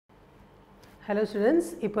Hello students,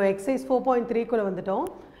 இப்போ exercise 4.3 குள்ள வந்துட்டோம்.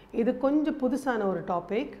 இது கொஞ்சம் புதுசான ஒரு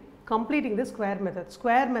topic, completing the square method.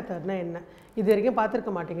 Square method னா என்ன? இது வரைக்கும்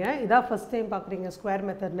பார்த்திருக்க மாட்டீங்க. இதா first time பார்க்கறீங்க square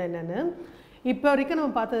method னா என்னன்னு. இப்போ வரைக்கும்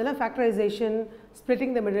நம்ம பார்த்ததுல factorization,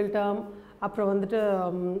 splitting the middle term, அப்புறம் வந்துட்டு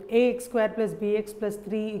ax square plus bx plus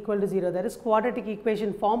 3 equal to 0, that is quadratic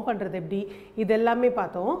equation form பண்றது எப்படி, இது எல்லாமே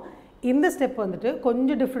பார்த்தோம். இந்த ஸ்டெப் வந்துட்டு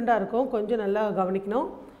கொஞ்சம் டிஃபரெண்டா இருக்கும், கொஞ்சம் நல்லா கவனிக்கணும்.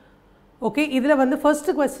 Okay, இதுல வந்து first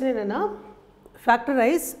question என்னன்னா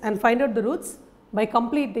factorize and find out the roots by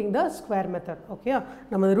completing the square method. Okay,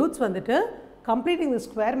 நம்ம roots வந்துட்டு completing the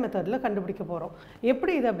square methodல கண்டுபிடிக்க போறோம்.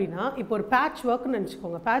 எப்படி இது அப்படினா இப்போ ஒரு patch work னு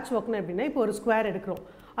நினைச்சுக்கோங்க. patch work னா எப்படினா இப்போ ஒரு ஸ்கொயர் எடுக்கிறோம்.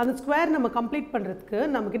 அந்த ஸ்கொயர் நம்ம கம்ப்ளீட் பண்றதுக்கு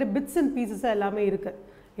நமக்கிட்ட bits and pieces எல்லாமே இருக்கு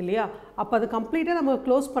இல்லையா? அப்ப அது கம்ப்ளீட்டா நம்ம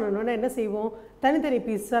க்ளோஸ் பண்ணனும்னா என்ன செய்வோம்? தனித்தனி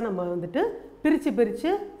பீஸா நம்ம வந்துட்டு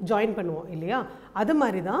பிரிச்சு ஜாயின் பண்ணுவோம் இல்லையா? அது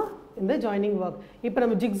மாதிரி தான் இந்த ஜாயினிங் ஒர்க். இப்போ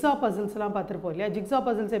நம்ம ஜிக்ஸா பசில்ஸ் எல்லாம் பார்த்திருப்போம் இல்லையா? ஜிக்ஸா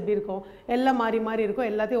பசில்ஸ் எப்படி இருக்கும்? எல்லாம் மாறி இருக்கும்,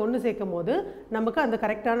 எல்லாத்தையும் ஒன்று சேர்க்கும் போது நமக்கு அந்த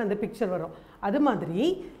கரெக்டான அந்த பிக்சர் வரும். அது மாதிரி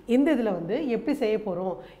இந்த இதில் வந்து எப்படி செய்ய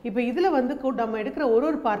போகிறோம்? இப்போ இதில் வந்து நம்ம எடுக்கிற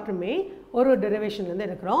ஒரு பார்ட்டுமே ஒரு டெரிவேஷன்லேருந்து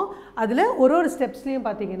எடுக்கிறோம். அதில் ஒரு ஸ்டெப்ஸ்லையும்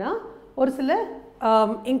பார்த்தீங்கன்னா ஒரு சில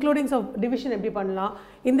இன்க்ளூடிங்ஸ் ஆஃப் டிவிஷன் எப்படி பண்ணலாம்,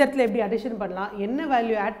 இந்த இடத்துல எப்படி அடிஷன் பண்ணலாம், என்ன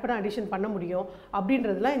வேல்யூ ஆட் பண்ண அடிஷன் பண்ண முடியும்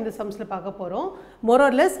அப்படின்றதுலாம் இந்த சம்ஸில் பார்க்க போகிறோம். More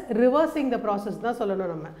or less reversing the process தான்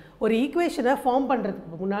சொல்லணும். நம்ம ஒரு ஈக்குவேஷனை ஃபார்ம்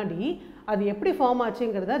பண்ணுறதுக்கு முன்னாடி அது எப்படி ஃபார்ம்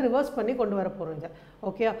ஆச்சுங்கிறத ரிவர்ஸ் பண்ணி கொண்டு வர போகிறோம் இதை.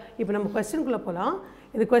 ஓகே, இப்போ நம்ம கொஸ்டின்குள்ளே போகலாம்.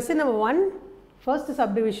 இது question number 1, first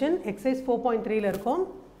subdivision exercise 4.3ல இருக்கும்.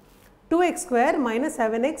 2x square minus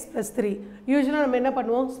 7x plus 3. யூசுவலாக நம்ம என்ன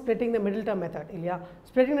பண்ணுவோம்? splitting the middle term method இல்லையா?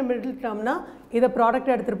 splitting the middle termனா இதை ப்ராடக்ட்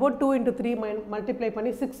எடுத்துருப்போம். 2 into 3 மல்டிப்ளை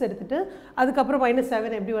பண்ணி 6 எடுத்துட்டு அதுக்கப்புறம்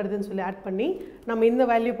 -7 எப்படி வருதுன்னு சொல்லி ஆட் பண்ணி நம்ம இந்த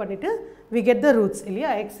வேல்யூ பண்ணிவிட்டு we get the roots இல்லையா?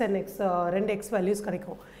 x and x, ரெண்டு x வேல்யூஸ்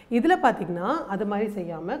கிடைக்கும். இதில் பார்த்தீங்கன்னா அது மாதிரி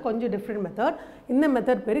செய்யாமல் கொஞ்சம் டிஃப்ரெண்ட் மெத்தட். இந்த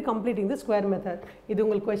மெத்தட் பேர் கம்ப்ளீட்டிங் தி ஸ்கொயர் மெத்தட். இது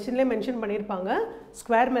உங்களுக்கு கொஸ்டின்லேயே மென்ஷன் பண்ணியிருப்பாங்க,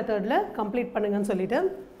 ஸ்கொயர் மெத்தடில் கம்ப்ளீட் பண்ணுங்கன்னு சொல்லிட்டு.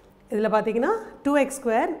 இதில் பார்த்தீங்கன்னா 2x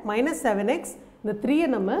square minus 7x, இந்த 3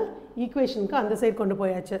 நம்ம ஈக்குவேஷனுக்கு அந்த சைடு கொண்டு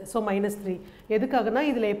போயாச்சு. ஸோ -3 எதுக்காகனா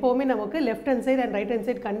இதில் எப்போவுமே நமக்கு left hand side and right hand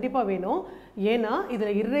side கண்டிப்பாக வேணும். ஏன்னா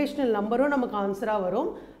இதில் இர்ரேஷனல் நம்பரும் நமக்கு ஆன்சராக வரும்,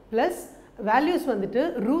 ப்ளஸ் வேல்யூஸ் வந்துட்டு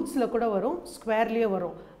ரூட்ஸில் கூட வரும், ஸ்கொயர்லேயே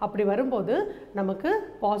வரும். அப்படி வரும்போது நமக்கு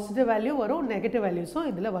பாசிட்டிவ் வேல்யூ வரும், நெகட்டிவ் வேல்யூஸும்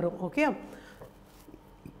இதில் வரும். ஓகே,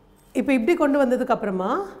 இப்போ இப்படி கொண்டு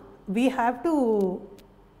வந்ததுக்கப்புறமா we have to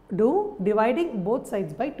do dividing both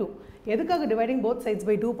sides by 2. எதுக்காக dividing both sides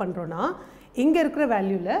by 2 பண்ணுறோன்னா இங்கே இருக்கிற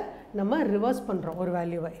வேல்யூவில் நம்ம ரிவர்ஸ் பண்ணுறோம் ஒரு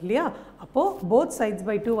வேல்யூவை இல்லையா? அப்போது both sides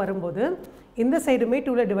by 2 வரும்போது இந்த சைடுமே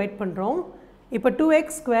 2ல் டிவைட் பண்ணுறோம். இப்போ 2x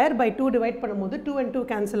square by 2 டிவைட் பண்ணும்போது 2 and 2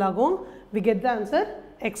 கேன்சல் ஆகும். we get the answer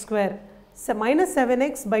x square. minus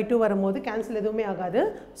 7x by 2 வரும்போது கேன்சல் எதுவுமே ஆகாது.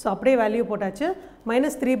 ஸோ அப்படியே வேல்யூ போட்டாச்சு.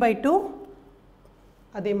 -3 by 2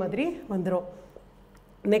 அதே மாதிரி வந்துடும்.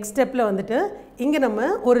 நெக்ஸ்ட் ஸ்டெப்பில் வந்துட்டு இங்கே நம்ம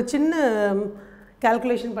ஒரு சின்ன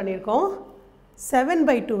கால்குலேஷன் பண்ணியிருக்கோம். 7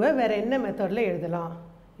 by 2வை வேறு என்ன மெத்தடில் எழுதலாம்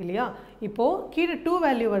இல்லையா? இப்போது கீழே 2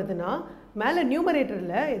 வேல்யூ வருதுன்னா மேலே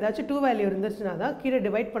நியூமரேட்டரில் ஏதாச்சும் 2 வேல்யூ இருந்துச்சுன்னா தான் கீழே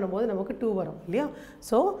டிவைட் பண்ணும்போது நமக்கு 2 வரும் இல்லையா?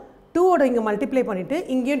 ஸோ 2ஓட இங்கே மல்டிப்ளை பண்ணிவிட்டு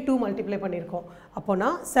இங்கேயும் 2 மல்டிப்ளை பண்ணியிருக்கோம். அப்போனா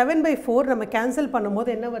 7 by 4 நம்ம கேன்சல்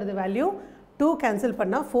பண்ணும்போது என்ன வருது வேல்யூ? 2 கேன்சல்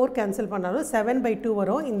பண்ணால் 4 கேன்சல் பண்ணாலும் 7 by 2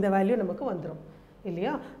 வரும். இந்த வேல்யூ நமக்கு வந்துடும்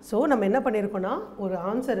இல்லையா? ஸோ நம்ம என்ன பண்ணியிருக்கோன்னா ஒரு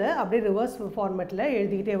ஆன்சரை அப்படியே ரிவர்ஸ் ஃபார்மேட்டில்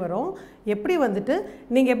எழுதிக்கிட்டே வரோம். எப்படி வந்துட்டு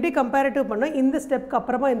நீங்கள் எப்படி கம்பேரிட்டிவ் பண்ணால் இந்த ஸ்டெப்க்கு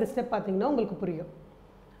அப்புறமா இந்த ஸ்டெப் பார்த்தீங்கன்னா உங்களுக்கு புரியும்.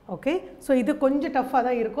 ஓகே, ஸோ இது கொஞ்சம் டஃப்பாக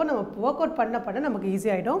தான் இருக்கும். நம்ம ஒர்க் அவுட் பண்ண நமக்கு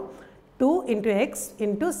ஈஸி ஆகிடும். 2 into x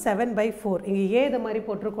into 7 by 4. இங்கே ஏன் இதை மாதிரி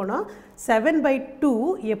போட்டிருக்கோன்னா 7 by 2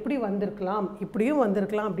 எப்படி வந்திருக்கலாம், இப்படியும்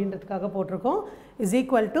வந்திருக்கலாம் அப்படின்றதுக்காக போட்டிருக்கோம். Is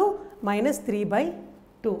equal to -3 by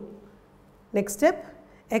 2. Next step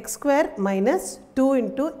x square minus 2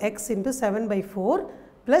 into x into 7 by 4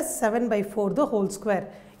 plus 7 by 4 the whole square.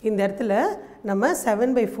 இந்த இடத்துல நம்ம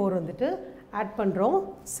 7 by 4 வந்துட்டு ஆட் பண்ணுறோம்.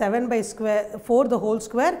 7 by 4 the whole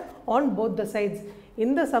square on both the sides.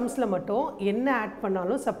 இந்த சம்ஸில் மட்டும் என்ன ஆட்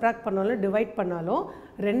பண்ணாலும் சப்ராக்ட் பண்ணாலும் டிவைட் பண்ணாலும்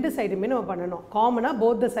ரெண்டு சைடுமே நம்ம பண்ணணும். காமனாக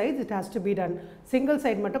both the sides it has to be done. Single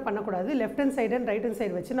side மட்டும் பண்ணக்கூடாது. Left hand side and right hand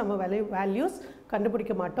side வச்சு நம்ம வேல்யூஸ்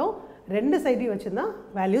கண்டுபிடிக்க மாட்டோம். ரெண்டு சைடையும் வச்சு தான்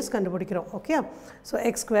வேல்யூஸ் கண்டுபிடிக்கிறோம். Okay, so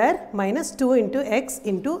X square minus 2 into x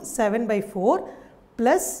into 7 by 4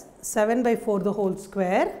 plus 7 by 4 the whole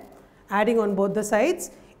square, adding on both the sides.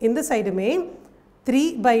 இந்த சைடுமே 3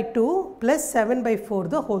 by 2 plus 7 by 4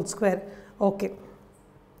 the whole square. Okay,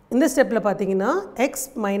 இந்த ஸ்டெப்பில் பார்த்தீங்கன்னா x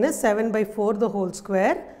minus 7 by 4 the whole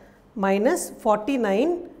square minus 49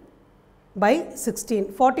 by 16.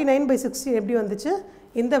 49 by 16 எப்படி வந்துச்சு?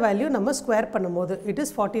 இந்த value நம்ம square பண்ணும்போது it is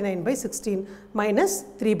 49 by 16 minus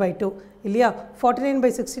 3 by 2 இல்லையா? 49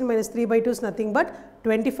 by 16 minus 3 by 2 is nothing but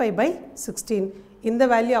 25/16. இந்த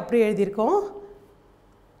வேல்யூ அப்படியே எழுதியிருக்கோம்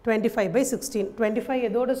 25/16. 25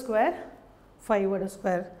 எதோட ஸ்கொயர் 5 ஓட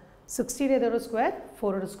ஸ்கொயர், 16 எதோட ஸ்கொயர்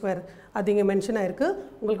 4 ஓட ஸ்கொயர். அது இங்கே மென்ஷன் ஆயிருக்கு.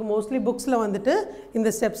 உங்களுக்கு மோஸ்ட்லி புக்ஸில் வந்துட்டு இந்த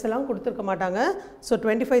ஸ்டெப்ஸ் எல்லாம் கொடுத்துருக்க மாட்டாங்க. So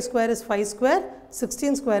 25 square is 5 square,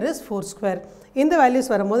 16 square is 4 square. இந்த வேல்யூஸ்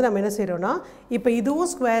வரும்போது நம்ம என்ன செய்கிறோன்னா, இப்போ இதுவும்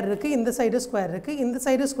ஸ்கொயர் இருக்குது, இந்த சைடு ஸ்கொயர் இருக்குது, இந்த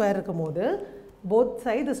சைடு ஸ்கொயர் இருக்கும் போது both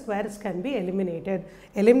side the squares can be eliminated.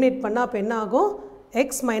 Eliminate பண்ணால் அப்போ என்ன ஆகும், x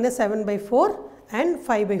minus 7/4 and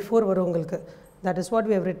 5/4 வரும் உங்களுக்கு. That is what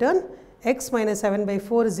we have written. X minus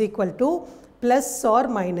 7/4 is equal to plus or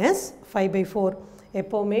minus 5/4.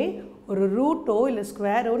 எப்போவுமே ஒரு ரூட்டோ இல்லை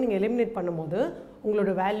ஸ்கொயரோ நீங்கள் எலிமினேட் பண்ணும்போது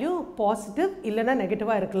உங்களோட வேல்யூ பாசிட்டிவ் இல்லைனா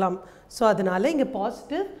நெகட்டிவாக இருக்கலாம். ஸோ அதனால் இங்கே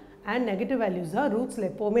பாசிட்டிவ் அண்ட் நெகட்டிவ் வேல்யூஸாக ரூட்ஸில்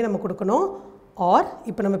எப்போவுமே நம்ம கொடுக்கணும். ஆர்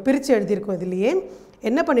இப்போ நம்ம பிரித்து எழுதியிருக்கோம். இதுலேயே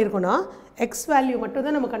என்ன பண்ணியிருக்கோன்னா எக்ஸ் வேல்யூ மட்டும்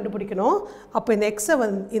தான் நம்ம கண்டுபிடிக்கணும். அப்போ இந்த எக்ஸை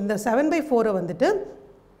இந்த 7/4 வந்துட்டு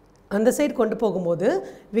அந்த சைடு கொண்டு போகும்போது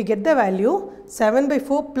we get the value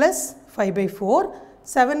 7/4 plus 5/4,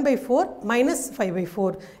 7/4 minus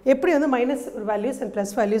 5/4. எப்படி வந்து minus values and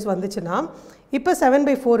plus values வந்துச்சுன்னா, இப்போ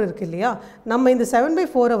 7/4 இருக்குது இல்லையா, நம்ம இந்த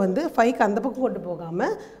 7/4 வந்து 5க்கு அந்த பக்கம் கொண்டு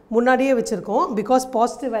போகாமல் முன்னாடியே வச்சுருக்கோம். பிகாஸ்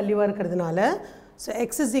பாசிட்டிவ் வேல்யூவாக இருக்கிறதுனால. So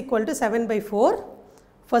X is equal to 7/4.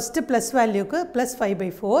 First plus வேல்யூக்கு plus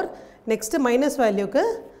 5/4, next minus வேல்யூக்கு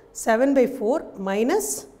 7/4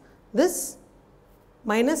 minus this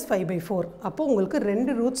minus 5/4. அப்போ உங்களுக்கு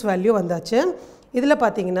 2 ரூட்ஸ் வேல்யூ வந்தாச்சு. இதில்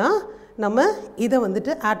பார்த்தீங்கன்னா நம்ம இதை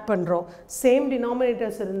வந்துட்டு ஆட் பண்ணுறோம். சேம்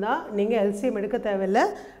டினாமினேட்டர்ஸ் இருந்தால் நீங்கள் எல்சிஎம் எடுக்க தேவையில்லை,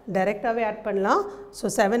 டைரெக்டாகவே ஆட் பண்ணலாம். ஸோ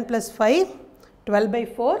 7 + 5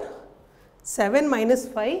 12/4, 7 -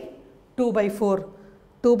 5 2/4.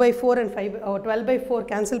 2/4 and 5 12/4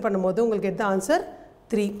 கேன்சல் பண்ணும்போது உங்களுக்கு எந்த ஆன்சர்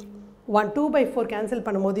 3. 2/4 கேன்சல்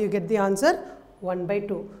பண்ணும்போது you get the answer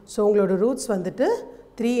 1/2. So உங்களோட ரூட்ஸ் வந்துட்டு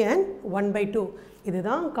 3 and 1/2.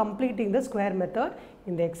 இதுதான் கம்ப்ளீட்டிங் த ஸ்கொயர் மெத்தட்.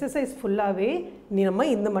 இந்த எக்ஸசைஸ் ஃபுல்லாகவே நம்ம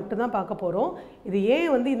இந்த மட்டும் தான் பார்க்க போகிறோம். இது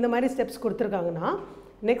ஏன் வந்து இந்த மாதிரி ஸ்டெப்ஸ் கொடுத்துருக்காங்கன்னா,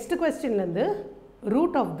 next கொஸ்டின்லேருந்து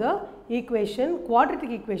root of the equation,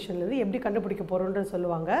 quadratic ஈக்குவேஷன்லேருந்து எப்படி கண்டுபிடிக்க போகிறோன்றது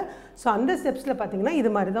சொல்லுவாங்க. ஸோ அந்த ஸ்டெப்ஸில் பார்த்தீங்கன்னா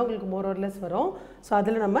இது மாதிரி தான் உங்களுக்கு மோர் ஆர் லெஸ் வரும். ஸோ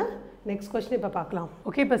அதில் நம்ம நெக்ஸ்ட் கொஸ்டின் இப்போ பார்க்கலாம்.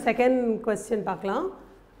 ஓகே, இப்போ செகண்ட் கொஸ்டின் பார்க்கலாம்.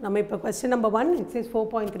 நம்ம இப்போ கொஸ்டின் நம்பர் 1 எக்ஸசைஸ்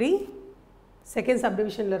 4.3 செகண்ட்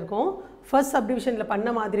சப்டிவிஷனில் இருக்கும். ஃபர்ஸ்ட் சப்டிவிஷனில் பண்ண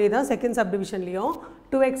மாதிரி தான் செகண்ட் சப்டிவிஷன்லேயும்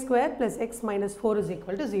 2x² + x - 4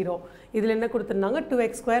 = 0. இதில் என்ன கொடுத்துருந்தாங்க,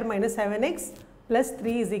 2x² - 7x +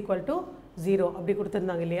 3 = 0 அப்படி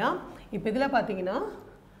கொடுத்துருந்தாங்க இல்லையா. இப்போ இதில் பார்த்தீங்கன்னா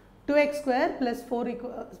 2x² + 4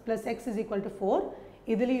 + x = 4.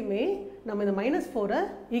 இதுலேயுமே நம்ம இந்த -4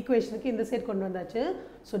 ஈக்குவேஷனுக்கு இந்த சைடு கொண்டு வந்தாச்சு.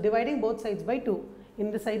 So dividing both sides by 2.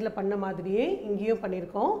 இந்த சைடில் பண்ண மாதிரியே இங்கேயும்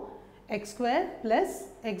பண்ணியிருக்கோம். x² +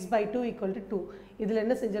 x/2 = 2. இதில்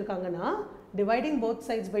என்ன செஞ்சுருக்காங்கன்னா, டிவைடிங் போத்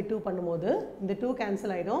சைட்ஸ் பை 2 பண்ணும்போது இந்த 2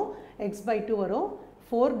 கேன்சல் ஆகிடும், x/2 வரும்.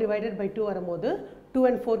 4 divided by 2 வரும்போது 2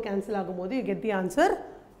 and 4 கேன்சல் ஆகும்போது you get the answer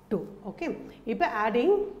 2. Okay, இப்போ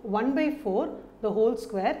adding 1/4 the whole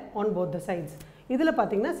square on both the sides. இதில்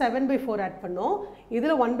பார்த்தீங்கன்னா 7/4 ஆட் பண்ணோம்,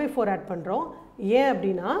 இதில் 1/4 ஆட் பண்ணுறோம். ஏன்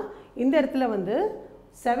அப்படின்னா இந்த இடத்துல வந்து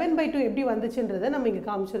 7/2 எப்படி வந்துச்சுன்றதை நம்ம இங்கே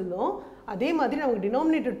காமிச்சிருந்தோம். அதே மாதிரி நமக்கு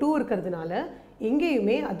டினாமினேட்டர் 2 இருக்கிறதுனால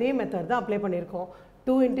இங்கேயுமே அதே மெத்தட் தான் அப்ளை பண்ணியிருக்கோம்.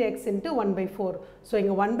 2 × x × 1/4. ஸோ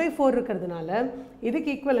இங்கே 1/4 இருக்கிறதுனால இதுக்கு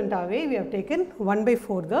ஈக்குவலண்ட்டாகவே we have taken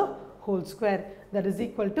 1/4 the whole square. That is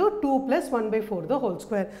equal to 2 + 1/4 the whole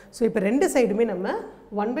square. So இப்போ ரெண்டு சைடுமே நம்ம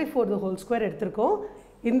 1/4 the whole square எடுத்திருக்கோம்.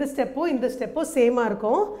 இந்த ஸ்டெப்போ சேமாக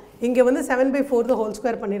இருக்கும். இங்கே வந்து 7/4 the whole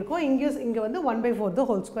square பண்ணியிருக்கோம், இங்கே வந்து 1/4 the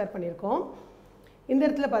whole square பண்ணியிருக்கோம். இந்த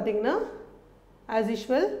இடத்துல பார்த்தீங்கன்னா as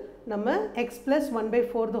usual நம்ம x +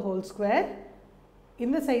 1/4 the whole square,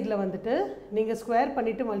 இந்த சைடில் வந்துட்டு நீங்கள் ஸ்கொயர்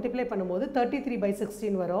பண்ணிவிட்டு மல்டிப்ளை பண்ணும்போது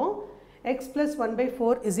 33/16 வரும். x +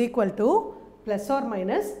 1/4 =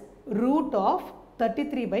 ± root of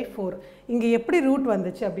 33/4. இங்கே எப்படி ரூட்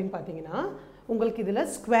வந்துச்சு அப்படின்னு பார்த்தீங்கன்னா, உங்களுக்கு இதில்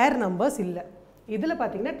ஸ்கொயர் நம்பர்ஸ் இல்லை. இதில்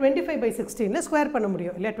பார்த்தீங்கன்னா 25/16 ஸ்கொயர் பண்ண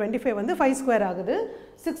முடியும் இல்லையா. 25 வந்து 5 ஸ்கொயர் ஆகுது,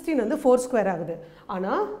 16 வந்து 4 ஸ்கொயர் ஆகுது.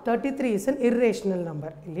 ஆனால் 33 இஸ் அன் இர்ரேஷனல்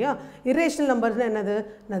நம்பர் இல்லையா. இர்ரேஷனல் நம்பர்ஸ்னால்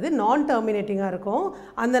என்னது நான் டெர்மினேட்டிங்காக இருக்கும்.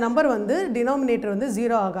 அந்த நம்பர் வந்து டினாமினேட்டர் வந்து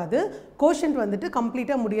 0 ஆகாது, கோஷன்ட் வந்துட்டு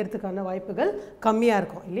கம்ப்ளீட்டாக முடியறதுக்கான வாய்ப்புகள் கம்மியாக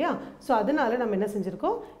இருக்கும் இல்லையா. ஸோ அதனால நம்ம என்ன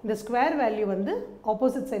செஞ்சுருக்கோம், இந்த ஸ்கொயர் வேல்யூ வந்து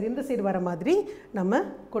ஆப்போசிட் சைடு இந்த சைடு வர மாதிரி நம்ம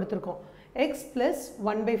கொடுத்துருக்கோம். x +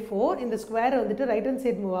 1/4 இந்த ஸ்கொயர் வந்துட்டு ரைட் ஹேண்ட்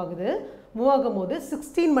சைடு மூவ் ஆகும்போது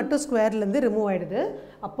 16 மட்டும் ஸ்கொயர்லேருந்து ரிமூவ் ஆகிடுது.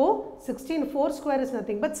 அப்போது 16 4 ஸ்கொயர் இஸ்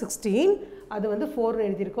நத்திங் பட் 16, அது வந்து 4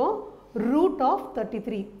 எழுதியிருக்கோம். ரூட் ஆஃப்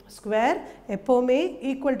 33 ஸ்கொயர் எப்போவுமே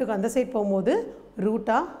ஈக்குவல் டு அந்த சைட் போகும்போது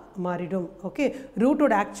ரூட்டாக மாறிடும். Okay,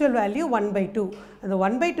 ரூட்டோட actual value 1/2. அந்த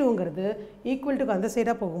 1/2ங்கிறது ஈக்குவல் டு அந்த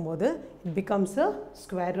சைடாக போகும்போது it becomes a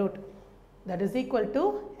square root. That is equal to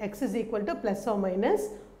X is equal to plus R minus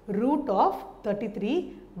root of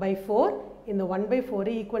 33/4. இந்த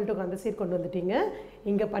 1/4 ஈக்குவல் டு அந்த சைடு கொண்டு வந்துட்டீங்க.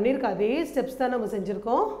 இங்கே பண்ணியிருக்க அதே ஸ்டெப்ஸ் தான் நம்ம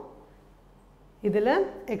செஞ்சுருக்கோம். இதில்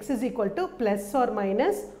X is equal to plus R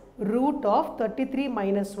minus root of 33 -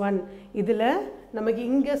 1. இதில் நமக்கு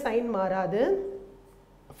இங்கே சைன் மாறாது,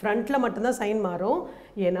 ஃப்ரண்ட்டில் மட்டும்தான் சைன் மாறும்.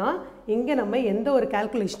 ஏன்னா இங்கே நம்ம எந்த ஒரு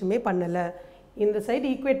கால்குலேஷனுமே பண்ணலை. இந்த சைடு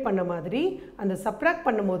ஈக்குவேட் பண்ண மாதிரி அந்த சப்ராக்ட்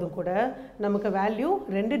பண்ணும்போதும் கூட நமக்கு வேல்யூ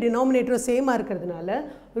ரெண்டு டினாமினேட்டரும் சேமாக இருக்கிறதுனால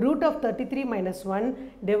ரூட் ஆஃப் 33 - 1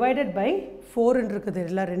 டிவைடட் பை 4 இருக்குது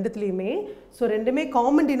இல்லை ரெண்டுத்துலேயுமே. ஸோ ரெண்டுமே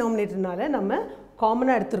காமன் டினாமினேட்டர்னால நம்ம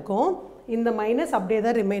காமனாக எடுத்திருக்கோம். இந்த மைனஸ் அப்படியே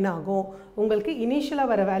தான் ரிமைன் ஆகும். உங்களுக்கு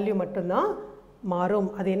இனிஷியலாக வர வேல்யூ மட்டும்தான் மாறும்.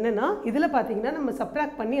 அது என்னென்னா இதில் பார்த்தீங்கன்னா நம்ம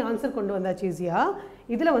சப்ராக்ட் பண்ணி ஆன்சர் கொண்டு வந்தாச்சு ஈஸியாக.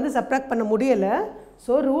 இதில் வந்து சப்ராக்ட் பண்ண முடியலை.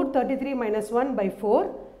 So root 33 - 1/4.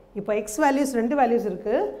 இப்போ எக்ஸ் வேல்யூஸ் ரெண்டு வேல்யூஸ்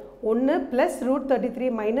இருக்குது. ஒன்று ப்ளஸ் ரூட் 33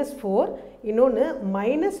 - 4, இன்னொன்று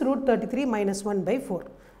மைனஸ் ரூட் 33 - 1/4.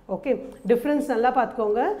 ஓகே, டிஃப்ரென்ஸ் நல்லா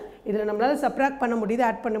பார்த்துக்கோங்க. இதில் நம்மளால் சப்ராக்ட் பண்ண முடியுது,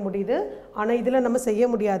 ஆட் பண்ண முடியுது. ஆனால் இதில் நம்ம செய்ய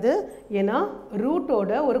முடியாது. ஏன்னா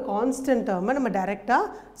ரூட்டோட ஒரு கான்ஸ்டன்ட் டேர்மை நம்ம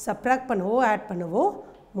டைரெக்டாக சப்ராக்ட் பண்ணவோ ஆட் பண்ணவோ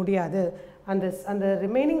முடியாது. அந்த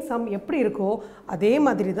ரிமைனிங் சம் எப்படி இருக்கோ அதே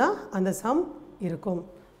மாதிரி தான் அந்த சம் இருக்கும்.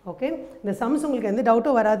 ஓகே, இந்த சம்ஸ் உங்களுக்கு எந்த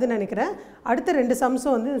டவுட்டும் வராதுன்னு நினைக்கிறேன். அடுத்த ரெண்டு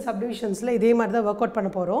சம்ஸும் வந்து இந்த சப்டிவிஷன்ஸில் இதே மாதிரி தான் ஒர்க் அவுட் பண்ண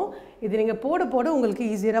போகிறோம். இது நீங்கள் போட போட உங்களுக்கு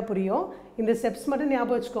ஈஸியாக புரியும். இந்த ஸ்டெப்ஸ் மட்டும்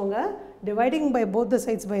ஞாபகம் வச்சுக்கோங்க. Dividing by both the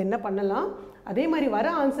sides by என்ன பண்ணலாம், அதே மாதிரி வர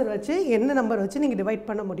ஆன்சர் வச்சு என்ன நம்பர் வச்சு நீங்கள் டிவைட்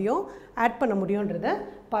பண்ண முடியும், ஆட் பண்ண முடியுன்றதை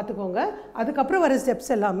பார்த்துக்கோங்க. அதுக்கப்புறம் வர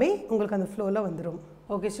ஸ்டெப்ஸ் எல்லாமே உங்களுக்கு அந்த ஃப்ளோவில் வந்துடும்.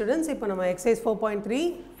 ஓகே ஸ்டூடெண்ட்ஸ், இப்போ நம்ம எக்ஸசைஸ் 4.3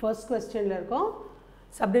 ஃபர்ஸ்ட் கொஸ்டினில் இருக்கோம்.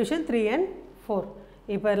 Subdivision 3 and 4.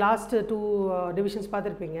 இப்போ லாஸ்ட்டு 2 டிவிஷன்ஸ்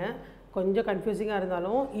பார்த்துருப்பீங்க. கொஞ்சம் கன்ஃபியூசிங்காக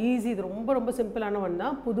இருந்தாலும் ஈஸி. இது ரொம்ப ரொம்ப சிம்பிளான ஒன்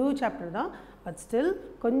தான், புது சாப்டர் தான். பட் ஸ்டில்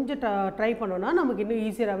கொஞ்சம் ட்ரை பண்ணோன்னா நமக்கு இன்னும்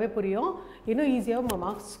ஈஸியராகவே புரியும், இன்னும் ஈஸியாக நம்ம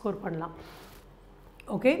மார்க்ஸ் ஸ்கோர் பண்ணலாம்.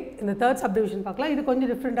 ஓகே, இந்த தேர்ட் சப்டிவிஷன் பார்க்கலாம். இது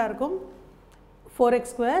கொஞ்சம் டிஃப்ரெண்ட்டாக இருக்கும்.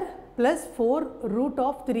 4x² + 4 root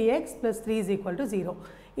of 3x + 3 = 0.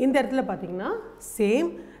 இந்த இடத்துல பார்த்திங்கன்னா சேம்.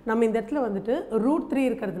 நம்ம இந்த இடத்துல வந்துட்டு ரூட் 3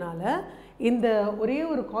 இருக்கிறதுனால இந்த ஒரே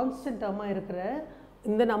ஒரு கான்ஸ்டன்ட் டேர்மாக இருக்கிற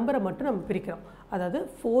இந்த நம்பரை மட்டும் நம்ம பிரிக்கிறோம். அதாவது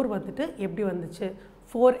 4 வந்துட்டு எப்படி வந்துச்சு,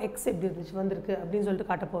 4x எப்படி வந்திருக்கு அப்படின்னு சொல்லிட்டு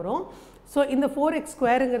காட்ட போகிறோம். ஸோ இந்த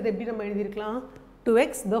 4x² எப்படி நம்ம எழுதியிருக்கலாம்,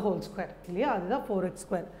 2x the whole square இல்லையா, அதுதான்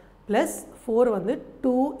 4x² ப்ளஸ் 4 வந்து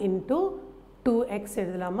 2 × 2x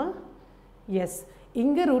எழுதலாமா? எஸ்.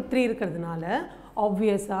 இங்கே ரூட் 3 இருக்கிறதுனால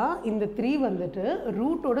ஆப்வியஸாக இந்த 3 வந்துட்டு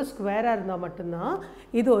ரூட்டோட ஸ்கொயராக இருந்தால் மட்டும்தான்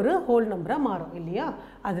இது ஒரு ஹோல் நம்பராக மாறும் இல்லையா.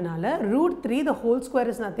 அதனால root 3 the whole square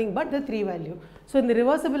is nothing but the 3 value. So இந்த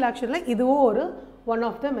ரிவர்சபிள் ஆக்ஷனில் இதுவும் ஒரு ஒன்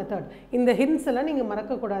ஆஃப் த மெத்தட். இந்த ஹிண்ட்ஸ் எல்லாம் நீங்கள்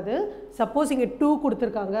மறக்கக்கூடாது. சப்போஸ் இங்கே 2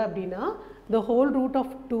 கொடுத்துருக்காங்க அப்படின்னா the whole root of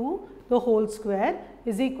 2 the whole square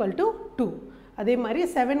is equal to 2. அதே மாதிரி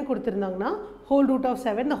 7 கொடுத்துருந்தாங்கன்னா whole root of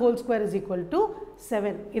 7 the whole square is equal to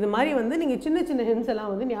 7. இது மாதிரி வந்து நீங்கள் சின்ன சின்ன ஹிண்ட்ஸ்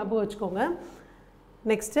எல்லாம் வந்து ஞாபகம் வச்சுக்கோங்க.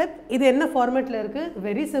 நெக்ஸ்ட் ஸ்டெப், இது என்ன ஃபார்மேட்டில் இருக்குது,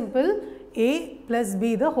 very simple. a + b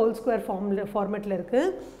the whole square ஃபார்மேட்டில்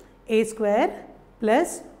இருக்குது. a²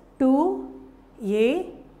 +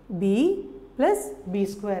 2ab +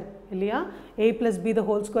 b² இல்லையா. a + b the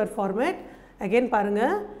whole square format. Again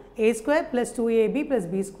பாருங்கள், a² + 2ab +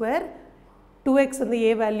 b². 2x வந்து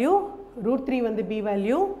a வேல்யூ, ரூட் 3 வந்து b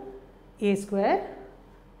value. a²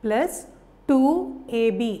 +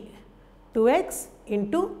 2ab 2x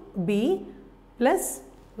 × b plus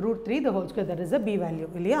root 3 the whole square, that is the b value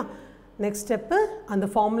இல்லையா. Next step, அந்த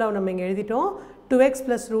ஃபார்முலாவை நம்ம இங்கே எழுதிட்டோம். 2x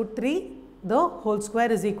 + root 3 the whole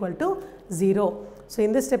square is equal to 0. So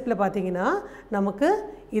இந்த ஸ்டெப்பில் பார்த்தீங்கன்னா நமக்கு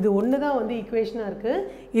இது ஒன்று தான் வந்து ஈக்குவேஷனாக இருக்குது.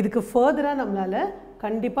 இதுக்கு ஃபர்தராக நம்மளால்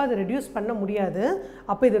கண்டிப்பாக அதை ரெடியூஸ் பண்ண முடியாது.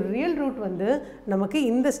 அப்போ இது ரியல் ரூட் வந்து நமக்கு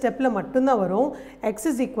இந்த ஸ்டெப்பில் மட்டும்தான் வரும். x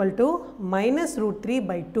is equal to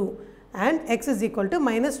 -√3/2 and x is equal to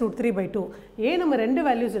 -√3/2. ஏன் நம்ம ரெண்டு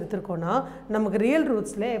வேல்யூஸ் எடுத்துருக்கோன்னா நமக்கு ரியல்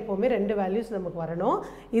ரூட்ஸில் எப்போவுமே ரெண்டு வேல்யூஸ் நமக்கு வரணும்.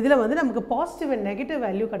 இதில் வந்து நமக்கு பாசிட்டிவ் அண்ட் நெகட்டிவ்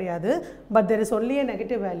வேல்யூ கிடையாது, but there is only a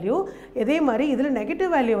negative value. இதே மாதிரி இதில்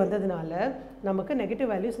நெகட்டிவ் வேல்யூ வந்ததுனால நமக்கு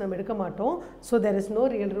நெகட்டிவ் வேல்யூஸ் நம்ம எடுக்க மாட்டோம். So there is no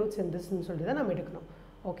real roots இன் திஸ்ன்னு சொல்லி தான் நம்ம எடுக்கணும்.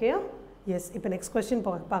 ஓகேயா? எஸ். இப்போ நெக்ஸ்ட் கொஸ்டின்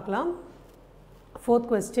பார்க்கலாம்.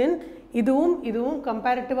 Fourth question. இதுவும்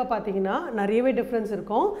கம்பேரிட்டிவாக பார்த்தீங்கன்னா நிறையவே டிஃப்ரென்ஸ்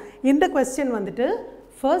இருக்கும். இந்த கொஸ்டின் வந்துட்டு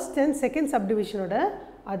ஃபர்ஸ்ட் அண்ட் செகண்ட் சப்டிவிஷனோட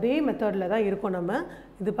அதே மெத்தடில் தான் இருக்கும். நம்ம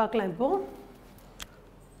இது பார்க்கலாம். இப்போது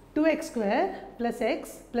 2x² + x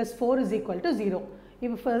 + 4 is equal to 0.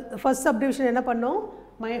 இப்போ ஃபர்ஸ்ட் சப்டிவிஷன் என்ன பண்ணோம்,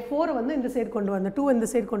 4 வந்து இந்த சைடு கொண்டு வந்தோம், 2 இந்த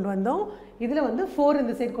சைடு கொண்டு வந்தோம், இதில் வந்து 4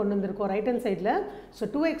 இந்த சைடு கொண்டு வந்திருக்கோம் ரைட் ஹேண்ட் சைடில். So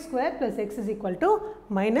 2x square plus x is equal to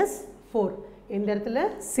 -4. இந்த இடத்துல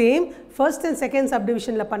சேம் ஃபர்ஸ்ட் அண்ட் செகண்ட்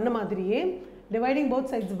சப்டிவிஷனில் பண்ண மாதிரியே டிவைடிங் போத்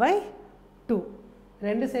சைட்ஸ் பை 2.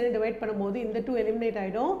 ரெண்டு சைடு டிவைட் பண்ணும்போது இந்த 2 எலிமினேட்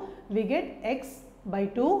ஆகிடும். we get x by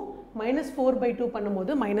 2 -4/2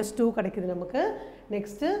 பண்ணும்போது -2 கிடைக்குது நமக்கு.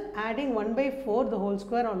 Next adding 1/4 the whole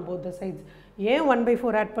square on both the sides. ஏன்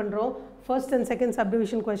 1/4 ஆட் பண்ணுறோம்? ஃபர்ஸ்ட் அண்ட் செகண்ட்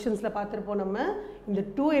சப்டிவிஷன் கொஸ்டின்ஸில் பார்த்துருப்போம் நம்ம. இந்த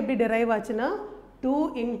 2 எப்படி டிரைவ் ஆச்சுன்னா 2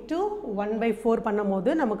 into 1/4 பண்ணும்போது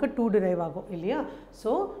நமக்கு 2 டிரைவ் ஆகும் இல்லையா?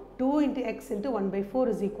 So 2 into x into 1/4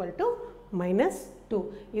 is equal to -2.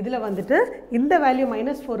 இதில் வந்துட்டு இந்த வேல்யூ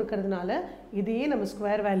 -4 இருக்கிறதுனால இதையே நம்ம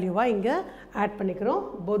ஸ்கொயர் வேல்யூவாக இங்கே ஆட் பண்ணிக்கிறோம்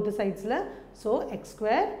both the சைட்ஸில். So x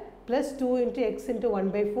square plus 2 into x into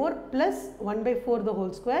 1/4 plus 1/4 the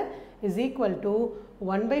whole square is equal to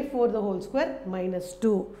 1/4 the whole square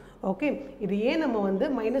 -2. Okay, இது ஏன் நம்ம வந்து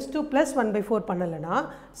 -2 plus 1/4 பண்ணலைன்னா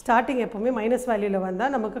ஸ்டார்டிங் எப்போவுமே மைனஸ் வேல்யூவில்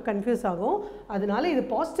வந்தால் நமக்கு கன்ஃபியூஸ் ஆகும். அதனால இது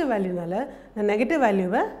பாசிட்டிவ் வேல்யூனால நான் நெகட்டிவ்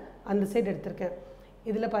வேல்யூவை அந்த சைடு எடுத்திருக்கேன்.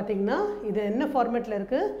 இதில் பார்த்தீங்கன்னா இது என்ன ஃபார்மேட்டில்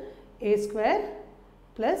இருக்குது? a square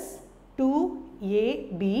plus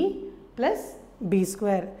 2ab plus b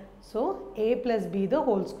square. So a plus b the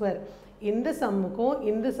whole square. இந்த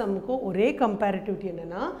சம்முக்கும் ஒரே கம்பேரிட்டிவிட்டி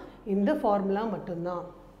என்னென்னா இந்த ஃபார்முலா மட்டும்தான்.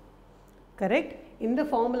 கரெக்ட், இந்த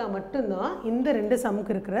ஃபார்முலா மட்டும்தான் இந்த ரெண்டு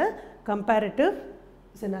சம்முக்கு இருக்கிற கம்பேரிட்டிவ்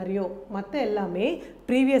சினாரியோ. மற்ற எல்லாமே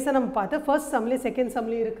ப்ரீவியஸாக நம்ம பார்த்த ஃபர்ஸ்ட் சம்லேயும் செகண்ட்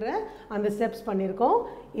சம்லேயும் இருக்கிற அந்த ஸ்டெப்ஸ் பண்ணியிருக்கோம்.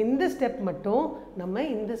 இந்த ஸ்டெப் மட்டும் நம்ம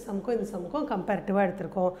இந்த சம்முக்கும் கம்பேரிட்டிவாக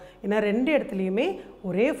எடுத்திருக்கோம். ஏன்னா ரெண்டு இடத்துலையுமே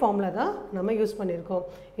ஒரே ஃபார்முலா தான் நம்ம யூஸ் பண்ணியிருக்கோம்.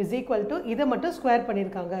 இஸ் ஈக்குவல் டு இதை மட்டும் ஸ்கொயர்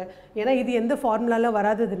பண்ணியிருக்காங்க. ஏன்னா இது எந்த ஃபார்முலாவில்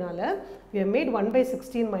வராததுனால we have made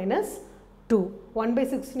 1/16 minus 2.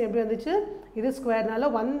 1/16 எப்படி வந்துச்சு? இது ஸ்கொயர்னால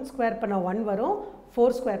 1 ஸ்கொயர் பண்ணால் 1 வரும், 4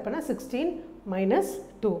 ஸ்கொயர் பண்ணால் 16 minus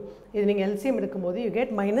 2. இது நீங்கள் எல்சிஎம் எடுக்கும்போது you get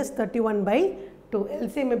 -31/2.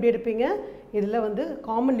 எல்சிஎம் எப்படி எடுப்பீங்க? இதில் வந்து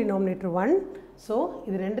காமன் டினாமினேட்டர் 1. ஸோ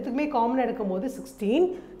இது ரெண்டுத்துக்குமே காமன் எடுக்கும்போது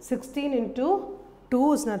 16 into 2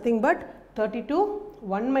 is nothing but 32.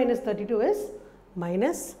 1 minus 32 is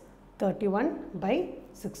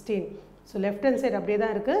 -31/16. So left hand side அப்படியே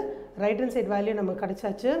தான் இருக்குது. ரைட் ஹேண்ட் சைடு வேல்யூ நமக்கு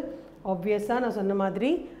கிடச்சாச்சு. ஆப்வியஸாக நான் சொன்ன மாதிரி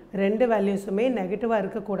ரெண்டு வேல்யூஸுமே நெகட்டிவாக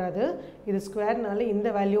இருக்கக்கூடாது. இது ஸ்கொயர்னால இந்த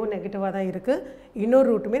வேல்யூவும் நெகட்டிவாக தான் இருக்குது. இன்னொரு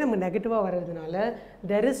ரூட்டுமே நம்ம நெகட்டிவாக வர்றதுனால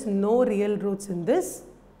there is no real roots in this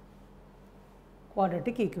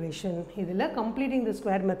quadratic equation. இதில் completing the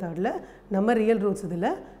square methodல நம்ம ரியல் ரூட்ஸ் இதில்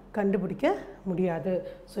கண்டுபிடிக்க முடியாது.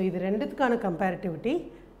 ஸோ இது ரெண்டுத்துக்கான கம்பேரிட்டிவிட்டி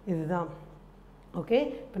இதுதான். ஓகே,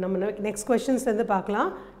 இப்போ நம்ம நெக்ஸ்ட் கொஸ்டின்ஸ்லேருந்து பார்க்கலாம்.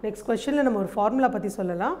 நெக்ஸ்ட் கொஸ்டினில் நம்ம ஒரு ஃபார்முலா பற்றி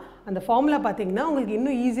சொல்லலாம். அந்த ஃபார்முலா பார்த்திங்கன்னா உங்களுக்கு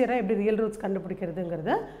இன்னும் ஈஸியராக எப்படி ரியல் ரூட்ஸ்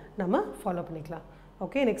கண்டுபிடிக்கிறதுங்கிறத நம்ம ஃபாலோ பண்ணிக்கலாம்.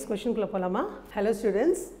 ஓகே, நெக்ஸ்ட் கொஸ்டினுக்குள்ளே போகலாமா? ஹலோ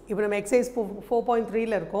ஸ்டூடெண்ட்ஸ், இப்போ நம்ம எக்ஸசைஸ்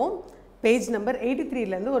 4.3ல் இருக்கோம். பேஜ் நம்பர்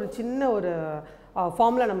 83லேருந்து ஒரு சின்ன ஒரு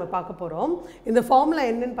ஃபார்முலா நம்ம பார்க்க போகிறோம். இந்த ஃபார்முலா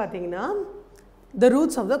என்னன்னு பார்த்தீங்கன்னா the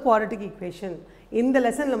roots of the quadratic equation. இந்த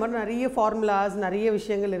லெசனில் மட்டும் நிறைய ஃபார்முலாஸ் நிறைய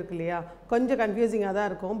விஷயங்கள் இருக்கு இல்லையா? கொஞ்சம் கன்ஃபியூசிங்காக தான்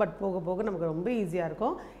இருக்கும், பட் போக போக நமக்கு ரொம்ப ஈஸியாக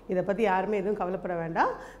இருக்கும். இதை பற்றி யாருமே எதுவும் கவலைப்பட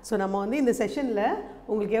வேண்டாம். ஸோ நம்ம வந்து இந்த செஷனில்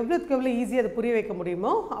உங்களுக்கு எவ்வளோத்துக்கு எவ்வளோ ஈஸியாக அதை புரிய வைக்க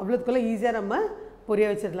முடியுமோ அவ்வளோத்துக்குள்ள ஈஸியாக நம்ம புரிய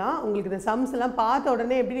வச்சிடலாம். உங்களுக்கு இந்த சம்ஸ் எல்லாம் பார்த்த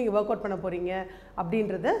உடனே எப்படி நீங்கள் ஒர்க் அவுட் பண்ண போகிறீங்க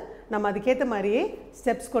அப்படின்றத நம்ம அதுக்கேற்ற மாதிரியே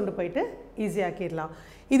ஸ்டெப்ஸ் கொண்டு போயிட்டு ஈஸியாக்கிடலாம்.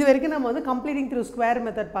 இது வரைக்கும் நம்ம வந்து கம்ப்ளீட்டிங் த்ரூ ஸ்கொயர்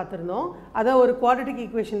மெத்தட் பார்த்துருந்தோம். அதாவது ஒரு குவாட்ரட்டிக்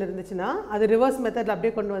ஈக்குவேஷன் இருந்துச்சுன்னா அது ரிவர்ஸ் மெத்தடில்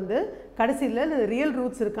அப்படியே கொண்டு வந்து கடைசியில் ரியல்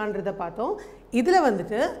ரூட்ஸ் இருக்கான்றதை பார்த்தோம். இதில்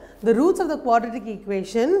வந்துட்டு the roots of the quadratic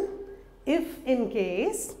equation if in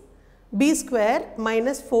case b square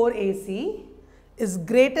minus 4ac is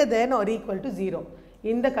greater than or equal to 0.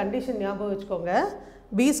 இந்த கண்டிஷன் ஞாபகம் வச்சுக்கோங்க.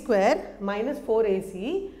 b square minus 4ac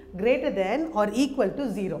greater than or equal to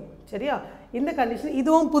 0. சரியா? இந்த condition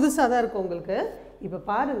இதுவும் புதுசாக தான் இருக்கும் உங்களுக்கு. இப்போ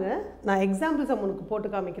பாருங்கள், நான் எக்ஸாம்பிள்ஸை உங்களுக்கு போட்டு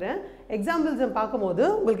காமிக்கிறேன். எக்ஸாம்பிள்ஸை பார்க்கும்போது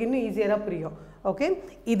உங்களுக்கு இன்னும் ஈஸியராக புரியும். ஓகே,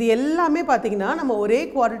 இது எல்லாமே பார்த்தீங்கன்னா நம்ம ஒரே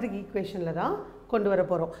குவாட்ரட்டிக் ஈக்குவேஷனில் தான் கொண்டு வர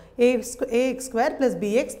போகிறோம். ax square plus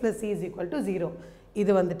bx plus c is equal to 0.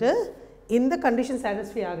 இது வந்துட்டு இந்த கண்டிஷன்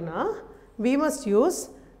சாட்டிஸ்ஃபை ஆகுனா we must use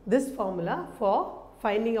this formula for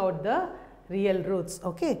finding out the real roots.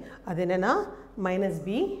 Okay, அது என்னென்னா -b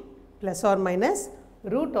plus or minus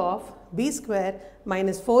root of b square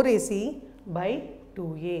minus 4ac by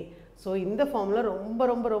 2a. So இந்த formula ரொம்ப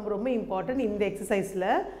ரொம்ப ரொம்ப ரொம்ப இம்பார்ட்டன்ட். இந்த எக்ஸசைஸில்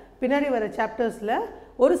பின்னாடி வர சாப்டர்ஸில்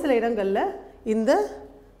ஒரு சில இடங்களில் இந்த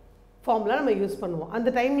ஃபார்முலா நம்ம யூஸ் பண்ணுவோம். அந்த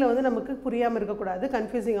டைமில் வந்து நமக்கு புரியாமல் இருக்கக்கூடாது,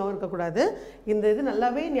 கன்ஃபியூசிங்காகவும் இருக்கக்கூடாது. இந்த இது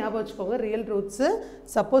நல்லாவே ஞாபகம் வச்சுக்கோங்க. Real roots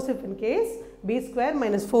suppose if in case b square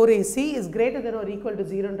minus 4ac is greater than or equal to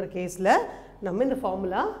 0ன்ற கேஸில் நம்ம இந்த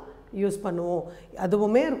ஃபார்முலா யூஸ் பண்ணுவோம்.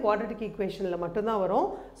 அதுவுமே ஒரு குவாட்ரட்டிக் ஈக்குவேஷனில் மட்டும்தான் வரும்.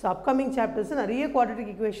 ஸோ அப்கமிங் சாப்டர்ஸ் நிறைய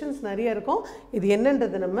குவாட்ரட்டிக் ஈக்குவேஷன்ஸ் நிறைய இருக்கும். இது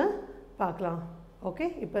என்னன்றதை நம்ம பார்க்கலாம். ஓகே,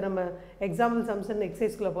 இப்போ நம்ம எக்ஸாம்பிள் சம்ஸ் அண்ட்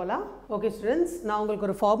எக்ஸசைஸ்குள்ளே போகலாம். ஓகே ஸ்டூடெண்ட்ஸ், நான் உங்களுக்கு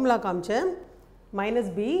ஒரு ஃபார்முலா காமிச்சேன்.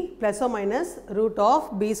 -b + or - root of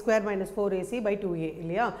b square - 4ac by 2a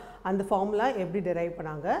இல்லையா? அந்த ஃபார்முலா எப்படி டெரைவ்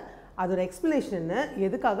பண்ணாங்க, அதோட எக்ஸ்ப்ளனேஷன் என்ன,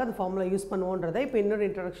 எதுக்காக அந்த ஃபார்முலா யூஸ் பண்ணுவோன்றதை இப்போ இன்னொரு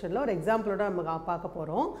இன்ட்ரடக்ஷனில் ஒரு எக்ஸாம்பிளோட நம்ம பார்க்க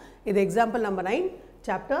போகிறோம். இது எக்ஸாம்பிள் நம்பர் 9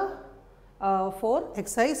 சாப்டர் 4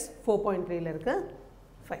 எக்ஸசைஸ் 4.3ல இருக்குது.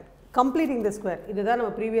 Fine, completing the square. இதுதான்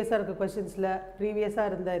நம்ம ப்ரீவியஸாக இருக்க கொஸ்டின்ஸில் ப்ரீவியஸாக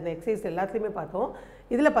இருந்த இந்த எக்ஸசைஸ் எல்லாத்துலேயுமே பார்த்தோம்.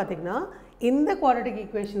 இதில் பார்த்திங்கன்னா இந்த குவாட்ரட்டிக்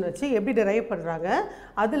ஈக்குவேஷன் வச்சு எப்படி டெரைவ் பண்ணுறாங்க,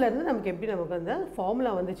 அதுலேருந்து நமக்கு அந்த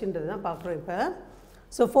ஃபார்முலா வந்துச்சுன்றது தான் பார்க்குறோம் இப்போ.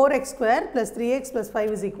 So 4x² + 3x +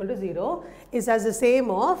 5 = 0 is as the same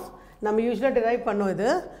of, நம்ம யூஸ்வலாக டெரைவ் பண்ணோம் இது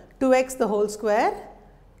 2x the whole square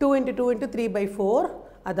 2 × 2 × 3/4,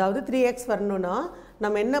 அதாவது 3x வரணும்னா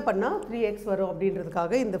நம்ம என்ன பண்ணால் 3x வரும்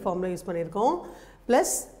அப்படின்றதுக்காக இந்த ஃபார்முலா யூஸ் பண்ணியிருக்கோம்.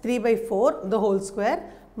 Plus 3/4 the whole square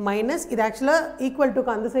minus, இது ஆக்சுவலாக ஈக்குவல்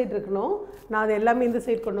டுக்கு அந்த சைடு இருக்கணும், நான் அது எல்லாமே இந்த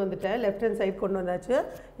சைடு கொண்டு வந்துட்டேன், லெஃப்ட் ஹேண்ட் சைடு கொண்டு வந்தாச்சு.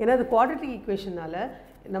 ஏன்னா அது குவாட்ரட்டிக் ஈக்குவேஷனால்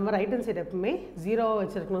நம்ம ரைட் ஹேண்ட் சைடு எப்பவுமே 0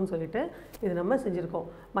 வச்சுருக்கணும்னு சொல்லிட்டு இது நம்ம செஞ்சுருக்கோம்.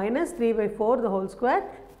 -3/4 the whole square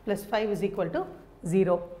 + 5 =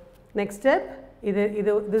 0. Next step,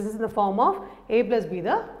 this is in the form of a + b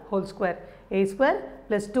the whole square, a²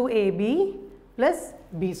 + 2ab +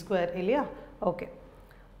 b² இல்லையா? Okay,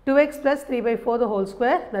 2x + 3/4 the whole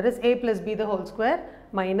square, that is a + b the whole square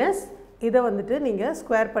minus, இதை வந்துட்டு நீங்கள்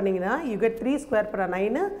square பண்ணிங்கன்னா you get 3 square பண்ணா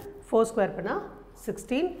 9, 4 square பண்ணா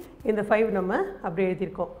 16. இந்த 5 நம்ம அப்படி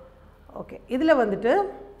எழுதியிருக்கோம். ஓகே, இதில் வந்துட்டு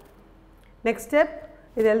நெக்ஸ்ட் ஸ்டெப்,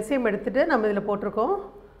 இது எல்சிஎம் எடுத்துகிட்டு நம்ம இதில் போட்டிருக்கோம்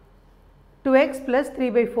 2x +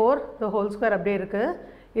 3/4 the whole square அப்படியே இருக்குது.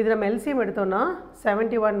 இது நம்ம எல்சிஎம் எடுத்தோம்னா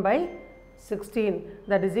 71/16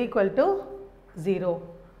 that is equal to 0.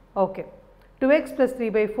 Okay, 2x +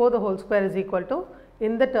 3/4 the whole square is equal to,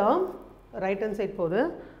 இந்த டேர்ம் ரைட் ஹேண்ட் சைட் போகுது,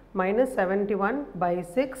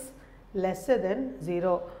 -71/6 lesser than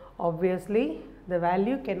 0. Obviously the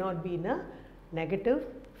value cannot be in a negative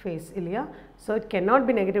phase இல்லையா? So it cannot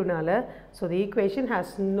be negativeனால, so the equation has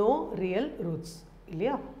no real roots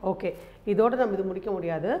இல்லையா? Okay, இதோட நம்ம இது முடிக்க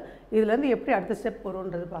முடியாது. இதுலேருந்து எப்படி அடுத்த ஸ்டெப்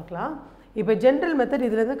போகிறோன்றது பார்க்கலாம். இப்போ ஜென்ரல் மெத்தட்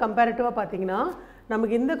இதுலேருந்து கம்பேரிட்டிவாக பார்த்தீங்கன்னா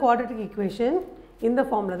நமக்கு இந்த குவாட்ரட்டிக் ஈக்குவேஷன் இந்த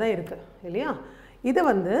ஃபார்மில் தான் இருக்குது இல்லையா? இதை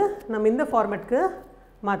வந்து நம்ம இந்த ஃபார்மேட்க்கு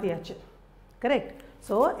மாற்றியாச்சு, correct?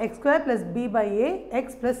 So x² + b/a x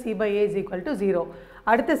 + c/a = 0.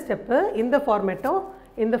 அடுத்த ஸ்டெப்பு இந்த ஃபார்மேட்டும்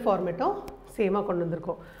சேமாக கொண்டு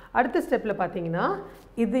வந்திருக்கோம். அடுத்த ஸ்டெப்பில் பார்த்தீங்கன்னா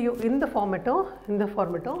இந்த ஃபார்மேட்டும்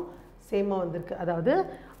சேமாக வந்திருக்கு. அதாவது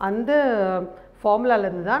அந்த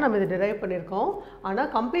ஃபார்முலாலேருந்து தான் நம்ம இதை டிரைவ் பண்ணியிருக்கோம். ஆனால்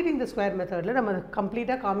கம்ப்ளீட்டிங் த ஸ்கொயர் மெத்தடில் நம்ம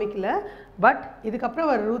கம்ப்ளீட்டாக காமிக்கல. பட் இதுக்கப்புறம்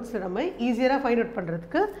வர ரூட்ஸில் நம்ம ஈஸியராக ஃபைண்ட் அவுட்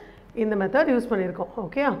பண்ணுறதுக்கு இந்த மெத்தட் யூஸ் பண்ணியிருக்கோம்.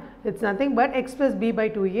 Okay, it's nothing but x +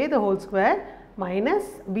 b/2a the whole square minus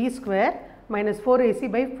b square minus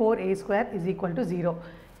 4ac/4a² = 0.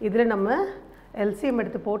 இதில் நம்ம LCM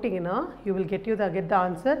எடுத்து போட்டிங்கன்னா you will get the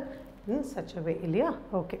answer in such a way இல்லையா?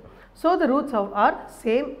 Okay, so the roots are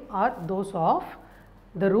same as those of,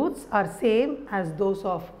 the roots are same as those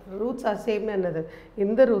of, roots are same என்னது,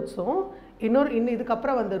 இந்த ரூட்ஸும்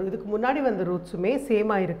இதுக்கப்புறம் இதுக்கு முன்னாடி வந்த ரூட்ஸுமே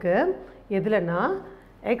சேமாக இருக்குது. எதுலனா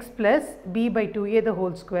x + b/2a the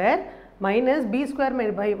whole square minus b square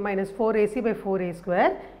minus 4ac/4a²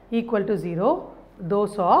 = 0.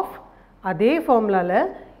 those of, அதே ஃபார்முலாவில்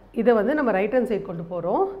இதை வந்து நம்ம ரைட் ஹேண்ட் சைட் கொண்டு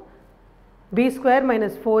போகிறோம். b square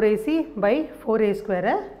minus 4ac/4a²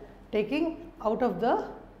 taking out of the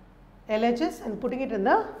LHS and putting it in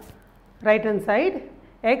the right hand side,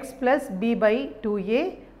 x + b/2a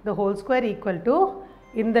the whole square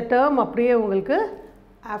 = இந்த term அப்படியே உங்களுக்கு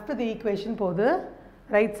after the equation போகுது,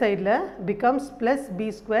 right side becomes plus b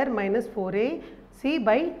square minus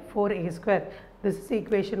 4ac/4a². this is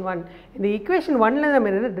equation 1. இந்த equation 1ல நம்ம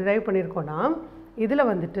என்ன derive பண்ணியிருக்கோம்னா இதில்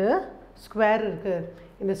வந்துட்டு square இருக்குது.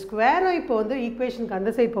 இந்த ஸ்கொயரை இப்போ வந்து ஈக்குவேஷனுக்கு அந்த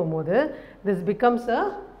சைட் போகும்போது this becomes a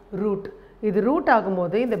root. இது ரூட்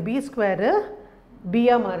ஆகும்போது இந்த b ஸ்கொயரு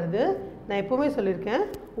பியாக மாறுது. நான் எப்போவுமே சொல்லியிருக்கேன்,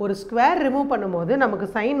 ஒரு ஸ்கொயர் ரிமூவ் பண்ணும்போது நமக்கு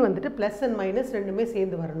சைன் வந்துட்டு ப்ளஸ் அண்ட் மைனஸ் ரெண்டுமே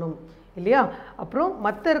சேர்ந்து வரணும் இல்லையா? அப்புறம்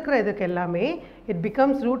மற்ற இருக்கிற இதுக்கு எல்லாமே it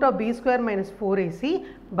becomes root of b square minus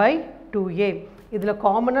 4ac/2a. இதில்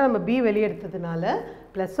காமனாக நம்ம b வெளியே எடுத்ததுனால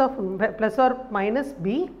plus R minus b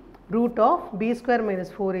root of b square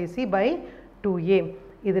minus 4ac/2a.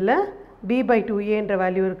 இதில் b/2aன்ற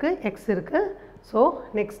வேல்யூ இருக்குது, x இருக்குது. ஸோ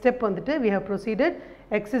நெக்ஸ்ட் ஸ்டெப் வந்துட்டு we have proceeded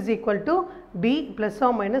x is equal to b plus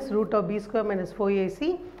or minus root of b square minus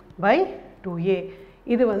 4ac/2a.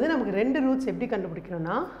 இது வந்து நமக்கு ரெண்டு roots எப்படி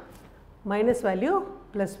கண்டுபிடிக்கணும்னா மைனஸ் வேல்யூ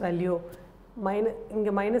ப்ளஸ் வேல்யூ,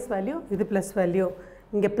 இங்கே மைனஸ் வேல்யூ, இது ப்ளஸ் வேல்யூ.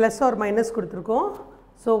 இங்கே ப்ளஸ் ஆர் மைனஸ் கொடுத்துருக்கோம்.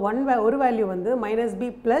 ஸோ ஒரு வேல்யூ வந்து minus B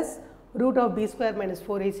plus root of B square minus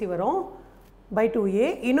 4ac வரும் பை 2a.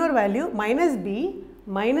 இன்னொரு value minus B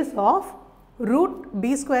minus of root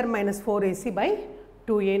B square minus 4ac by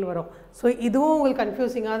 2aன்னு வரும். So இதுவும் உங்களுக்கு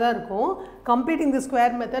கன்ஃபியூசிங்காக தான் இருக்கும். கம்ப்ளீட்டிங் தி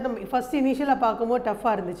ஸ்கொயர் மெத்தட் நம்ம ஃபஸ்ட் இனிஷியலாக பார்க்கும்போது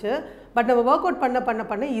டஃப்பாக இருந்துச்சு. பட் நம்ம ஒர்க் அவுட்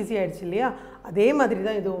பண்ண ஈஸி ஆகிடுச்சு இல்லையா? அதே மாதிரி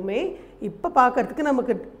தான் இதுவுமே. இப்போ பார்க்குறதுக்கு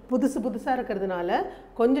நமக்கு புதுசாக இருக்கிறதுனால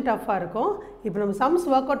கொஞ்சம் டஃப்பாக இருக்கும். இப்போ நம்ம சம்ஸ்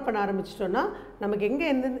ஒர்க் அவுட் பண்ண ஆரம்பிச்சிட்டோன்னா நமக்கு எங்கே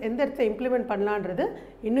எந்த இடத்துல இம்ப்ளிமெண்ட் பண்ணலான்றது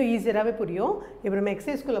இன்னும் ஈஸியராகவே புரியும். இப்போ நம்ம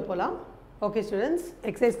எக்ஸசைஸ்குள்ளே போகலாம். ஓகே ஸ்டூடெண்ட்ஸ்,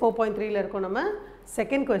 எக்ஸசைஸ் 4.3ல இருக்கோம் நம்ம.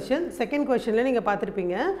 செகண்ட் கொஸ்டினில் நீங்கள்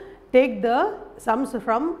பார்த்துருப்பீங்க. Take the sums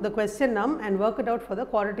from the question num and work it out for the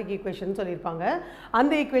quadratic equation சொல்லியிருப்பாங்க.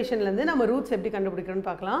 அந்த ஈக்குவேஷன்லேருந்து நம்ம ரூட்ஸ் எப்படி கண்டுபிடிக்கணும்னு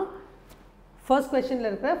பார்க்கலாம். ஃபர்ஸ்ட் கொஸ்டினில்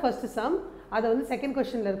இருக்கிற ஃபர்ஸ்ட் சம், அதை வந்து செகண்ட்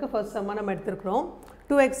கொஸ்டினில் இருக்க ஃபர்ஸ்ட் சம்மாக நம்ம எடுத்துருக்கிறோம்.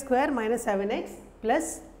 2x square minus 7x plus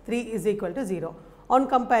 3 is equal to 0. On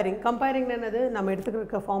comparing என்னது? நம்ம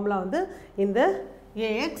எடுத்துக்கிற ஃபார்முலா வந்து இந்த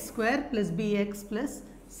ax square plus bx plus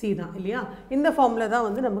c தான் இல்லையா? இந்த ஃபார்முலா தான்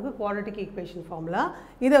வந்து நமக்கு குவாட்ரட்டிக் ஈக்குவேஷன் ஃபார்முலா.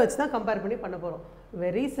 இதை வச்சு தான் கம்பேர் பண்ணி பண்ண போகிறோம்.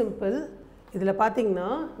 Very simple. இதில் பார்த்தீங்கன்னா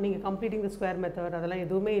நீங்கள் கம்ப்ளீட்டிங் த ஸ்கொயர் மெத்தட் அதெல்லாம்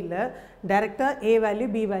எதுவுமே இல்லை. டைரெக்டாக a value,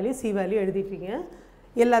 b value, c value எழுதிட்டீங்க.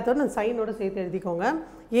 எல்லாத்தோட நான் சைனோடு சேர்த்து எழுதிக்கோங்க.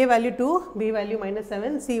 a value 2, b value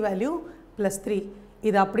 -7, c value +3.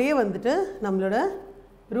 இது அப்படியே வந்துட்டு நம்மளோட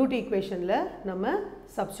ரூட் ஈக்குவேஷனில் நம்ம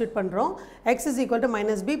சப்ஸ்டியூட் பண்ணுறோம். x is equal to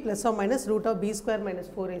minus b plus or minus root of b square minus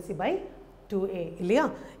 4ac by 2a இல்லையா?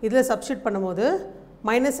 இதில் சப்ஸ்டியூட் பண்ணும்போது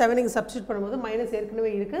 -7 இங்கே சப்ஸ்டியூட் பண்ணும்போது மைனஸ் ஏற்கனவே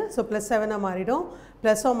இருக்குது. ஸோ +7 மாறிடும்.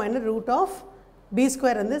 Plus R minus root of B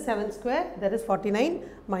square வந்து 7 square, that is 49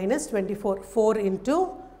 minus 24. 4 into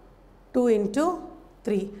 2 into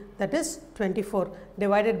 3, that is 24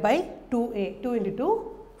 divided by 2a. 2 into 2,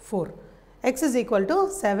 4. x is equal to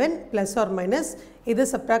 7 plus or minus, இது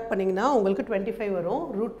சப்ட்ராக்ட் பண்ணிங்கன்னா உங்களுக்கு 25 வரும்.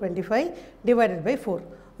 Root 25 divided by 4.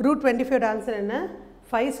 Root 25 answer என்ன?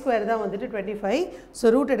 5 square தான் வந்துட்டு 25. So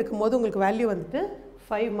root எடுக்கும்போது உங்களுக்கு வேல்யூ வந்துட்டு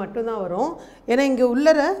 5 மட்டும்தான் வரும். ஏன்னா இங்கே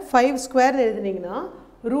உள்ளர 5 ஸ்கொயர் எழுதுனீங்கன்னா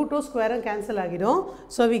ரூட்டும் ஸ்கொயரும் கேன்சல் ஆகிடும்.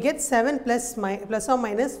 So we get 7 plus R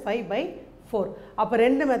minus 5 by 4. அப்போ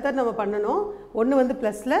ரெண்டு மெத்தட் நம்ம பண்ணணும். ஒன்று வந்து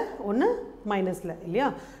ப்ளஸில், ஒன்று மைனஸில் இல்லையா?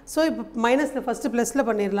 ஸோ இப்போ மைனஸில் ஃபஸ்ட்டு ப்ளஸில்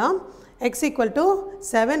பண்ணிடலாம். எக்ஸ் ஈக்குவல் டு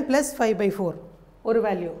 7 + 5 by 4 ஒரு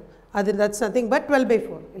வேல்யூ, அது தட்ஸ் நத்திங் பட் 12 by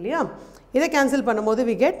 4 இல்லையா? இதை கேன்சல் பண்ணும்போது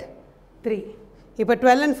வி கெட் 3. இப்போ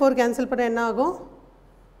 12 and 4 கேன்சல் பண்ண என்ன ஆகும்?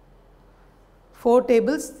 4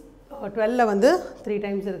 tables 12ல் வந்து 3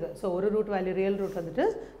 டைம்ஸ் இருக்குது. ஸோ ஒரு ரூட் வேல்யூ ரியல் ரூட் வந்துட்டு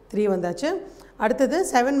 3 வந்தாச்சு. அடுத்தது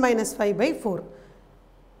 7 - 5 by 4.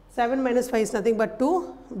 7 - 5 is nothing but 2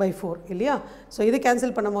 by 4 இல்லையா? ஸோ இது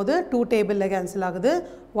கேன்சல் பண்ணும்போது 2 டேபிளில் கேன்சல் ஆகுது.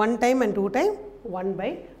 1 time and 2 time 1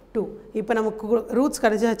 by 2. இப்போ நமக்கு roots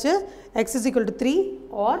கிடச்சாச்சு. x is equal to 3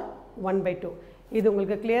 or 1 by 2. இது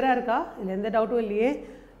உங்களுக்கு கிளியராக இருக்கா? இல்லை எந்த டவுட்டும் இல்லையே?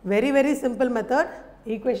 Very simple method.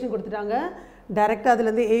 ஈக்குவேஷன் கொடுத்துட்டாங்க, டைரெக்டாக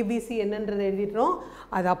அதுலேருந்து ஏபிசி என்னன்றதை எழுதிட்டுறோம்.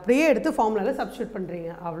 அது அப்படியே எடுத்து ஃபார்முலாவில் சப்ஸ்டியூட் பண்ணுறீங்க,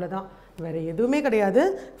 அவ்வளோதான். வேறு எதுவுமே கிடையாது.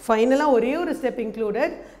 ஃபைனலாக ஒரே ஒரு step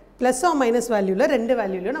included, plus R minus வேல்யூவில் 2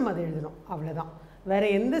 வேல்யூலையும் நம்ம அதை எழுதணும், அவ்வளோதான். வேறு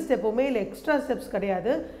எந்த ஸ்டெப்புமே இல்லை, எக்ஸ்ட்ரா ஸ்டெப்ஸ்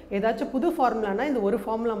கிடையாது. ஏதாச்சும் புது ஃபார்முலானா இந்த ஒரு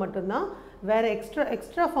ஃபார்முலா மட்டும்தான். வேறு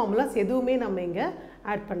எக்ஸ்ட்ரா ஃபார்முலாஸ் எதுவுமே நம்ம இங்கே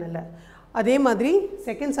ஆட் பண்ணலை. அதே மாதிரி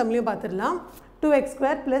செகண்ட் சம்லேயும் பார்த்துடலாம். 2x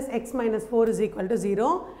square plus x minus 4 is equal to 0.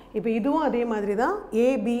 இப்போ இதுவும் அதே மாதிரி தான். a,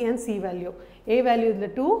 b and c value. a value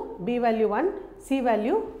இதில் 2, b வேல்யூ 1, c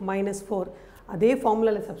வேல்யூ -4. அதே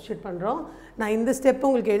ஃபார்முலாவில் சப்ஸ்டியூட் பண்ணுறோம். நான் இந்த ஸ்டெப்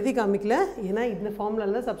உங்களுக்கு எழுதி காமிக்கல, ஏன்னா இந்த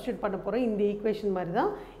ஃபார்முலாவில் தான் சப்ஸ்டியூட் பண்ண போகிறோம். இந்த ஈக்குவேஷன் மாதிரி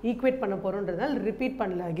தான் ஈக்குவேட் பண்ண போகிறோன்றதால் ரிப்பீட்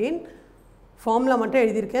பண்ணல. அகெயின் ஃபார்முலா மட்டும்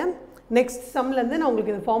எழுதியிருக்கேன். நெக்ஸ்ட் சம்லேருந்து நான்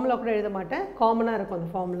உங்களுக்கு இந்த ஃபார்முலா கூட எழுத மாட்டேன், காமனாக இருக்கும்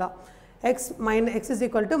அந்த formula. x is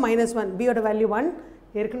equal to -1, b ஓட வேல்யூ 1,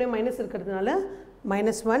 ஏற்கனவே மைனஸ் இருக்கிறதுனால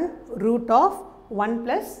 -1 root of 1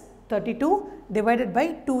 + 32 divided by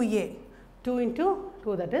 2a. 2 into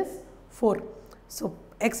 2, that is 4. So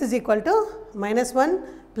x is equal to -1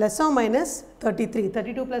 plus or minus 33.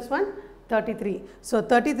 32 plus 1, 33. So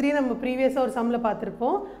 33 நம்ம ப்ரீவியஸாக ஒரு சம்மில்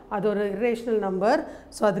பார்த்துருப்போம். அது ஒரு இரேஷனல் நம்பர்.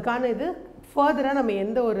 ஸோ அதுக்கான இது ஃபர்தராக நம்ம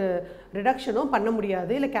எந்த ஒரு ரிடக்ஷனும் பண்ண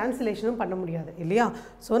முடியாது, இல்லை கேன்சலேஷனும் பண்ண முடியாது இல்லையா?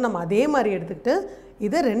 ஸோ நம்ம அதே மாதிரி எடுத்துக்கிட்டு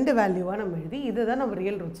இதை 2 வேல்யூவாக நம்ம எழுதி இதை தான் நம்ம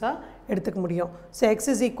ரியல் ரூட்ஸாக எடுத்துக்க முடியும். So x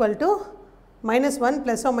is equal to -1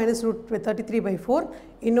 plus or minus root 33 by 4.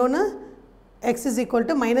 இன்னொன்று x is equal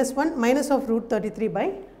to -1 minus of root 33 by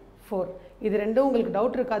 4. இது ரெண்டும் உங்களுக்கு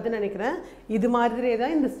டவுட் இருக்காதுன்னு நினைக்கிறேன். இது மாதிரியே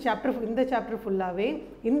தான் இந்த சாப்டர் ஃபுல்லாகவே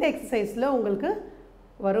இந்த எக்ஸசைஸில் உங்களுக்கு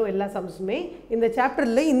வரும் எல்லா சம்ஸுமே. இந்த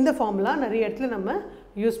சாப்டரில் இந்த ஃபார்முலா நிறைய இடத்துல நம்ம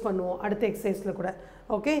யூஸ் பண்ணுவோம் அடுத்த எக்ஸசைஸில் கூட.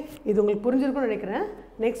 ஓகே, இது உங்களுக்கு புரிஞ்சிருக்கும்னு நினைக்கிறேன்.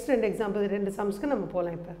 நெக்ஸ்ட் 2 எக்ஸாம்பிள் 2 சம்ஸ்க்கு நம்ம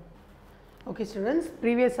போகலாம். இப்போ Okay students,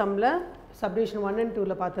 previous sumல subdivision 1 and 2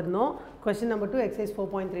 ல பார்த்திருந்தோம். Question number 2 exercise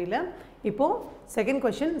 4.3 ல. இப்போ second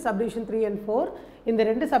question subdivision 3 and 4. இந்த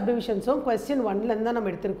ரெண்டு subdivisions-உம் question 1 ல இருந்து நம்ம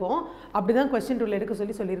எடுத்திருக்கோம். அப்படிதான் question 2 ல எடுக்க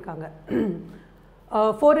சொல்லிருக்காங்க.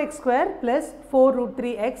 4x square plus 4 root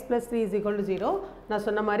 3x plus 3 is equal to 0. நான்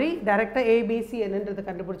சொன்ன மாதிரி டைரக்டா a b c என்னன்றதை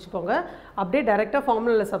கண்டுபிடிச்சுக்கோங்க. அப்படியே டைரக்டா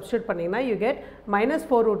ஃபார்முலால சப்ஸ்டிட்யூட் பண்ணீங்கன்னா you get minus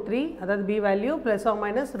 4 root 3 அதாவது b value plus or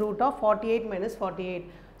minus root of 48 minus 48.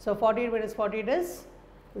 So 48 minus 48 is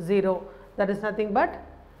 0. That is nothing but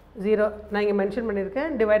 0. நான் இங்க மென்ஷன்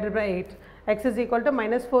பண்ணிருக்கேன் divided by 8. X is equal to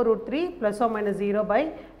minus 4 root 3 plus or minus 0 by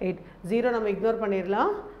 8. 0 நம்ம ignore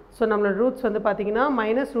பண்ணிரலாம். So நம்மளோட roots வந்து பாத்தீங்கன்னா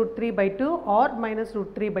minus root 3 by 2 or minus root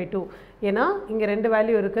 3 by 2. ஏனா இங்க ரெண்டு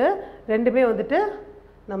வேல்யூ இருக்கு. ரெண்டுமே வந்துட்டு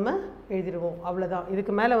நம்ம எழுதிடுவோம். அவ்வளவுதான்.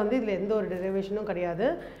 இதுக்கு மேல வந்து இதுல எந்த ஒரு டெரிவேஷனும் கிடையாது.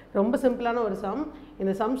 ரொம்ப சிம்பிளான ஒரு சம்.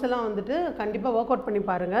 இந்த சம்ஸ் எல்லாம் வந்துட்டு கண்டிப்பா வொர்க் அவுட் பண்ணி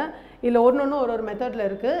பாருங்க. இல்ல ஒரு மெத்தட்ல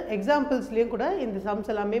இருக்கு. எக்ஸாம்பிள்ஸ்லயும் கூட இந்த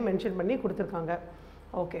சம்ஸ் எல்லாமே மென்ஷன் பண்ணி கொடுத்திருக்காங்க.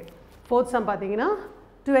 ஓகே. ஃபோர்த் சம் பாத்தீங்கன்னா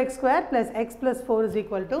 2x square plus x plus 4 is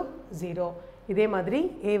equal to 0. இதே மாதிரி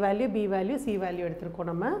a value, b value, c value எடுத்துருக்கோம்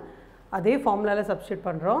நம்ம. அதே ஃபார்முலால சப்ஸ்டிட்யூட்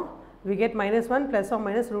பண்றோம். We get minus 1 plus or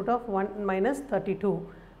minus root of 1 minus 32.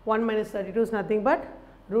 1 minus 32 is nothing but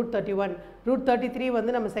root 31. root 33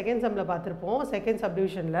 வந்து நம்ம second சம்ல பார்த்திருப்போம். Second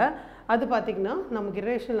சப்டிவிஷன்ல அது பாத்தீங்கன்னா நமக்கு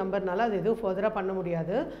இரேஷனல் நம்பர்னால அது எதுவும் ஃபர்தரா பண்ண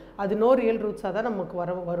முடியாது. அது நோ ரியல் ரூட்ஸா தான் நமக்கு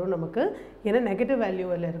வரும் நமக்கு. ஏன்னா நெகட்டிவ்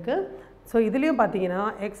வேல்யூல இருக்கு. So இதுலயும் பாத்தீங்கன்னா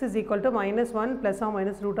x is equal to minus 1 plus or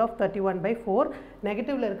minus root of 31 by 4.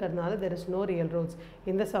 நெகட்டிவ்ல இருக்கிறதுனால there is no real roots.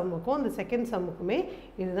 இந்த சம்முக்கும் இந்த செகண்ட் சம்முக்குமே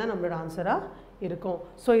இதுதான் நம்மளோட ஆன்சரா இருக்கும்.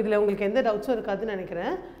 ஸோ இதில் உங்களுக்கு எந்த டவுட்ஸும் இருக்காதுன்னு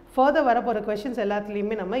நினைக்கிறேன். ஃபர்தர் வரப்போகிற கொஷின்ஸ்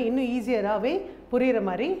எல்லாத்துலேயுமே நம்ம இன்னும் ஈஸியராகவே புரிகிற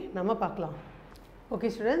மாதிரி நம்ம பார்க்கலாம்.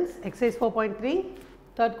 Okay students, exercise 4.3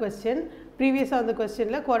 third question. ப்ரீவியஸாக அந்த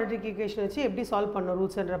கொஸ்டினில் குவாட்ரேட்டிக் ஈக்குவேஷன் வச்சு எப்படி சால்வ் பண்ணோம்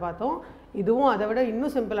ரூட்ஸ்ன்ற பார்த்தோம். இதுவும் அதை விட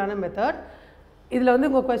இன்னும் சிம்பிளான மெத்தட். இதில் வந்து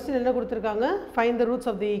உங்கள் கொஸ்டின் என்ன கொடுத்துருக்காங்க, find the roots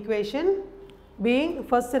of the equation being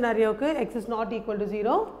first சினாரியோவுக்கு x is not equal to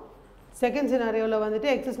 0, second சினாரியோவில் வந்துட்டு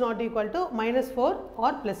x is not equal to minus 4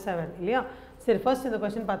 or plus 7 இல்லையா. சரி, ஃபர்ஸ்ட் இந்த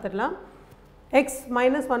கொஸ்டின் பார்த்துடலாம். x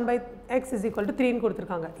minus 1 by x is equal to 3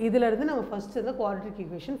 கொடுத்துருக்காங்க. இதிலிருந்து நம்ம first இந்த quadratic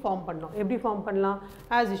equation form பண்ணோம். எப்படி ஃபார்ம் பண்ணலாம்?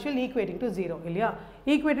 as usual ஈக்குவேட்டிங் டு 0 இல்லையா.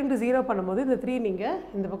 ஈக்குவேட்டிங் டு 0 பண்ணும்போது இந்த 3 நீங்கள்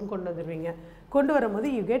இந்த பக்கம் கொண்டு வந்துடுவீங்க. கொண்டு வரும்போது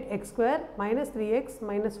you get x square minus 3x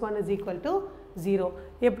minus 1 is equal to 0.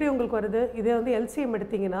 எப்படி உங்களுக்கு வருது? இதே வந்து LCM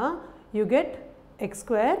எடுத்தீங்கன்னா you get x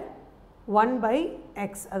square 1 by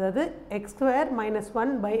x, அதாவது x square minus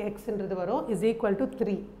 1 by x என்றது வரும் is equal to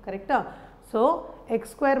 3. கரெக்டா? So x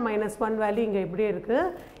square minus 1 value இங்கே எப்படியே இருக்குது.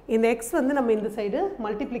 இந்த x வந்து நம்ம இந்த சைடு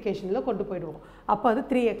மல்டிப்ளிகேஷனில் கொண்டு போயிடுவோம். அப்போ அது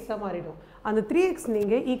 3x-ஆக மாறிடும். அந்த 3x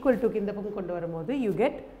நீங்கள் ஈக்குவல் டுக்கு இந்த பக்கம் கொண்டு வரும்போது you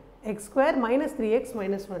get x square minus 3x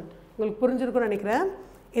minus 1. உங்களுக்கு புரிஞ்சிருக்கும்னு நினைக்கிறேன்.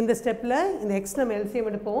 இந்த ஸ்டெப்பில் இந்த x நம்ம LCM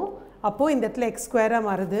எடுப்போம். அப்போது இந்த இடத்துல x ஸ்கொயராக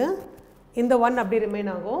மாறுது. இந்த 1 அப்படி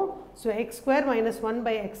ரிமைன் ஆகும். So x square minus 1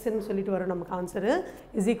 by xன்னு சொல்லிட்டு வரும் நமக்கு ஆன்சரு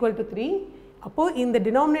is equal to 3. அப்போது இந்த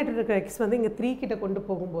டினாமினேட்டர் இருக்கிற x வந்து இங்கே 3 கிட்ட கொண்டு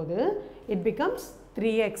போகும்போது it becomes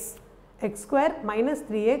 3x. x square minus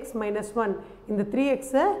 3x minus 1. இந்த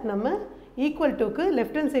 3x-ஐ நம்ம ஈக்குவல் டுக்கு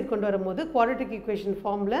லெஃப்ட் ஹேண்ட் சைட் கொண்டு வரும்போது குவாட்ரேட்டிக் ஈக்குவேஷன்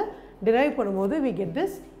ஃபார்மில் டிரைவ் பண்ணும்போது we get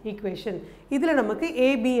this equation. இதில் நமக்கு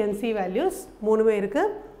a, b and c values மூணுமே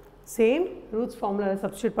இருக்குது. சேம் ரூட்ஸ் ஃபார்முலாவில்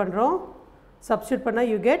சப்ஸ்டிட்யூட் பண்ணுறோம். சப்ஸ்டிட்யூட் பண்ணால்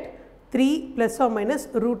you get 3 plus or minus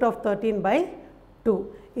root of 13 by 2.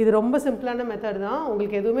 இது ரொம்ப சிம்பிளான மெத்தட் தான்.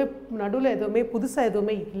 உங்களுக்கு எதுவுமே நடுவில் எதுவுமே புதுசாக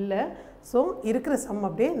எதுவுமே இல்லை. ஸோ இருக்கிற சம்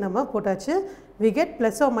அப்படியே நம்ம போட்டாச்சு. we get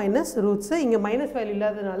plus or minus roots. இங்கே மைனஸ் வேல்யூ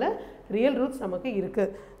இல்லாததுனால ரியல் ரூட்ஸ் நமக்கு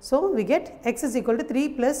இருக்குது. So we get x is equal to 3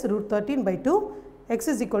 plus root 13 by 2. x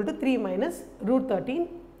is equal to 3 minus root 13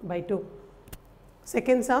 by 2.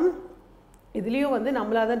 Second sum. இதுலேயும் வந்து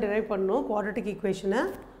நம்மளாக தான் டிரைவ் பண்ணணும் குவாட்ரேட்டிக் ஈக்குவேஷனை.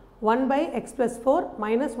 1 by x plus 4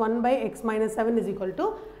 minus 1 by x minus 7 is equal to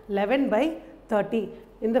 11 by 30.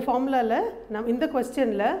 இந்த ஃபார்முலாவில் இந்த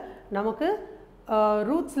கொஸ்டினில் நமக்கு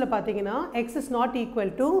ரூட்ஸில் பார்த்தீங்கன்னா x is not equal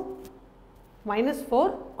to minus 4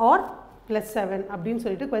 or plus 7 அப்படின்னு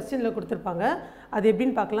சொல்லிட்டு கொஸ்டினில் கொடுத்துருப்பாங்க. அது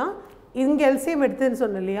எப்படின்னு பார்க்கலாம். இங்கே LCM எடுத்துன்னு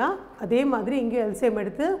சொன்னோம் இல்லையா, அதே மாதிரி இங்கே LCM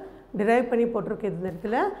எடுத்து டிரைவ் பண்ணி போட்டிருக்கு இந்த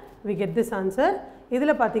இடத்துல. we get this answer.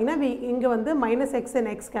 இதில் பார்த்தீங்கன்னா இங்கே வந்து minus x and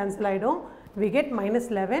x cancel ஆகிடும். we get minus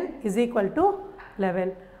 11 is equal to 11.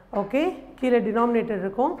 Okay, கீழே டினாமினேட்டர்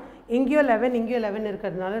இருக்கும். இங்கேயோ 11 இங்கேயோ 11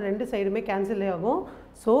 இருக்கிறதுனால ரெண்டு சைடுமே கேன்சல் ஆகும்.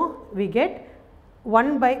 So we get 1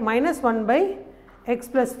 by minus 1 by x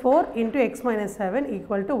plus 4 into x minus 7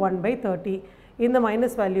 equal to 1 by 30. இந்த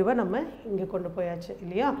மைனஸ் வேல்யூவை நம்ம இங்கே கொண்டு போயாச்சு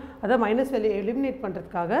இல்லையா. அதான் மைனஸ் வேல்யூ எலிமினேட்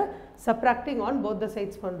பண்ணுறதுக்காக subtracting on both the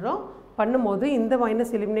sides பண்ணுறோம். பண்ணும்போது இந்த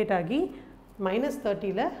மைனஸ் எலிமினேட் ஆகி minus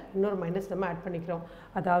 30ல இன்னொரு மைனஸ் நம்ம ஆட் பண்ணிக்கிறோம்.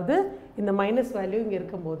 அதாவது இந்த மைனஸ் வேல்யூ இங்கே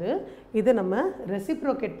இருக்கும்போது இதை நம்ம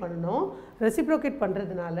ரெசிப்ரோகேட் பண்ணணும். ரெசிப்ரோகேட்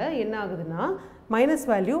பண்ணுறதுனால என்ன ஆகுதுன்னா மைனஸ்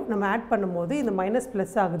வேல்யூ நம்ம ஆட் பண்ணும்போது இந்த மைனஸ்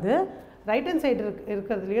ப்ளஸ் ஆகுது. ரைட் ஹேண்ட் சைடு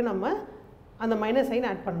இருக்கிறதுலையும் நம்ம அந்த மைனஸ் சைன்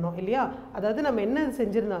ஆட் பண்ணணும் இல்லையா? அதாவது நம்ம என்ன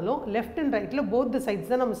செஞ்சுருந்தாலும் லெஃப்ட் அண்ட் ரைட்டில் போத் த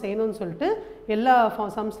சைட்ஸ் தான் நம்ம செய்யணும்னு சொல்லிட்டு எல்லா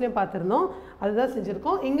சம்ஸ்லேயும் பார்த்துருந்தோம். அதுதான்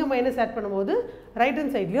செஞ்சுருக்கோம். இங்கே மைனஸ் ஆட் பண்ணும்போது ரைட்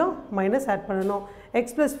ஹேண்ட் சைட்லேயும் மைனஸ் ஆட் பண்ணணும்.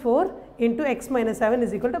 X plus 4 into X minus 7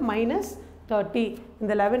 is equal to minus 30.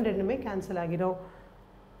 இந்த 11 ரெண்டுமே கேன்சல் ஆகிடும்.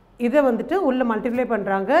 இதை வந்துட்டு உள்ளே மல்டிப்ளை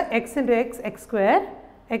பண்ணுறாங்க. X into X X square,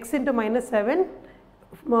 X into minus 7,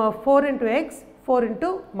 4 into X 4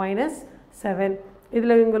 into minus 7.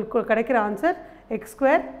 இதில் உங்களுக்கு கிடைக்கிற answer X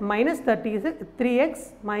square minus 30 3x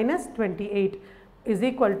minus 28 is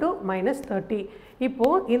equal to minus 30.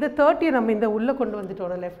 இப்போது இந்த 30 நம்ம இந்த உள்ளே கொண்டு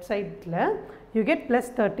வந்துட்டோம் லெஃப்ட் சைடில். You get plus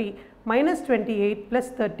 30 minus 28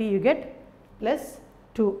 plus 30 you get plus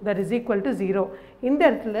 2 that is equal to 0. இந்த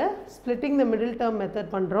இடத்துல ஸ்ப்ளிட்டிங் த மிடில் டேர்ம்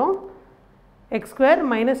மெத்தட் பண்ணுறோம். X square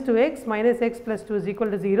minus 2x minus X plus 2 is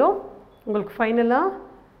equal to 0. உங்களுக்கு ஃபைனலாக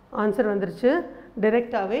ஆன்சர் வந்துருச்சு.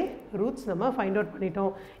 டைரெக்டாகவே ரூட்ஸ் நம்ம ஃபைண்ட் அவுட் பண்ணிட்டோம்.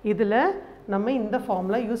 இதில் நம்ம இந்த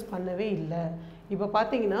ஃபார்முலா யூஸ் பண்ணவே இல்லை. இப்போ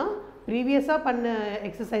பார்த்தீங்கன்னா ப்ரீவியஸாக பண்ண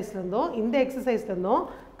எக்ஸசைஸ்லேருந்தோம் இந்த எக்ஸசைஸ்லேருந்தோம்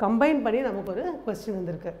கம்பைன் பண்ணி நமக்கு ஒரு கொஸ்டின்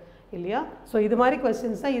வந்திருக்கு இல்லையா? ஸோ இது மாதிரி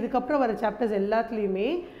கொஸ்டின்ஸ் தான் இதுக்கப்புறம் வர சாப்டர்ஸ் எல்லாத்துலேயுமே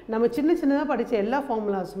நம்ம சின்ன சின்னதாக படித்த எல்லா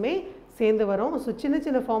ஃபார்முலாஸுமே சேர்ந்து வரும். ஸோ சின்ன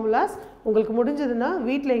சின்ன ஃபார்முலாஸ் உங்களுக்கு முடிஞ்சதுன்னா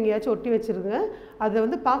வீட்டில் எங்கேயாச்சும் ஒட்டி வச்சுருங்க. அதை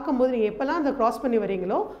வந்து பார்க்கும்போது நீங்கள் எப்போல்லாம் அந்த க்ராஸ் பண்ணி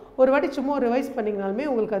வரீங்களோ ஒரு வாட்டி சும்மா ரிவைஸ் பண்ணிங்கனாலுமே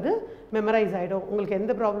உங்களுக்கு அது மெமரைஸ் ஆகிடும். உங்களுக்கு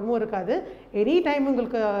எந்த ப்ராப்ளமும் இருக்காது. எனி டைம்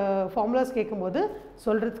உங்களுக்கு ஃபார்முலாஸ் கேட்கும்போது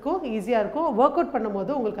சொல்கிறதுக்கும் ஈஸியாக இருக்கும். ஒர்க் அவுட்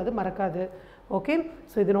பண்ணும்போது உங்களுக்கு அது மறக்காது. ஓகே,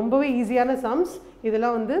 ஸோ இது ரொம்பவே ஈஸியான சம்ஸ்.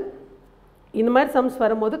 இதெல்லாம் வந்து இந்த மாதிரி சம்ஸ்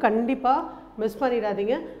வரும்போது கண்டிப்பாக மிஸ்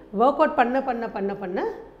பண்ணிடாதீங்க. ஒர்க் அவுட் பண்ண பண்ண பண்ண பண்ண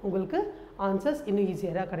உங்களுக்கு ஆன்சர்ஸ் இன்னும்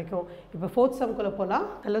ஈஸியாக கிடைக்கும். இப்போ ஃபோர்த் சம்குள்ளே போகலாம்.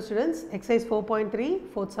 ஹலோ ஸ்டூடெண்ட்ஸ், எக்ஸசைஸ் 4.3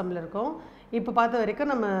 ஃபோர்த் சம்மில் இருக்கோம். இப்போ பார்த்த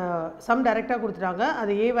வரைக்கும் நம்ம சம் டைரெக்டாக கொடுத்துட்டாங்க.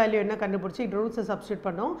 அது ஏ வேல்யூ என்ன கண்டுபிடிச்சி ரூட்ஸை சப்ஸ்டியூட்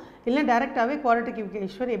பண்ணோம். இல்லை டைரெக்டாகவே குவாட்ரேட்டிக்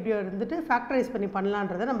ஈக்குவேஷன் எப்படி இருந்துட்டு ஃபேக்டரைஸ் பண்ணி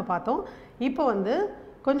பண்ணலான்றதை நம்ம பார்த்தோம். இப்போ வந்து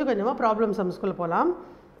கொஞ்சம் கொஞ்சமாக ப்ராப்ளம் சம்ஸ்குள்ளே போகலாம்.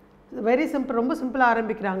 வெரி சிம்பிள், ரொம்ப சிம்பிளாக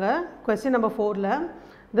ஆரம்பிக்கிறாங்க. Question number 4ல்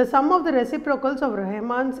the sum of the reciprocals of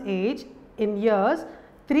Rahman's age in years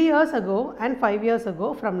 3 years ago and 5 years ago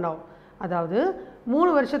from now. அதாவது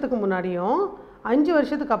 3 வருஷத்துக்கு முன்னாடியும் 5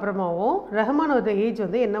 வருஷத்துக்கு அப்புறமாவும் ரஹ்மானோட ஏஜ்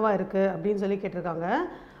வந்து என்னவா இருக்குது அப்படின்னு சொல்லி கேட்டிருக்காங்க.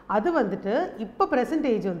 அது வந்துட்டு இப்போ ப்ரெசன்ட்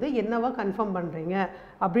ஏஜ் வந்து என்னவா கன்ஃபார்ம் பண்ணுறீங்க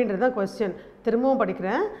அப்படின்றது தான் கொஸ்டின். திரும்பவும்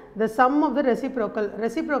படிக்கிறேன். த சம் ஆஃப் த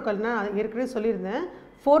ரெசிப்ரோக்கல்னால் நான் ஏற்கனவே சொல்லியிருந்தேன்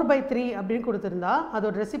 4/3 அப்படின்னு கொடுத்துருந்தா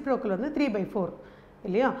அதோட ரெசிப்ரோக்கல் வந்து 3/4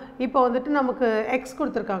 இல்லையா? இப்போ வந்துட்டு நமக்கு எக்ஸ்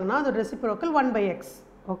கொடுத்துருக்காங்கன்னா அதோட reciprocal 1/x.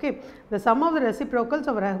 Okay, the some of the reciprocals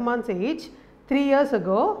of Rahman's age 3 years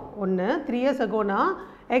ago 1, 3 years agoனா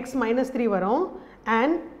X minus 3 வரும்.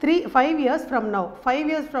 And 5 years from now, 5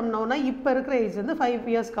 years from nowனா இப்போ இருக்கிற ஏஜ் வந்து 5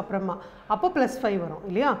 yearsக்கு அப்புறமா, அப்போ ப்ளஸ் 5 வரும்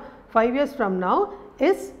இல்லையா? 5 years from now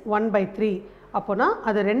இஸ் 1/3. அப்போனா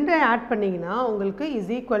அது ரெண்டை ஆட் பண்ணிங்கன்னா உங்களுக்கு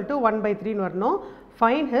இஸ் ஈக்குவல் டு 1/3ன்னு வரணும்.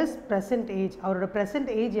 ஃபைண்ட் ஹிஸ் ப்ரெசன்ட் ஏஜ், அவரோட ப்ரெசன்ட்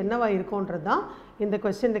ஏஜ் என்னவா இருக்கும்ன்றது தான் இந்த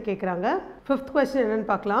கொஸ்டினில் கேட்குறாங்க. 5th கொஸ்டின் என்னென்னு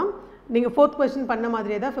பார்க்கலாம். நீங்கள் 4th கொஸ்டின் பண்ண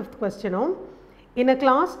மாதிரியே தான் 5th கொஸ்டினும். In a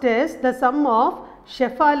class test, the sum of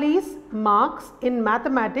Shefali's marks in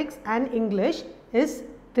mathematics and English is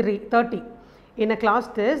 30. In a class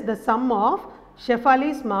test, the sum of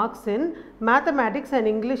Shefali's marks in mathematics and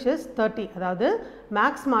English is 30. அதாவது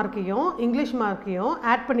maths மார்க்கையும் English மார்க்கையும்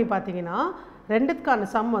add பண்ணி பார்த்தீங்கன்னா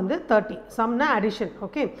ரெண்டுத்துக்கான some வந்து 30. சம்னா addition.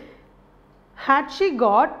 Okay, had she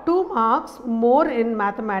got 2 marks more in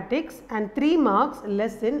mathematics and 3 marks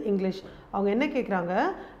less in English. அவங்க என்ன கேட்குறாங்க,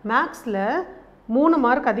 மேக்ஸில் 3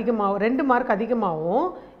 mark அதிகமாகவும் 2 mark அதிகமாகவும்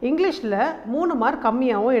இங்கிலீஷில் 3 மார்க்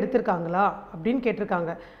கம்மியாகவும் எடுத்திருக்காங்களா அப்படின்னு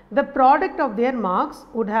கேட்டிருக்காங்க. The product of their marks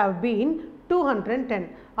would have been 210.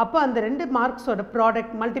 அப்போ அந்த 2 மார்க்ஸோட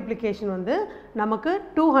ப்ராடக்ட் மல்டிப்ளிகேஷன் வந்து நமக்கு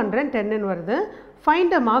 210 வருது.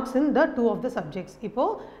 Find the marks in the 2 of the subjects.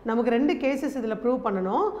 இப்போது நமக்கு 2 கேசஸ் இதில் ப்ரூவ்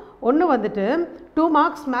பண்ணணும். ஒன்று வந்துட்டு 2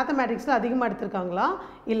 மார்க்ஸ் மேத்தமேட்டிக்ஸில் அதிகமாக எடுத்திருக்காங்களா,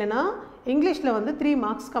 இல்லைனா இங்கிலீஷில் வந்து 3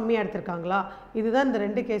 மார்க்ஸ் கம்மியாக எடுத்திருக்காங்களா, இதுதான் இந்த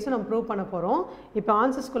 2 கேஸும் நம்ம ப்ரூவ் பண்ண போகிறோம். இப்போ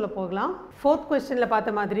ஆன்சர்ஸ்குள்ளே போகலாம். 4th கொஸ்டினில்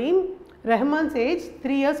பார்த்த மாதிரி ரஹ்மான்ஸ் ஏஜ்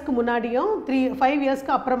 3 இயர்ஸ்க்கு முன்னாடியும் 5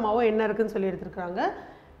 இயர்ஸ்க்கு அப்புறமாவும் என்ன இருக்குதுன்னு சொல்லி எடுத்துருக்காங்க.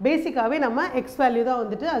 பேசிக்காகவே நம்ம எக்ஸ் வேல்யூ தான்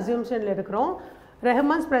வந்துட்டு அசியூம்ஷனில் எடுக்கிறோம்.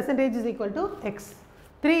 Rahman's percentage is equal to X.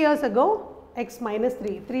 3 years ago x minus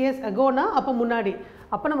 3. 3 years agoனா அப்போ முன்னாடி,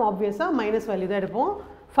 அப்போ நம்ம ஆப்வியஸாக மைனஸ் வேல்யூ தான் எடுப்போம்.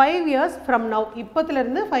 5 years from now,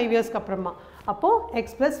 இப்போத்துலேருந்து 5 இயர்ஸ்க்கு அப்புறமா, அப்போது x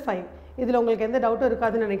plus 5. இதில் உங்களுக்கு எந்த டவுட்டும்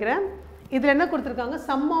இருக்காதுன்னு நினைக்கிறேன். இதில் என்ன கொடுத்துருக்காங்க,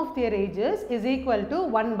 some of their ages is equal to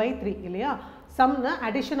 1/3 இல்லையா? சம்னா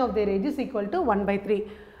addition of their age is equal to 1/3.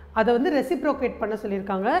 அதை வந்து ரெசிப்ரோகேட் பண்ண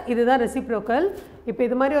சொல்லியிருக்காங்க. இதுதான் ரெசிப்ரோக்கல். இப்போ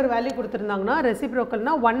இது மாதிரி ஒரு வேல்யூ கொடுத்துருந்தாங்கன்னா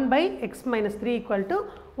ரெசிப்ரோக்கல்னா 1/x - 3 equal to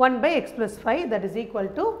 1/x + 5 that is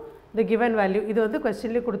equal to the given value. இது வந்து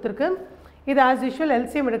கொஸ்டின்லேயே கொடுத்துருக்கு. இது ஆஸ் யூஷுவல்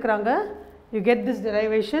எல்சிஎம் எடுக்கிறாங்க. You get this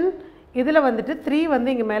derivation. இதில் வந்துட்டு 3 வந்து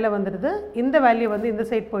இங்கே மேலே வந்துடுது. இந்த வேல்யூ வந்து இந்த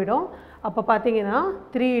சைட் போயிடும். அப்போ பார்த்தீங்கன்னா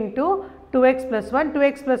 3 × 2x + 1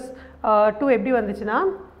 2x + 2 எப்படி வந்துச்சுன்னா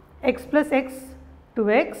x + x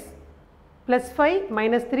 2x +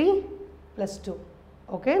 5 - 3 + 2.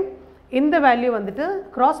 ஓகே, இந்த வேல்யூ வந்துட்டு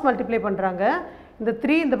கிராஸ் மல்டிப்ளை பண்ணுறாங்க. இந்த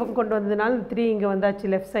 3 இந்த பக்கம் கொண்டு வந்ததுனால இந்த 3 இங்கே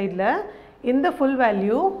வந்தாச்சு லெஃப்ட் சைடில். இந்த full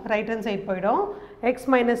value right hand side போயிடும். x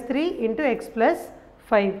 - 3 × x +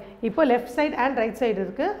 5. இப்போ left side and right side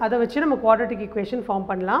இருக்குது. அதை வச்சு நம்ம குவாட்ரட்டிக் ஈக்குவேஷன் ஃபார்ம்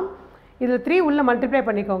பண்ணலாம். இதில் 3 உள்ள மல்டிப்ளை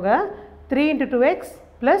பண்ணிக்கோங்க. 3 × 2x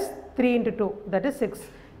 + 3 × 2 that is 6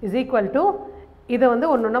 is equal to இதை வந்து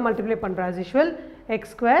ஒன்று ஒன்றா மல்டிப்ளை பண்ணுறோம் ஆஸ் யூஷுவல்.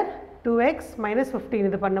 x² 2x - 15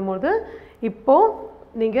 இது பண்ணும்போது இப்போது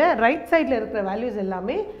நீங்கள் ரைட் சைடில் இருக்கிற வேல்யூஸ்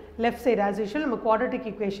எல்லாமே லெஃப்ட் சைடு ஆஸ் யூஷுவல் நம்ம குவாட்ரட்டிக்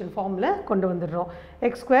ஈக்குவேஷன் ஃபார்மில் கொண்டு வந்துடுறோம்.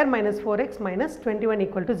 x² - 4x - 21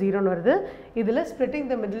 = 0ன்னு வருது. இதில் ஸ்ப்ளிட்டிங்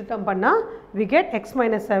த மிடில் டேர்ம் பண்ணால் we get x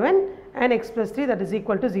 - 7 and x + 3 that is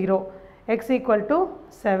equal to 0. x =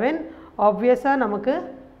 7. ஆப்வியஸாக நமக்கு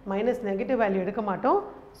மைனஸ் நெகட்டிவ் வேல்யூ எடுக்க மாட்டோம்.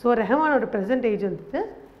 ஸோ ரெஹமானோட பெர்சன்டேஜ் வந்துட்டு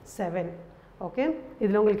 7. ஓகே,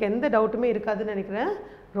 இதில் உங்களுக்கு எந்த டவுட்டுமே இருக்காதுன்னு நினைக்கிறேன்.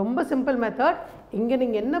 ரொம்ப சிம்பிள் மெத்தட். இங்கே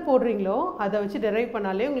நீங்கள் என்ன போடுறீங்களோ அதை வச்சு டெரைவ்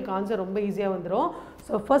பண்ணாலே உங்களுக்கு ஆன்சர் ரொம்ப ஈஸியாக வந்துடும்.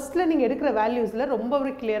 ஸோ ஃபஸ்ட்டில் நீங்கள் எடுக்கிற வேல்யூஸில்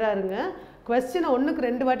ரொம்பவே கிளியராக இருங்க. கொஸ்டினை 1க்கு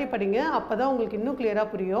 2 வாட்டி படிங்க. அப்போ தான் உங்களுக்கு இன்னும் கிளியராக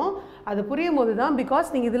புரியும். அது புரியும் போது தான்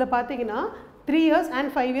பிகாஸ் நீங்கள் இதில் பார்த்தீங்கன்னா 3 years and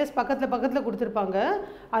 5 years பக்கத்தில் கொடுத்துருப்பாங்க.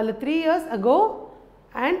 அதில் 3 years ago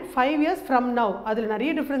and 5 years from now அதில்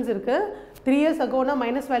நிறைய டிஃப்ரென்ஸ் இருக்குது. 3 years agoனா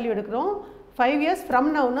மைனஸ் வேல்யூ எடுக்கிறோம். 5 years from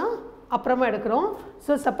nowனா அப்புறமா எடுக்கிறோம்.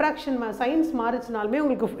 ஸோ சப்ராக்ஷன் சயின்ஸ் மாறிச்சினாலுமே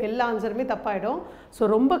உங்களுக்கு எல்லா ஆன்சருமே தப்பாயிடும். ஸோ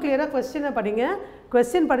ரொம்ப கிளியராக கொஸ்டினை படிங்க.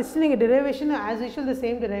 கொஸ்டின் படிச்சுட்டு நீங்கள் derivation as usual the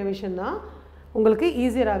same derivation தான் உங்களுக்கு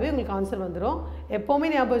ஈஸியராகவே உங்களுக்கு ஆன்சர் வந்துடும். எப்போவுமே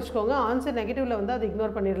ஞாபகம் வச்சுக்கோங்க, ஆன்சர் நெகட்டிவில் வந்து அதை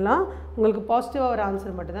இக்னோர் பண்ணிடலாம். உங்களுக்கு பாசிட்டிவாக ஒரு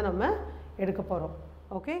ஆன்சர் மட்டும் தான் நம்ம எடுக்க போகிறோம்.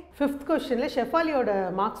 ஓகே, 5th கொஸ்டினில் ஷெஃபாலியோட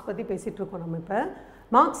மார்க்ஸ் பற்றி பேசிகிட்டு இருக்கோம். நம்ம இப்போ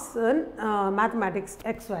marks and mathematics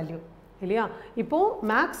X value இல்லையா. இப்போது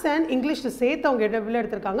மேக்ஸ் அண்ட் இங்கிலீஷில் சேர்த்து அவங்க எவ்வளோ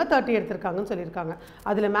எடுத்திருக்காங்க 30 எடுத்திருக்காங்கன்னு சொல்லியிருக்காங்க.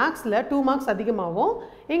 அதில் மேக்ஸில் 2 மார்க்ஸ் அதிகமாகவும்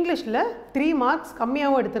இங்கிலீஷில் 3 மார்க்ஸ்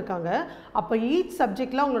கம்மியாகவும் எடுத்திருக்காங்க. அப்போ ஈச்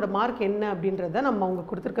சப்ஜெக்டில் அவங்களோட மார்க் என்ன அப்படின்றத நம்ம அவங்க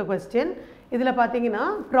கொடுத்துருக்க கொஸ்டின். இதில் பார்த்தீங்கன்னா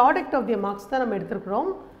ப்ராடக்ட் ஆஃப் தி மார்க்ஸ் தான் நம்ம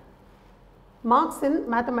எடுத்துருக்குறோம். Marks in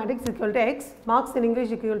mathematics equal to X, marks in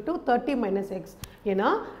English equal to 30 - x. ஏன்னா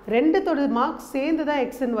ரெண்டுத்தோட மார்க்ஸ் சேர்ந்து தான்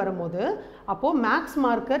எக்ஸ்ன்னு வரும்போது அப்போது மேக்ஸ்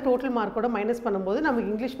மார்க்கை டோட்டல் மார்க்கோட மைனஸ் பண்ணும்போது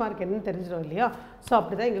நமக்கு இங்கிலீஷ் மார்க் என்னன்னு தெரிஞ்சிடும் இல்லையா. ஸோ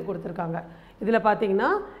அப்படி தான் இங்கே கொடுத்துருக்காங்க. இதில்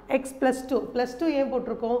பார்த்தீங்கன்னா x + 2 ஏன்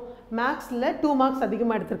போட்டிருக்கோம், மேக்ஸில் 2 மார்க்ஸ்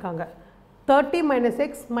அதிகமாக எடுத்திருக்காங்க. 30 -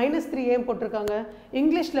 x -3 ஏன் போட்டிருக்காங்க,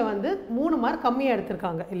 இங்கிலீஷில் வந்து 3 மார்க் கம்மியாக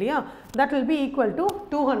எடுத்திருக்காங்க இல்லையா. That will be equal to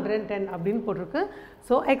 210 அப்படின்னு போட்டிருக்கு.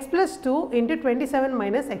 ஸோ x + 2 ×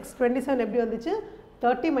 27 - x 27 எப்படி வந்துச்சு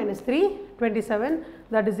 30 - 3 27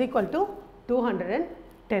 that is equal to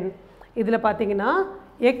 210. இதில் பார்த்தீங்கன்னா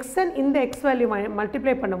எக்ஸன் இந்த எக்ஸ் வேல்யூ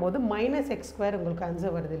மல்டிப்ளை பண்ணும்போது -x² உங்களுக்கு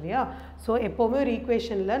ஆன்சர் வருது இல்லையா. ஸோ எப்போவுமே ஒரு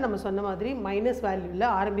ஈக்குவேஷனில் நம்ம சொன்ன மாதிரி மைனஸ் வேல்யூவில்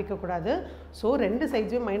ஆரம்பிக்கக்கூடாது. ஸோ 2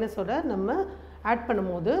 சைட்ஸுமே மைனஸோட நம்ம ஆட்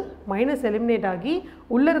பண்ணும்போது மைனஸ் எலிமினேட் ஆகி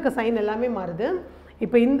உள்ளே இருக்க சைன் எல்லாமே மாறுது.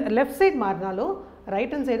 இப்போ இந்த லெஃப்ட் சைட் மாறினாலும்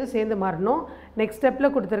ரைட் ஹேண்ட் சைடும் சேர்ந்து மாறணும். நெக்ஸ்ட்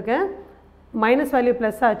ஸ்டெப்பில் கொடுத்துருக்கேன் மைனஸ் வேல்யூ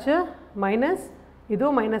ப்ளஸ் ஆச்சு, மைனஸ்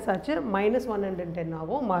இதுவும் மைனஸ் ஆச்சு, -110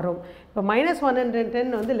 ஆகும் மாறும். இப்போ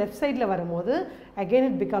 -110 வந்து லெஃப்ட் சைடில் வரும்போது again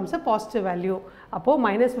it becomes a positive value. அப்போது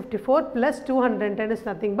 -54 + 210 இஸ்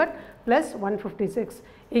நத்திங் பட் +156.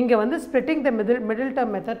 இங்கே வந்து ஸ்ப்ளிட்டிங் த மிடில்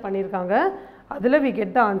டேர்ம் மெத்தட் பண்ணியிருக்காங்க. அதில் we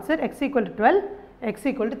get the answer x = 12 x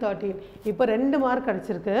 = 13. இப்போ 2 மார்க்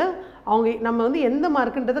கிடச்சிருக்கு. அவங்க நம்ம வந்து எந்த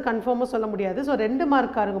மார்க்குன்றதை கன்ஃபார்மாக சொல்ல முடியாது. ஸோ 2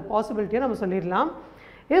 மார்க்காருங்க பாசிபிலிட்டியை நம்ம சொல்லிடலாம்.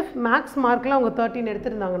 இஃப் மேக்ஸ் மார்க்கில் அவங்க 13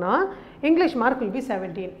 எடுத்திருந்தாங்கன்னா இங்கிலீஷ் மார்க் வில் பி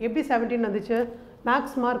 17. எப்படி 17 வந்துச்சு,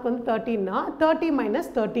 மேக்ஸ் மார்க் வந்து 13னா 30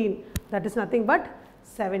 - 13 தட் இஸ் நத்திங் பட்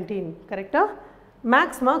 17. கரெக்டாக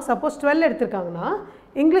maths mark suppose 12 எடுத்திருக்காங்கன்னா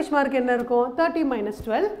English mark என்ன இருக்கும் 30 -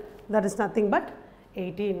 12 தட் இஸ் நத்திங் பட்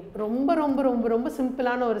 18. ரொம்ப ரொம்ப ரொம்ப ரொம்ப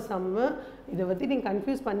சிம்பிளான ஒரு சம்மு. இதை பற்றி நீங்கள்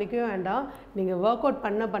கன்ஃபியூஸ் பண்ணிக்கவே வேண்டாம். நீங்கள் ஒர்க் அவுட்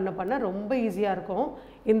பண்ண ரொம்ப ஈஸியாக இருக்கும்.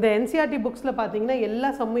 இந்த என்சிஆர்டி புக்ஸில் பார்த்தீங்கன்னா எல்லா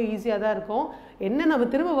சம்மும் ஈஸியாக தான் இருக்கும். என்ன நம்ம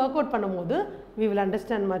திரும்ப ஒர்க் அவுட் பண்ணும்போது we will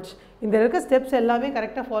understand much. இந்த இருக்க ஸ்டெப்ஸ் எல்லாமே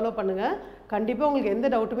கரெக்டாக ஃபாலோ பண்ணுங்கள். கண்டிப்பாக உங்களுக்கு எந்த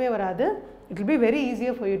டவுட்டுமே வராது. it will be very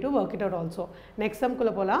easier for you to work it out also. Next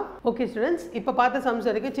சம்குள்ளே போகலாம். ஓகே ஸ்டூடெண்ட்ஸ், இப்போ பார்த்த சம்ஸ்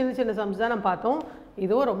வரைக்கும் சின்ன சின்ன சம்ஸ் தான் நம்ம பார்த்தோம்.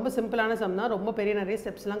 இதுவும் ரொம்ப சிம்பிளான சம் தான், ரொம்ப பெரிய நிறைய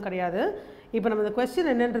ஸ்டெப்ஸ்லாம் கிடையாது. இப்போ நம்ம இந்த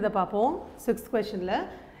கொஸ்டின் என்னன்றதை பார்ப்போம். 6th கொஸ்டினில்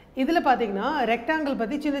இதில் பார்த்தீங்கன்னா ரெக்டாங்கிள்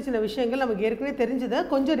பற்றி சின்ன சின்ன விஷயங்கள் நமக்கு ஏற்கனவே தெரிஞ்சதை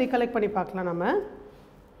கொஞ்சம் ரீகலெக்ட் பண்ணி பார்க்கலாம். நம்ம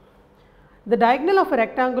the diagonal of a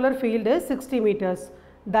rectangular field is 60 meters.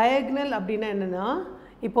 diagonal அப்படின்னா என்னென்னா,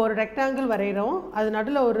 இப்போ ஒரு ரெக்டாங்கிள் வரைகிறோம், அது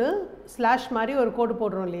நடுவில் ஒரு ஸ்லாஷ் மாதிரி ஒரு கோடு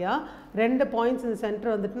போடுறோம் இல்லையா, 2 பாயிண்ட்ஸ் இந்த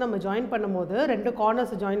சென்டர் வந்துட்டு நம்ம ஜாயின் பண்ணும்போது 2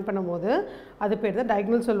 கார்னர்ஸ் ஜாயின் பண்ணும்போது அது பேர் தான்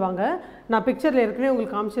diagonal சொல்லுவாங்க. நான் பிக்சரில் ஏற்கனவே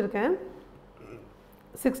உங்களுக்கு காமிச்சிருக்கேன்.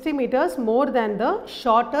 60 meters more than the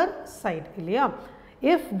shorter side இல்லையா.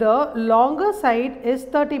 If the longer side is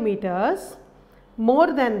 30 meters more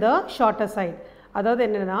than the shorter side, அதாவது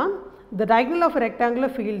என்னென்னா the diagonal of a rectangular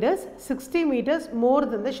field is 60 meters more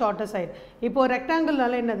than the shorter side. இப்போ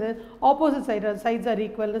ரெக்டாங்கிள்னால என்னது, ஆப்போசிட் sides are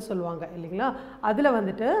equal னு சொல்லுவாங்க இல்லைங்களா. அதில்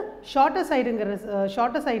வந்துட்டு ஷார்ட்டர்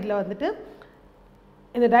சைடில் வந்துட்டு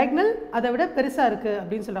இந்த diagonal அதை விட பெருசாக இருக்குது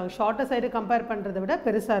அப்படின்னு சொல்கிறாங்க. ஷார்ட்டர் சைடு கம்பேர் பண்ணுறதை விட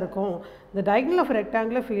பெருசாக இருக்கும். the diagonal of a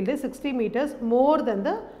rectangular field is 60 meters more than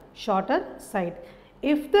the shorter side.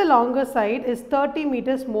 If the longer side is 30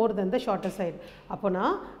 meters more than the shorter side, அப்போனா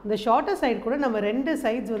இந்த shorter side கூட நம்ம 2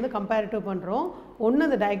 sides வந்து comparative பண்ணுறோம். ஒன்று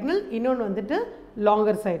இந்த diagonal, இன்னொன்று வந்துட்டு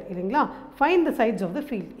longer side இல்லைங்களா. Find the sides of the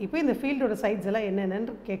field. இப்போ இந்த ஃபீல்டோட சைட்ஸ் எல்லாம்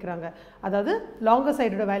என்னென்னு கேட்குறாங்க. அதாவது longer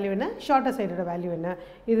சைடோட வேல்யூ என்ன, shorter சைடோட வேல்யூ என்ன,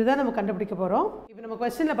 இதுதான் நம்ம கண்டுபிடிக்க போகிறோம். இப்போ நம்ம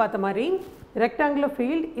கொஸ்டினில் பார்த்த மாதிரி ரெக்டாங்குலர்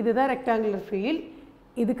ஃபீல்ட், இதுதான் ரெக்டாங்குலர் ஃபீல்ட்,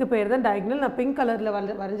 இதுக்கு பேர் தான் diagonal. நான் பிங்க் கலரில்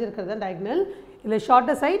வரைஞ்சிருக்கிறது தான் diagonal. இதில்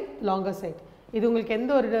shorter side, longer side. இது உங்களுக்கு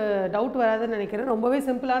எந்த ஒரு டவுட் வராதுன்னு நினைக்கிறேன். ரொம்பவே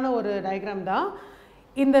சிம்பிளான ஒரு டயக்ராம் தான்.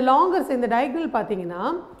 இந்த இந்த diagonal பார்த்தீங்கன்னா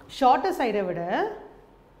ஷார்ட்டர் சைடை விட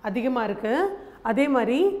அதிகமாக இருக்குது. அதே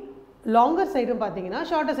மாதிரி லாங்கர் சைடும் பார்த்தீங்கன்னா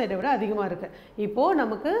ஷார்ட்டர் சைடை விட அதிகமாக இருக்குது. இப்போது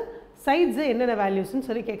நமக்கு சைட்ஸு என்னென்ன வேல்யூஸ்ன்னு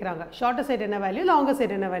சொல்லி கேட்குறாங்க. ஷார்ட்டர் சைடு என்ன வேல்யூ, லாங்கர்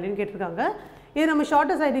சைடு என்ன வேல்யூன்னு கேட்டிருக்காங்க. இது நம்ம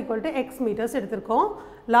shorter side equal to X metres எடுத்திருக்கோம்.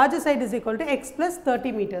 Larger side is equal to X plus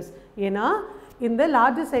 30 meters. ஏன்னா இந்த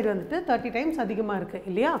லார்ஜர் சைடு வந்துட்டு 30 times அதிகமாக இருக்குது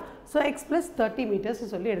இல்லையா. ஸோ எக்ஸ் ப்ளஸ் 30 meters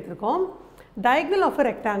சொல்லி எடுத்திருக்கோம். diagonal of a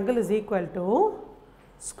rectangle is equal to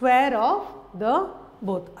square of the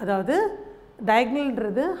both. அதாவது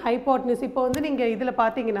diagonalன்றது ஹைபாட்னியூஸ். இப்போ வந்து நீங்கள் இதில்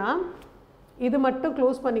பார்த்தீங்கன்னா இது மட்டும்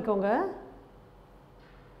க்ளோஸ் பண்ணிக்கோங்க,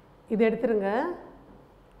 இது எடுத்துருங்க.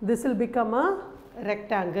 this will become a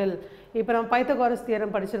rectangle. இப்போ நம்ம பைத்தகாரஸ்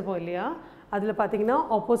தியரம் படிச்சிருப்போம் இல்லையா, அதில் பார்த்தீங்கன்னா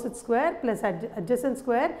opposite square plus adjacent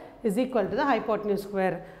square is equal to the hypotenuse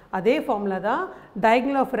square. அதே ஃபார்முலா தான்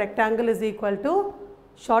diagonal of rectangle is equal to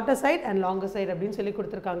shorter side and longer side அப்படின்னு சொல்லி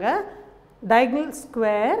கொடுத்துருக்காங்க. diagonal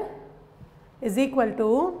square is equal to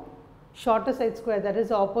shorter side square, that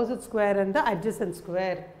is opposite square and the adjacent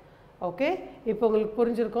square. Okay, இப்போ உங்களுக்கு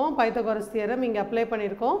புரிஞ்சிருக்கோம். பைத்தகாரஸ் theorem இங்கே apply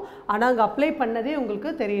பண்ணியிருக்கோம், ஆனால் அங்கே அப்ளை பண்ணதே உங்களுக்கு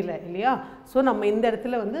தெரியல இல்லையா. ஸோ நம்ம இந்த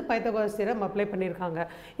இடத்துல வந்து பைத்தகாரஸ் தியரம் அப்ளை பண்ணியிருக்காங்க.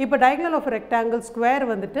 இப்போ diagonal of rectangle ஸ்கொயர்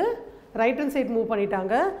வந்துட்டு ரைட் ஹேண்ட் சைட் மூவ்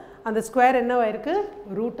பண்ணிட்டாங்க. அந்த ஸ்கொயர் என்னவாயிருக்கு,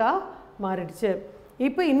 ரூட்டாக மாறிடுச்சு.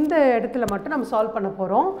 இப்போ இந்த இடத்துல மட்டும் நம்ம சால்வ் பண்ண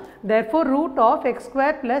போகிறோம். therefore root of x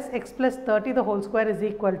square plus x plus 30 the whole square is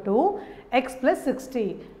equal to x plus 60.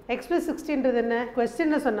 x plus 60ன்றது என்ன,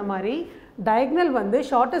 கொஸ்டினில் சொன்ன மாதிரி diagonal வந்து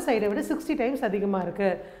ஷார்ட்டர் சைடை விட 60 times அதிகமாக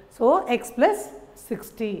இருக்குது. ஸோ எக்ஸ் ப்ளஸ்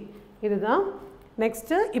 60 இதுதான்.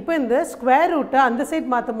 நெக்ஸ்ட்டு இப்போ இந்த ஸ்கொயர் ரூட்டை அந்த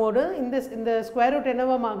சைட் மாற்றும் போது இந்த ஸ்கொயர் ரூட்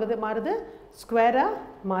என்னவா மாறுது, ஸ்கொயராக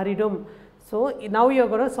மாறிடும். So now you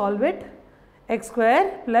are going to solve it. x square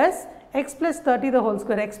plus x plus 30 the whole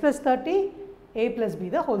square, x plus 30 a plus b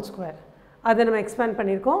the whole square. அதை நம்ம எக்ஸ்பேண்ட்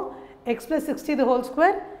பண்ணியிருக்கோம். x plus 60 the whole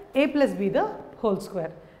square, a plus b the whole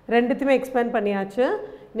square. ரெண்டுத்தையுமே expand பண்ணியாச்சு.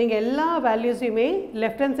 நீங்கள் எல்லா வேல்யூஸையுமே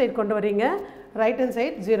left hand side கொண்டு வரீங்க, right hand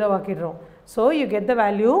side 0 ஆக்கிடுறோம். So you get the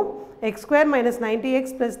value X square minus 90x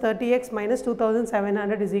plus 30x minus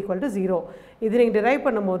 2700 is equal to 0. இது நீங்கள் drive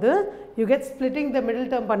பண்ணும்போது you get splitting the middle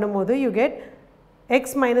term பண்ணும்போது you get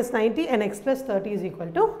x minus 90 and x plus 30 is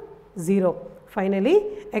equal to 0. Finally,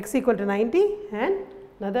 x equal to 90 and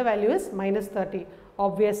another value is minus 30.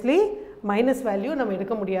 Obviously, minus value நம்ம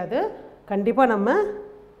எடுக்க முடியாது, கண்டிப்பாக நம்ம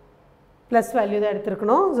plus value தான்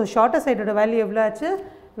எடுத்துருக்கணும். So shorter சைடோட value எவ்வளோ ஆச்சு,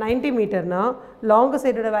 90 மீட்டர்னா longer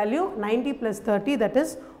சைடோட value 90 + 30 that is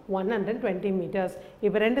 120 meters.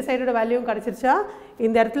 இப்போ ரெண்டு சைடோட வேல்யூவும் கிடச்சிருச்சா.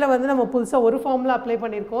 இந்த இடத்துல வந்து நம்ம புதுசாக ஒரு ஃபார்முலா அப்ளை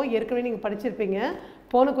பண்ணியிருக்கோம், ஏற்கனவே நீங்கள் படிச்சிருப்பீங்க.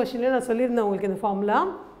 போன கொஸ்டின்லேயே நான் சொல்லியிருந்தேன் உங்களுக்கு இந்த ஃபார்முலா.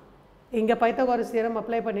 இங்கே பைத்தகாரஸ் தியரம்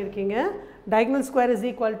அப்ளை பண்ணியிருக்கீங்க. diagonal square is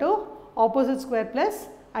equal to opposite square plus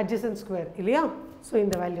adjacent square இல்லையா. ஸோ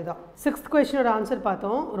இந்த வேல்யூ தான். 6th கொஸ்டினோட ஆன்சர்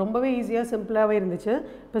பார்த்தோம், ரொம்பவே ஈஸியாக சிம்பிளாகவே இருந்துச்சு.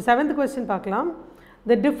 இப்போ 7th கொஸ்டின் பார்க்கலாம்.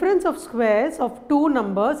 The difference of squares of two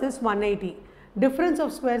numbers is 180. Difference of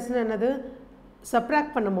squares என்னது,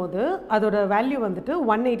 சப்ராக்ட் பண்ணும்போது அதோட வேல்யூ வந்துட்டு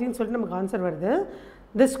 180ன்னு சொல்லிட்டு நமக்கு ஆன்சர் வருது.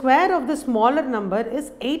 The square of the smaller number is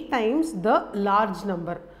 8 times the large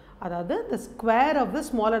number. அதாவது the square of the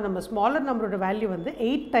smaller number value வந்து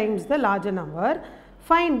 8 times the larger number.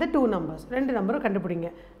 Find the two numbers. ரெண்டு நம்பரும் கண்டுபிடிங்க.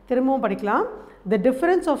 திரும்பவும் படிக்கலாம். The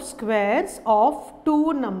difference of squares of two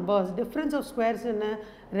numbers. Difference of squares என்ன?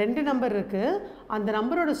 ரெண்டு number இருக்கு. அந்த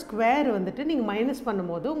நம்பரோட ஸ்கொயர் வந்துட்டு நீங்க மைனஸ்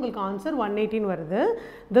பண்ணும்போது உங்களுக்கு ஆன்சர் 118 வருது.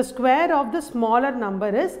 The square of the smaller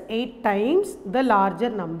number is 8 times the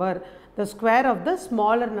larger number. The square of the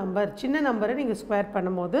smaller number, சின்ன நம்பரை நீங்கள் ஸ்கொயர்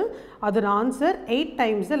பண்ணும்போது அதோட answer 8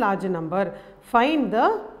 times the larger number. Find the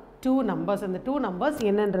two numbers. அந்த two numbers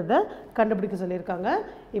என்னன்றதை கண்டுபிடிக்க சொல்லியிருக்காங்க.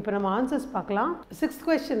 இப்போ நம்ம ஆன்சர்ஸ் பார்க்கலாம். 6th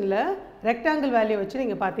questionல ரெக்டாங்கிள் வேல்யூ வச்சு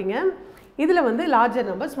நீங்கள் பார்த்தீங்க. இதில் வந்து larger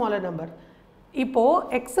number, smaller number. இப்போது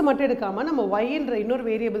எக்ஸை மட்டும் எடுக்காமல் நம்ம ஒய்ன்ற இன்னொரு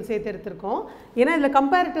வேரியபிள் சேர்த்து எடுத்திருக்கோம். ஏன்னா இதில்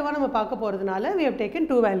கம்பேரிட்டிவாக நம்ம பார்க்க போகிறதுனால we have taken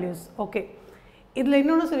two values. Okay, இதில்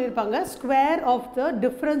இன்னொன்று சொல்லியிருப்பாங்க square of the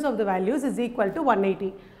difference of the values is equal to 180.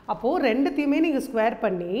 அப்போது ரெண்டுத்தையுமே நீங்கள் ஸ்கொயர்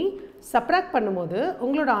பண்ணி சப்ராக்ட் பண்ணும்போது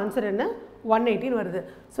உங்களோட ஆன்சர் என்ன 118 வருது.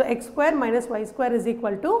 So X square minus Y square is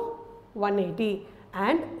equal to 180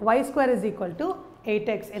 and Y square is equal to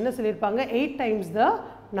 8x. என்ன சொல்லியிருப்பாங்க 8 times the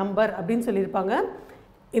number அப்படின்னு சொல்லியிருப்பாங்க.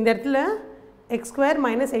 இந்த இடத்துல X square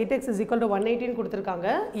minus 8x is equal to 118 கொடுத்துருக்காங்க.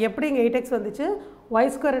 எப்படி இங்கே 8x வந்துச்சு?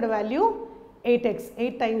 ஒய் ஸ்கொயரோட value 8x,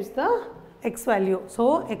 8 times the x value. So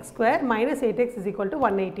x square minus 8x is equal to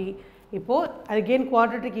 180. இப்போ again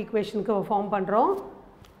quadratic equation க்கு ஃபார்ம் பண்ணுறோம்.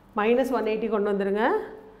 minus 180 கொண்டு வந்துருங்க.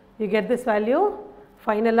 You get this value.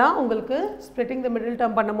 ஃபைனலாக உங்களுக்கு splitting the middle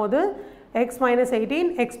term பண்ணும்போது x minus 18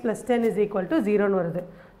 x plus 10 is equal to 0 வருது.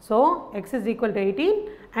 So x is equal to 18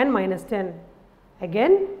 and minus 10.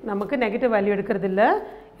 Again நமக்கு நெகட்டிவ் வேல்யூ எடுக்கிறது இல்லை,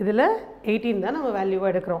 இதில் 18 தான் நம்ம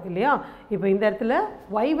வேல்யூவாக எடுக்கிறோம் இல்லையா? இப்போ இந்த இடத்துல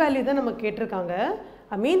y வேல்யூ தான் நம்ம கேட்டிருக்காங்க.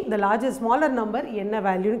 I mean the largest smaller number என்ன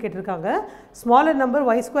வேல்யூன்னு கேட்டிருக்காங்க. smaller number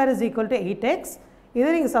y square is equal to 8x. இதை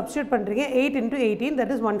நீங்கள் சப்ஸ்டியூட் பண்ணுறீங்க 8 into 18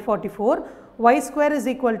 that is 144. y square is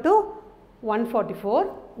equal to 144.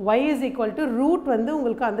 y is equal to root வந்து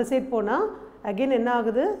உங்களுக்கு அந்த சைட் போனால் again என்ன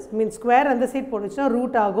ஆகுது? மீன் ஸ்கொயர் அந்த சைட் போனுச்சுன்னா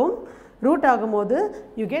ரூட் ஆகும். ரூட் ஆகும்போது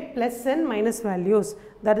you get plus and minus values.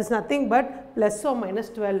 That is nothing but plus or minus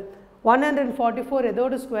 12. 144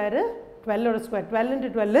 எதோட ஸ்கொயரு? 12 ஓட square. 12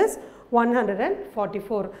 into 12 is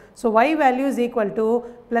 144. So y value is equal to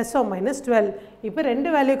plus or minus 12. இப்போ ரெண்டு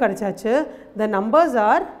value கிடைச்சாச்சு. The numbers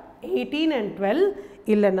are 18 and 12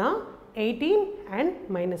 இல்லைனா 18 and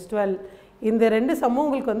minus 12. இந்த ரெண்டு சம்மும்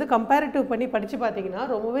உங்களுக்கு வந்து கம்பேரிட்டிவ் பண்ணி படித்து பார்த்தீங்கன்னா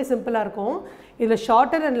ரொம்பவே சிம்பிளாக இருக்கும். இதில்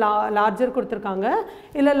ஷார்ட்டர் அண்ட் லார்ஜர் கொடுத்துருக்காங்க,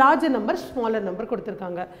 இல்லை லார்ஜர் நம்பர் ஸ்மாலர் நம்பர்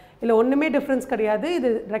கொடுத்துருக்காங்க. இல்லை ஒன்றுமே டிஃப்ரென்ஸ் கிடையாது. இது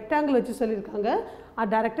ரெக்டாங்கிள் வச்சு சொல்லியிருக்காங்க,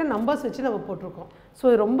 டேரெக்டாக நம்பர்ஸ் வச்சு நம்ம போட்டிருக்கோம். ஸோ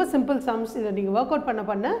இது ரொம்ப சிம்பிள் சம்ஸ். இதை நீங்கள் ஒர்க் அவுட்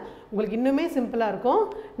பண்ண உங்களுக்கு இன்னுமே சிம்பிளாக இருக்கும்.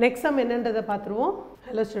 நெக்ஸ்ட் சம் என்னன்றதை பார்த்துருவோம்.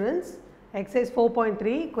 Hello students, exercise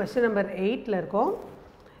 4.3 question number 8ல் இருக்கோம்.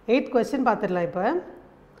 8th கொஸ்டின் பார்த்துடலாம். இப்போ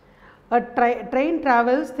a train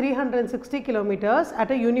travels 360 kilometers at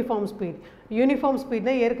a uniform speed. Uniform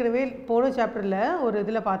ஸ்பீட்னா ஏற்கனவே போன சாப்டரில் ஒரு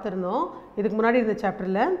இதில் பார்த்துருந்தோம், இதுக்கு முன்னாடி இந்த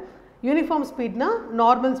சாப்டரில். யூனிஃபார்ம் ஸ்பீட்னா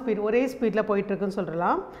நார்மல் ஸ்பீட், ஒரே ஸ்பீடில் போயிட்டுருக்குன்னு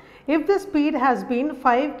சொல்கிறலாம். If the speed has been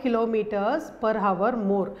 5 kilometers per hour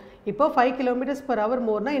more. இப்போ 5 kilometers per hour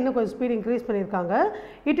மோர்னால் இன்னும் கொஞ்சம் ஸ்பீட் இன்க்ரீஸ் பண்ணியிருக்காங்க.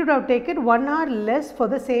 It would have taken 1 hour less for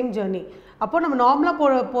the same journey. அப்போ நம்ம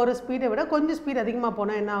நார்மலாக போகிற ஸ்பீடை விட கொஞ்சம் ஸ்பீட் அதிகமாக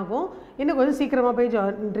போனால் என்ன ஆகும்? இன்னும் கொஞ்சம் சீக்கிரமாக போய்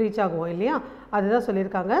ரீச் ஆகும் இல்லையா? அதுதான்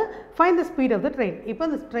சொல்லியிருக்காங்க. Find the speed of the train. இப்போ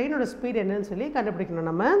அந்த ட்ரெயினோட ஸ்பீட் என்னன்னு சொல்லி கண்டுபிடிக்கணும்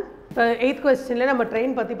நம்ம. இப்போ 8th கொஸ்டினில் நம்ம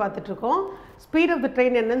ட்ரெயின் பற்றி பார்த்துட்ருக்கோம். ஸ்பீட் ஆஃப் த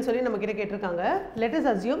ட்ரெயின் என்னன்னு சொல்லி நம்ம கிட்ட கேட்டிருக்காங்க. Let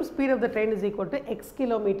us assume speed of the train is equal to x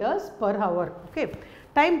kilometers per hour. Okay,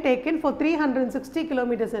 time taken for 360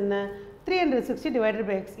 kilometers என்ன? 360 divided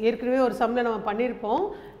by x. ஏற்கனவே ஒரு சம்மில் நம்ம பண்ணியிருப்போம்.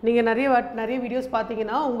 நீங்கள் நிறைய வீடியோஸ்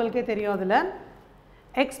பார்த்தீங்கன்னா உங்களுக்கே தெரியும். அதில்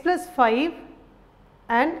x plus 5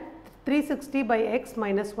 and 360 by x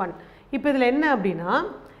minus 1. இப்போ இதில் என்ன அப்படின்னா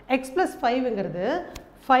x plus 5ங்கிறது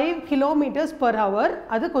 5 kilometers per hour.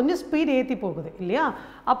 அது கொஞ்சம் ஸ்பீட் ஏற்றி போகுது இல்லையா?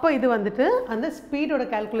 அப்போ இது வந்துட்டு அந்த ஸ்பீடோட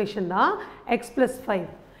கால்குலேஷன் தான் x plus 5.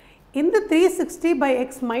 இந்த 360 by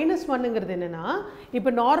x minus 1ங்கிறது என்னென்னா, இப்போ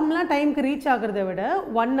நார்மலாக டைமுக்கு ரீச் ஆகிறத விட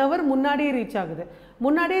 1 hour முன்னாடியே ரீச் ஆகுது.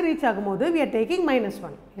 முன்னாடியே ரீச் ஆகும்போது we are taking minus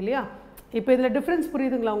 1 இல்லையா? இப்போ இதில் டிஃப்ரென்ஸ்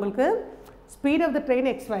புரியுதுங்களா உங்களுக்கு? Speed of the train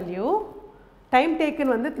x value, time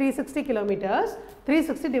taken வந்து 360 kilometers,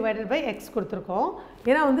 360 divided by x கொடுத்துருக்கோம்.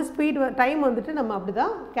 ஏன்னா வந்து ஸ்பீட் டைம் வந்துட்டு நம்ம அப்படி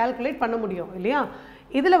தான் கேல்குலேட் பண்ண முடியும் இல்லையா?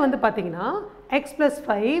 இதில் வந்து பார்த்தீங்கன்னா x plus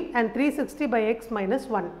 5 and 360 by x minus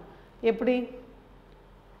 1. எப்படி?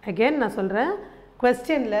 அகெயின் நான் சொல்கிறேன்,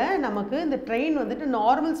 கொஸ்டினில் நமக்கு இந்த ட்ரெயின் வந்துட்டு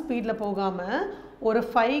நார்மல் ஸ்பீடில் போகாமல் ஒரு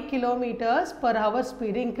 5 kilometers per hour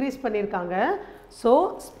speed increase பண்ணியிருக்காங்க. So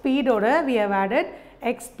ஸ்பீடோட we have added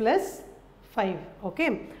x plus 5. Okay,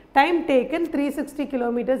 time taken 360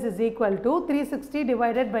 kilometers is equal to 360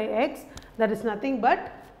 divided by x, that is nothing but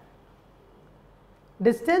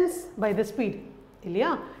distance by the speed இல்லையா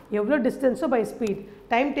எவ்வளோ டிஸ்டன்ஸோ by speed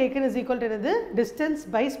time taken is equal to என்னது distance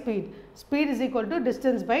by speed is equal to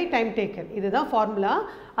distance by time taken இதுதான் formula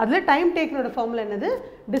அதில் time taken ஓட formula என்னது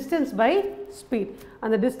distance by speed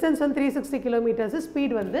அந்த distance வந்து 360 kilometers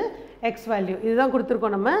speed வந்து x value இதுதான்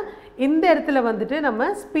கொடுத்துருக்கோம் நம்ம இந்த இடத்துல வந்துட்டு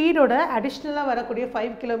நம்ம ஸ்பீடோட அடிஷ்னலாக வரக்கூடிய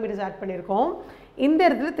 5 kilometers ஆட் பண்ணியிருக்கோம் இந்த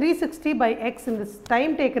இடத்துல 360 by x இந்த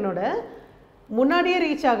டைம் டேக்கனோட முன்னாடியே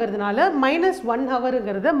ரீச் ஆகிறதுனால -1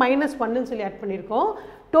 ஹவருங்கிறத -1ன்னு சொல்லி ஆட் பண்ணியிருக்கோம்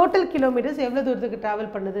டோட்டல் கிலோமீட்டர்ஸ் எவ்வளோ தூரத்துக்கு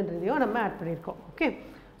ட்ராவல் பண்ணுதுன்றதையும் நம்ம ஆட் பண்ணியிருக்கோம் ஓகே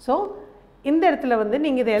ஸோ இந்த இடத்துல வந்து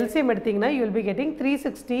நீங்கள் இதை எல்சிஎம் எடுத்திங்கன்னா you will be getting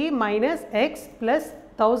 360 minus X plus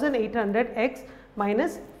 1800 X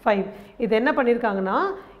minus 5 இது என்ன பண்ணியிருக்காங்கன்னா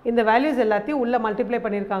இந்த வேல்யூஸ் எல்லாத்தையும் உள்ளே மல்டிப்ளை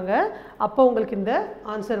பண்ணியிருக்காங்க அப்போ உங்களுக்கு இந்த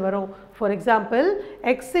ஆன்சர் வரும் for example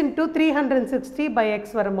X into 360 by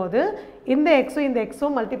X வரும்போது இந்த எக்ஸும் இந்த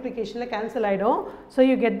எக்ஸும் மல்டிப்ளிகேஷனில் கேன்சல் ஆகிடும் so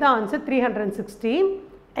you get the answer 360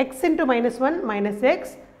 x into minus 1 minus x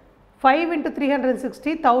 5 into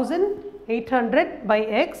 360 1800 by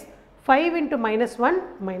x 5 into minus 1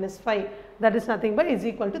 minus 5 that is nothing but is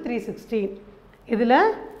equal to 360 இதில்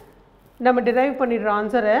நம்ம derive பண்ணிடுற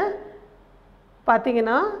ஆன்சரை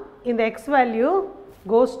பார்த்தீங்கன்னா இந்த x value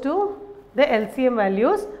goes to the LCM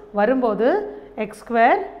values வரும்போது x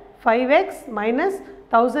square 5x minus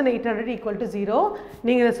 1800 equal to 0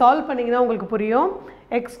 நீங்கள் இதை solve பண்ணிங்கன்னா உங்களுக்கு புரியும்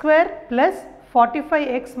x square plus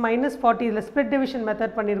 45x minus 40 இதில் split division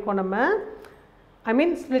method பண்ணியிருக்கோம் நம்ம I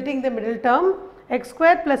mean splitting the middle term x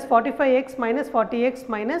square plus 45x minus 40x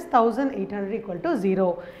minus 1800 equal to 0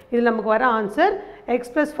 இதில் நமக்கு வர answer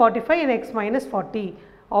x plus 45 and x minus 40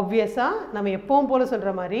 obviously நம்ம எப்பவும் போல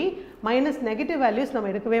சொல்கிற மாதிரி மைனஸ் நெகட்டிவ் வேல்யூஸ்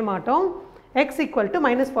நம்ம எடுக்கவே மாட்டோம் x equal to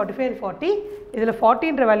minus 45 and 40 இதில்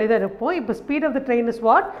 40ன்ற வேல்யூ தான் இருப்போம் இப்போ speed of the train is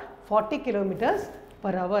what 40 kilometers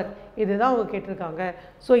per hour இதுதான் அவங்க கேட்டிருக்காங்க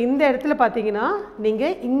ஸோ இந்த இடத்துல பார்த்தீங்கன்னா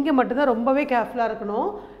நீங்கள் இங்கே மட்டும்தான் ரொம்பவே கேர்ஃபுல்லாக இருக்கணும்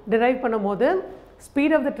டிரைவ் பண்ணும் போது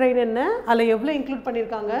ஸ்பீட் ஆஃப் த ட்ரெயின் என்ன அதில் எவ்வளோ இன்க்ளூட்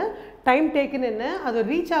பண்ணியிருக்காங்க டைம் டேக்கன் என்ன அது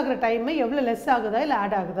ரீச் ஆகிற டைமை எவ்வளோ லெஸ் ஆகுதா இல்லை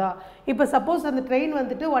ஆட் ஆகுதா இப்போ சப்போஸ் அந்த ட்ரெயின்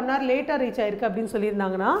வந்துட்டு 1 hour லேட்டாக ரீச் ஆகிருக்கு அப்படின்னு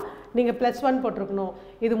சொல்லியிருந்தாங்கன்னா நீங்கள் +1 போட்டிருக்கணும்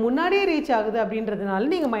இது முன்னாடியே ரீச் ஆகுது அப்படின்றதுனால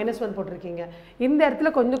நீங்கள் -1 போட்டிருக்கீங்க இந்த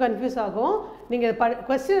இடத்துல கொஞ்சம் கன்ஃபியூஸ் ஆகும் நீங்கள்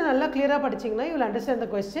கொஸ்டின் நல்லா கிளியராக படிச்சிங்கன்னா you will understand the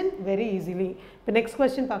question very easily இப்போ நெக்ஸ்ட்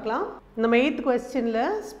கொஸ்டின் பார்க்கலாம் நம்ம 8th கொஸ்டினில்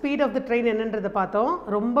ஸ்பீட் ஆஃப் த ட்ரெயின் என்னன்றதை பார்த்தோம்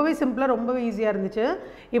ரொம்பவே சிம்பிளாக ரொம்பவே ஈஸியாக இருந்துச்சு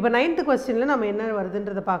இப்போ 9th கொஸ்டினில் நம்ம என்ன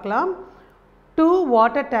வருதுன்றதை பார்க்கலாம் 2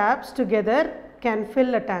 water taps together can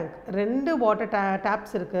fill a tank ரெண்டு வாட்டர்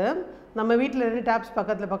டேப்ஸ் இருக்குது நம்ம வீட்டில் 2 டேப்ஸ்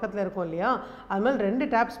பக்கத்தில் இருக்கும் இல்லையா அது மாதிரி 2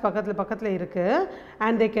 டேப்ஸ் பக்கத்தில் இருக்குது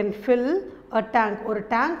and they can fill a tank ஒரு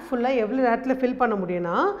டேங்க் ஃபுல்லாக எவ்வளோ நேரத்தில் ஃபில் பண்ண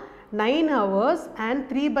முடியும்னா 9 hours and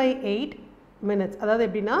 3/8 minutes அதாவது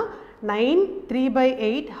எப்படின்னா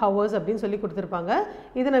 3/8 hours அப்படின்னு சொல்லி கொடுத்துருப்பாங்க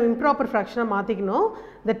இதை நம்ம இம்ப்ராப்பர் ஃப்ராக்ஷனாக மாற்றிக்கணும்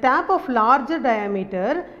the tap of larger diameter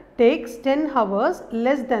takes 10 hours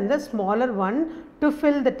less than the smaller one to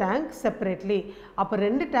fill the tank separately அப்போ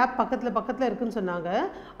 2 டேப் பக்கத்தில் இருக்குன்னு சொன்னாங்க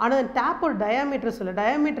ஆனால் அந்த டேப்போட டயாமீட்டர் சொல்ல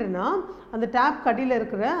டயாமீட்டர்னா அந்த டேப் கடியில்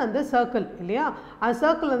இருக்கிற அந்த சர்க்கிள் இல்லையா அந்த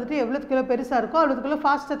சர்க்கிள் வந்துட்டு எவ்வளோத்துக்குள்ள பெருசாக இருக்கோ அவ்வளோத்துக்குள்ள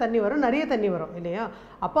ஃபாஸ்ட்டாக தண்ணி வரும் நிறைய தண்ணி வரும் இல்லையா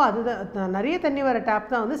அப்போ அதுதான் நிறைய தண்ணி வர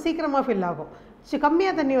டேப் தான் வந்து சீக்கிரமாக ஃபில் ஆகும்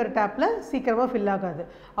கம்மியாக தண்ணி வர டேப்பில் சீக்கிரமாக ஃபில் ஆகாது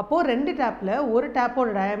அப்போது 2 டேப்பில் ஒரு டேப்போட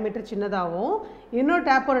டயாமீட்டர் சின்னதாகவும் இன்னொரு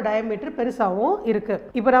டேப்போட டயாமீட்டர் பெருசாகவும் இருக்குது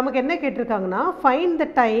இப்போ நமக்கு என்ன கேட்டிருக்காங்கன்னா find the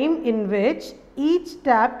time in which each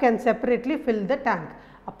tape can separately fill the tank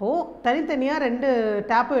அப்போது தனித்தனியாக 2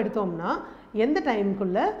 டேப்பும் எடுத்தோம்னா எந்த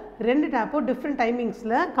டைமுக்குள்ளே 2 டேப்பும் டிஃப்ரெண்ட்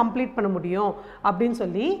டைமிங்ஸில் கம்ப்ளீட் பண்ண முடியும் அப்படின்னு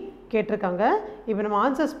சொல்லி கேட்டிருக்காங்க இப்போ நம்ம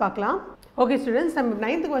ஆன்சர்ஸ் பார்க்கலாம் ஓகே ஸ்டூடெண்ட்ஸ் நம்ம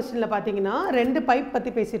 9th கொஸ்டினில் பார்த்தீங்கன்னா 2 பைப்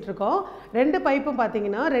பற்றி பேசிகிட்டு இருக்கோம் 2 பைப்பும்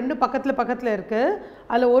பார்த்தீங்கன்னா 2 பக்கத்தில் இருக்குது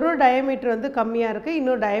அதில் ஒரு டயாமீட்டர் வந்து கம்மியாக இருக்குது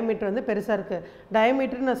இன்னொரு டயாமீட்டர் வந்து பெருசாக இருக்குது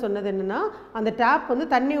டயாமீட்டர் நான் சொன்னது என்னென்னா அந்த டேப் வந்து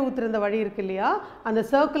தண்ணி ஊற்றுற வழி இருக்குது இல்லையா அந்த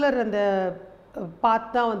சர்க்குலர் அந்த பாத்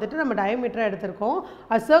தான் வந்துட்டு நம்ம டயாமீட்டராக எடுத்திருக்கோம்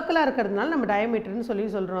அது சர்க்கிளாக இருக்கிறதுனால நம்ம டயாமீட்டர்னு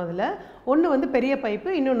சொல்கிறோம் அதில் ஒன்று வந்து பெரிய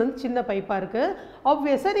பைப்பு இன்னொன்று வந்து சின்ன பைப்பாக இருக்குது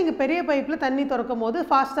ஆப்வியஸாக நீங்கள் பெரிய பைப்பில் தண்ணி திறக்கும் போது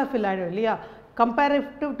ஃபாஸ்ட்டாக ஃபில் ஆகிடும் இல்லையா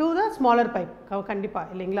comparative to the smaller pipe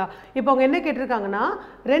கண்டிப்பாக இல்லைங்களா இப்போ அவங்க என்ன கேட்டிருக்காங்கன்னா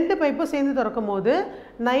 2 பைப்பும் சேர்ந்து திறக்கும் போது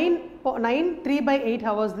 3/8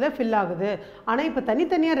 ஹவர்ஸில் ஃபில் ஆகுது ஆனால் இப்போ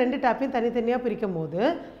தனித்தனியாக 2 டேப்பையும் தனித்தனியாக பிரிக்கும் போது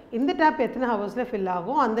இந்த டேப் எத்தனை ஹவர்ஸில் ஃபில்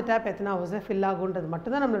ஆகும் அந்த டேப் எத்தனை ஹவர்ஸில் ஃபில் ஆகுன்றது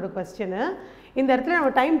மட்டும்தான் நம்மளோட கொஸ்டின் இந்த இடத்துல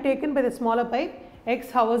நம்ம time taken by the smaller pipe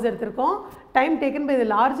X hours எடுத்திருக்கோம் time taken by the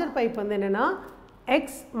larger pipe வந்து என்னென்னா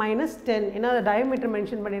எக்ஸ் - 10 ஏன்னா அதை டயாமீட்டர்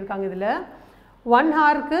மென்ஷன் பண்ணியிருக்காங்க இதில் 1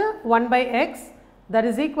 ஹவருக்கு 1/x that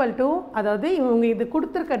is equal to அதாவது இவங்க இது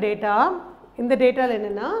கொடுத்துருக்க டேட்டா இந்த டேட்டாவில்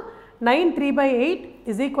என்னென்னா 9 3/8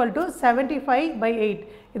 is equal to 75/8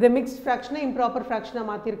 இதை மிக்ஸ்ட் ஃப்ராக்ஷனை இம்ப்ராப்பர் ஃப்ராக்ஷனாக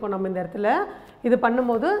மாற்றிருக்கோம் நம்ம இந்த இடத்துல. இது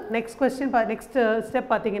பண்ணும்போது நெக்ஸ்ட்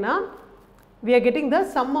ஸ்டெப் பார்த்தீங்கன்னா we are getting the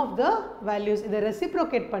sum of the values. இதை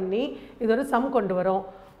reciprocate பண்ணி இதோட sum கொண்டு வரோம்.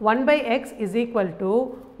 1 by x is equal to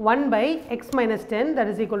 1 by x minus 10, that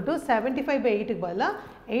is equal to 75 by 8 க்கு பதிலா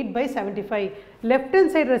 8 by 75. left hand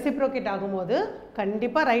side reciprocate ஆகும்போது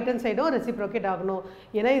கண்டிப்பாக right hand side reciprocate ஆகணும்.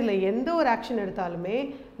 ஏன்னா இதில் எந்த ஒரு ஆக்ஷன் எடுத்தாலுமே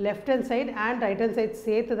left hand side and right hand side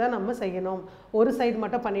சேர்த்து தான் நம்ம செய்யணும். ஒரு சைடு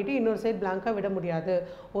மட்டும் பண்ணிவிட்டு இன்னொரு சைடு பிளாங்காக விட முடியாது.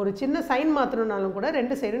 ஒரு சின்ன சைன் மாற்றணும்னாலும் கூட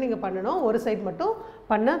ரெண்டு சைடும் நீங்கள் பண்ணணும், ஒரு சைடு மட்டும்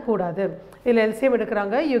பண்ணக்கூடாது. இதில் LCM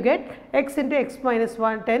எடுக்கிறாங்க. you get x into x minus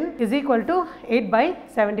 10 is equal to 8 by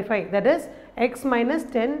 75, that is x minus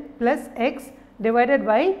 10 plus x divided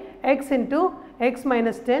by x into x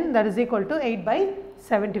minus 10, that is equal to 8 by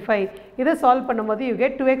 75. இதை சால்வ் பண்ணும்போது you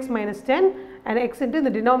get 2x minus 10 and x into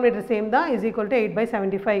the denominator same தான் is equal to 8 by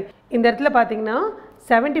 75. இந்த இடத்துல பார்த்தீங்கன்னா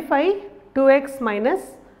 75 2x minus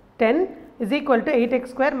 10 is equal to 8x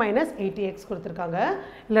square minus 80x கொடுத்துருக்காங்க.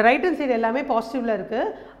 இல்லை right hand side எல்லாமே பாசிட்டிவில்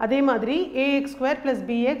இருக்குது. அதே மாதிரி ax square plus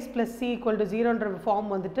bx plus c equal to 0ன்ற form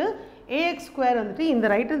வந்துட்டு ax square வந்துட்டு இந்த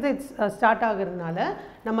ரைட் ஹேண்ட் சைட் ஸ்டார்ட் ஆகுறதுனால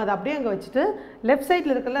நம்ம அதை அப்படியே அங்கே வச்சுட்டு லெஃப்ட்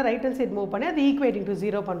சைடில் இருக்கல ரைட் ஹேண்ட் சைட் மூவ் பண்ணி அது ஈக்குவேட்டிங் டு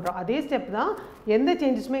 0 பண்ணுறோம். அதே ஸ்டெப் தான், எந்த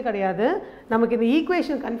சேஞ்சஸுமே கிடையாது. நமக்கு இந்த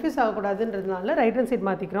equation confuse ஆகக்கூடாதுன்றதுனால right hand side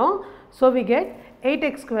மாற்றிக்கிறோம். So we get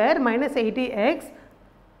 8x square minus 80x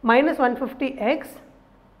minus 150x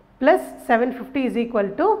plus 750 is equal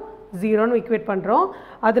to 0 equate பண்ணுறோம்.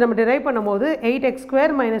 அது நம்ம derive பண்ணும்போது 8x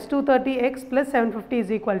square minus 230x plus 750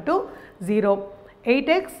 is equal to 0.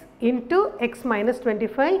 8x into x minus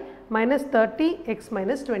 25 minus 30x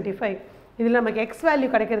minus 25. இதில் நமக்கு x value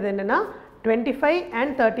கிடைக்கிறது என்னென்னா 25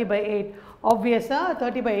 and 30 by 8. ஆப்வியஸாக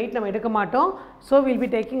 30 by 8 நம்ம எடுக்க மாட்டோம். So will be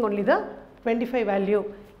taking only the 25 value.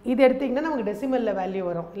 இது எடுத்திங்கன்னா நமக்கு டெசிமலில் வேல்யூ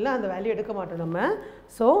வரும், இல்லை அந்த வேல்யூ எடுக்க மாட்டோம் நம்ம.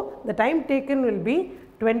 So the time taken will be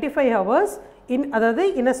 25 hours அதாவது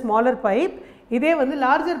in a smaller pipe. இதே வந்து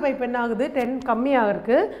larger pipe என்ன ஆகுது, 10 கம்மியாக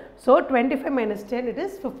இருக்குது. So 25 minus 10 it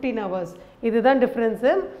is 15 hours. இதுதான்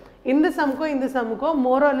டிஃப்ரென்ஸு. இந்த சம்முக்கும்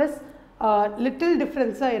more or less லிட்டில்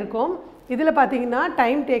டிஃப்ரென்ஸாக இருக்கும். இதில் பார்த்தீங்கன்னா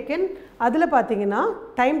டைம் டேக்கன், அதில் பார்த்தீங்கன்னா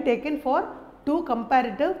time taken for 2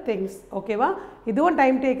 comparative things. ஓகேவா? இதுவும்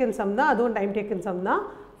டைம் டேக்கன் சம் தான், அதுவும் டைம் டேக்கன் சம் தான்.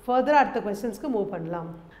 ஃபர்தராக அடுத்த கொஸ்டின்ஸ்க்கு மூவ் பண்ணலாம்.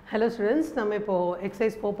 ஹலோ ஸ்டூடெண்ட்ஸ், நம்ம இப்போது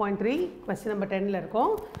எக்ஸசைஸ் 4.3 கொஸ்டின் நம்பர் 10ல்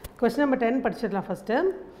இருக்கோம். Question number 10 படிச்சிடலாம் first.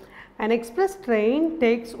 An express train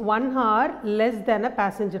takes 1 hour less than a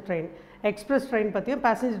passenger train. Express train பற்றியும்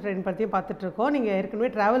பேசஞ்சர் ட்ரெயின் பற்றியும் பார்த்துட்ருக்கோம். நீங்கள் ஏற்கனவே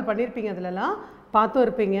ட்ராவல் பண்ணியிருப்பீங்க, அதிலலாம் பார்த்தும்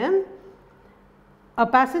இருப்பீங்க. A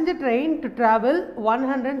passenger train to travel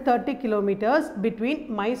 130 kilometers between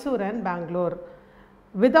Mysore and Bangalore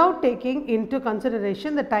without taking into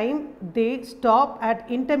consideration the time they stop at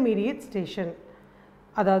intermediate station.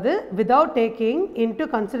 அதாவது without taking into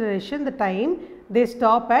consideration the time they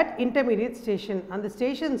stop at intermediate station. அந்த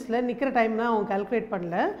ஸ்டேஷன்ஸில் நிற்கிற டைம்லாம் அவங்க calculate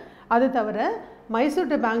பண்ணல. அது தவிர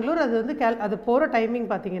Mysore to Bangalore அது வந்து அது போகிற டைமிங்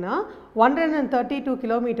பார்த்தீங்கன்னா 132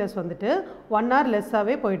 கிலோமீட்டர்ஸ் வந்துட்டு 1 hour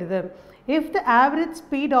லெஸ்ஸாகவே போயிடுது. If the average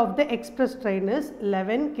speed of the express train is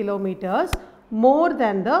 11 kilometers more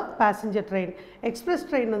than the passenger train. Express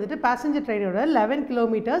train வந்துட்டு passenger trainோட 11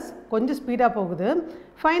 kilometers கொஞ்சம் ஸ்பீடாக போகுது.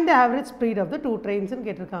 Find the average speed of the two trains ன்னு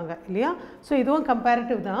கேட்டிருக்காங்க இல்லையா? ஸோ இதுவும்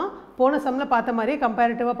கம்பேரிட்டிவ் தான். போன சம்மில் பார்த்த மாதிரியே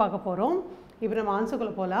கம்பேரிட்டிவாக பார்க்க போகிறோம். இப்போ நம்ம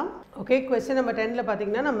ஆன்சருக்குள்ளே போகலாம். ஓகே, கொஸ்டின் நம்பர் 10ல்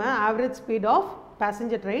பார்த்தீங்கன்னா நம்ம average speed of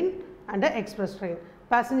passenger train and express train.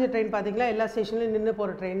 Passenger train பார்த்திங்களா எல்லா ஸ்டேஷன்லையும் நின்று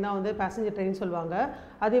போகிற ட்ரெயின் தான் வந்து பேசஞ்சர் ட்ரெயின் சொல்லுவாங்க.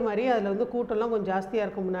 அதே மாதிரி அதில் வந்து கூட்டம்லாம் கொஞ்சம் ஜாஸ்தியாக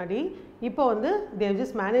இருக்கும் முன்னாடி. இப்போ வந்து தேவ்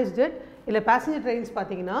ஜஸ்ட் மேனேஜ்ட் இட். இல்லை பேசஞ்சர் ட்ரெயின்ஸ்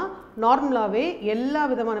பார்த்திங்கன்னா நார்மலாகவே எல்லா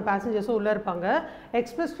விதமான பேசஞ்சர்ஸும் உள்ளே இருப்பாங்க.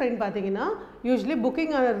 எக்ஸ்பிரஸ் ட்ரெயின் பார்த்திங்கன்னா யூஸ்வலி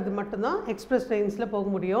புக்கிங் ஆகிறது மட்டும்தான் எக்ஸ்பிரஸ் ட்ரெயின்ஸில் போக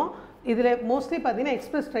முடியும். இதில் மோஸ்ட்லி பார்த்திங்கன்னா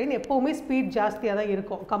எக்ஸ்பிரஸ் ட்ரெயின் எப்போவுமே ஸ்பீட் ஜாஸ்தியாக தான்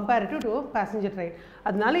இருக்கும் கம்பேரிட்டிவ் டு பேசஞ்சர் ட்ரெயின்.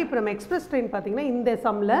 அதனால இப்போ நம்ம எக்ஸ்பிரஸ் ட்ரெயின் பார்த்திங்கன்னா இந்த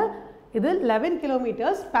சம்மில் இது 11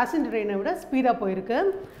 கிலோமீட்டர்ஸ் பேசஞ்சர் ட்ரெயினை விட ஸ்பீடாக போயிருக்கு.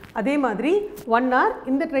 அதே மாதிரி 1 hour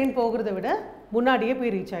இந்த ட்ரெயின் போகிறத விட முன்னாடியே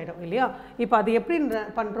போய் ரீச் ஆகிடும் இல்லையா? இப்போ அது எப்படி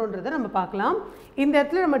பண்ணுறோன்றதை நம்ம பார்க்கலாம். இந்த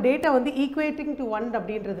இடத்துல நம்ம டேட்டா வந்து ஈக்குவேட்டிங் டு 1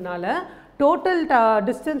 அப்படின்றதுனால டோட்டல்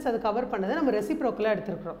டிஸ்டன்ஸ் அது கவர் பண்ணதை நம்ம ரெசிப்ரோக்கலாக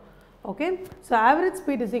எடுத்துருக்குறோம். Okay, so average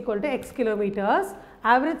speed is equal to X kilometres.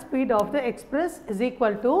 Average speed of the express is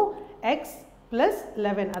equal to X plus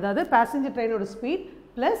 11. அதாவது பேசஞ்சர் ட்ரெயினோட ஸ்பீட்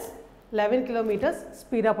ப்ளஸ் 11 கிலோமீட்டர்ஸ்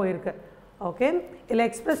ஸ்பீடாக போயிருக்கு. ஓகே, இல்லை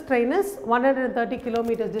express train is 130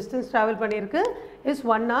 kilometres distance travel பண்ணியிருக்கு, is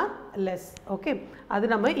 1 hour less. Okay, அது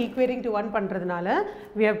நம்ம equating to 1 பண்ணுறதுனால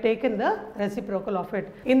we have taken the reciprocal of it.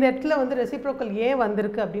 இந்த இடத்துல வந்து ரெசிப்ரோக்கல் ஏன்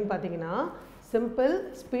வந்திருக்கு அப்படின்னு பார்த்தீங்கன்னா சிம்பிள்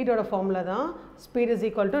ஸ்பீடோட ஃபார்முலா தான். Speed is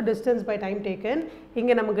equal to distance by time taken.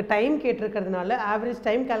 இங்கே நமக்கு டைம் கேட்டிருக்கிறதுனால ஆவரேஜ்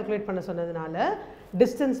டைம் கால்குலேட் பண்ண சொன்னதுனால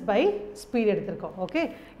distance by speed எடுத்திருக்கோம். Okay,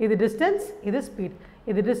 இது distance, இது speed.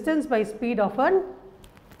 இது distance by speed of a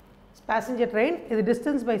passenger train, இது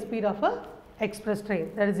distance by speed of a express train.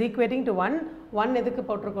 That is equating to 1. 1 எதுக்கு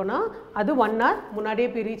போட்டிருக்கோம்னா அது 1 hour முன்னாடியே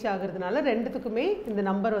போய் ரீச் ஆகிறதுனால ரெண்டுத்துக்குமே இந்த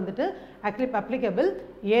நம்பர் வந்துட்டு applicable.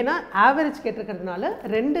 ஏன்னா ஆவரேஜ் கேட்டிருக்கிறதுனால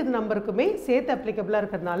ரெண்டு நம்பருக்குமே சேர்த்து applicable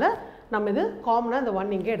இருக்கிறதுனால நம்ம இது காமனாக இந்த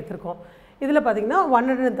 1 இங்கே எடுத்திருக்கோம். இதில் பார்த்தீங்கன்னா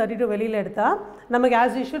 132 வெளியில் எடுத்தால் நமக்கு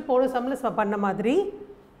ஆஸ் யூஷுவல் போன சம்மில் பண்ண மாதிரி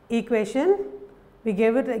equation we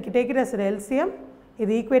take it as an LCM.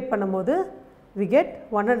 இது ஈக்குவேட் பண்ணும்போது we get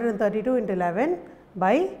 132 into 11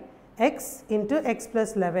 by x into x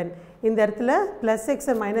plus 11. இந்த இடத்துல plus x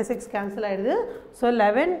and minus x cancel ஆயிடுது. So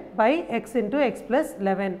 11 by x into x plus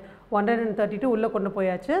 11 132 உள்ளே கொண்டு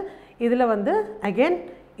போயாச்சு. இதில் வந்து again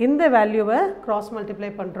இந்த வேல்யூவை cross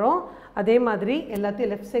multiply பண்ணுறோம். அதே மாதிரி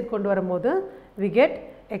எல்லாத்தையும் லெஃப்ட் சைட் கொண்டு வரும்போது we get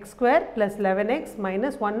x square plus 11x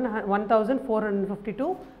minus 1452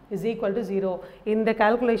 is equal to 0. இந்த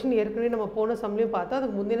calculation ஏற்கனவே நம்ம போன சம்லையும் பார்த்தோம்,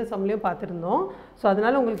 அதுக்கு முந்தின சம்லையும் பார்த்துருந்தோம். ஸோ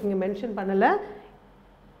அதனால் உங்களுக்கு இங்கே மென்ஷன் பண்ணலை.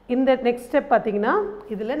 இந்த நெக்ஸ்ட் ஸ்டெப் பார்த்தீங்கன்னா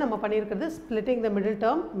இதில் நம்ம பண்ணியிருக்கிறது ஸ்பிளிட்டிங் த மிடில்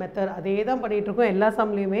டேர்ம் மெத்தட். அதே தான் பண்ணிகிட்ருக்கோம் எல்லா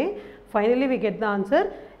சம்லையுமே. Finally we get the answer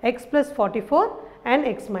x plus 44 and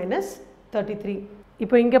x minus 33.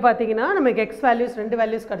 இப்போ இங்கே பார்த்தீங்கன்னா நமக்கு எக்ஸ் வேல்யூஸ் ரெண்டு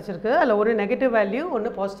வேல்யூஸ் கிடச்சிருக்கு. அதில் ஒரு நெகட்டிவ் வேல்யூ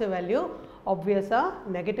ஒன்று பாசிட்டிவ் வேல்யூ. ஆப்வியஸாக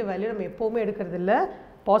நெகட்டிவ் வேல்யூ நம்ம எப்போவுமே எடுக்கிறது இல்லை,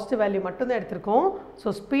 பாசிட்டிவ் வேல்யூ மட்டும்தான் எடுத்திருக்கோம்.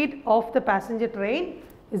 So speed of the passenger train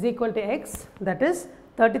is equal to X, that is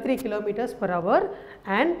 33 kilometers per hour,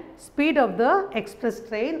 and speed of the express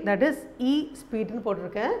train, that is E speed னு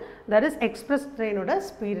போட்டிருக்கேன், that is express train ஓட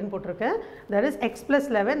speed னு போட்டிருக்கேன், that is x plus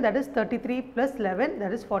 11, that is 33 plus 11,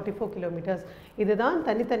 that is 44 kilometers. இதுதான்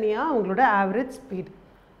தனித்தனியாக உங்களோட average speed.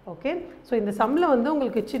 Okay, so இந்த சம்மில் வந்து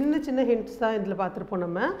உங்களுக்கு சின்ன சின்ன ஹிண்ட்ஸ் தான் இதில் பார்த்துருப்போம்.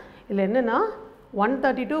 நம்ம இதில் என்னென்னா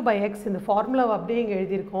 132 by x இந்த ஃபார்முலாவை அப்படியே இங்கே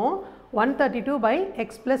எழுதியிருக்கோம். 132 by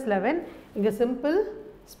x plus 11 இங்கே சிம்பிள்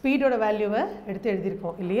ஸ்பீடோட வேல்யூவை எடுத்து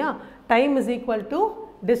எழுதியிருக்கோம் இல்லையா. Time is equal to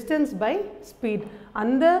distance by speed,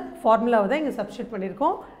 அந்த ஃபார்முலாவை தான் இங்கே சப்ஸ்டியூட்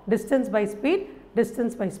பண்ணியிருக்கோம். Distance by speed,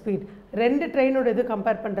 distance by speed ரெண்டு ட்ரெயினோட இது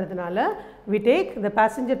கம்பேர் பண்ணுறதுனால we take the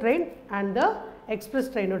passenger train and the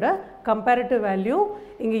express ட்ரெயினோட comparative value.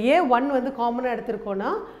 இங்கே ஏன் 1 வந்து காமனாக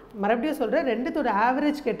எடுத்திருக்கோன்னா மறுபடியும் சொல்கிறேன், ரெண்டுத்தோட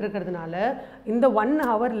ஆவரேஜ் கேட்டிருக்கிறதுனால இந்த 1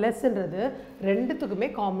 hour லெஸ்ன்றது ரெண்டுத்துக்குமே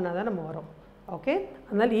காமனாக தான் நம்ம வரும். ஓகே,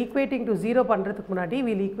 அதனால் ஈக்குவேட்டிங் டு 0 பண்ணுறதுக்கு முன்னாடி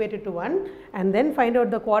will equate to 1 and then find out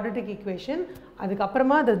the quadratic equation.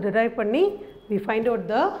 அதுக்கப்புறமா அதை டிரைவ் பண்ணி we find out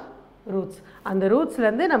the roots. அந்த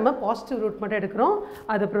ரூட்ஸ்லேருந்து நம்ம பாசிட்டிவ் ரூட் மட்டும் எடுக்கிறோம்.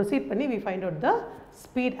 அதை ப்ரொசீட் பண்ணி we find out the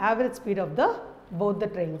speed, average speed of the both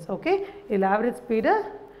the trains. Okay, இதில் ஆவரேஜ் ஸ்பீடை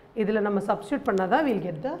இதில் நம்ம சப்ஸ்டியூட் பண்ணால் தான் we'll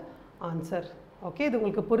get the answer. Okay, இது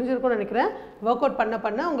உங்களுக்கு புரிஞ்சிருக்கும்னு நினைக்கிறேன். ஒர்க் அவுட்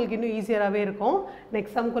பண்ண உங்களுக்கு இன்னும் ஈஸியராகவே இருக்கும்.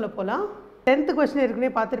 நெக்ஸ்ட் சம்குள்ளே போகலாம். 10th கொஸ்டின் ஏற்கனவே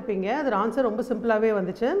பார்த்துருப்பீங்க, அதோட ஆன்சர் ரொம்ப சிம்பிளாகவே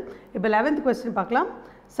வந்துச்சு. இப்போ 11th கொஸ்டின் பார்க்கலாம்.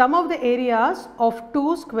 Sum of the areas of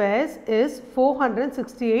two squares is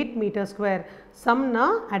 468 meter square. Sumna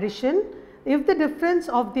addition. If the difference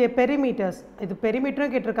of the perimeters, இது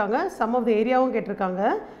பெரிமீட்டரும் கேட்டிருக்காங்க, sum of the areaவும் கேட்டிருக்காங்க.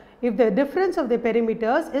 If the difference of the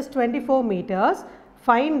perimeters is 24 meters,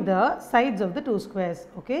 find the sides of the two squares.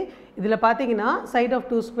 Okay, இதில் பார்த்தீங்கன்னா side of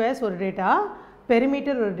two squares ஒரு data,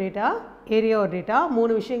 perimeter ஒரு data, area ஒரு data,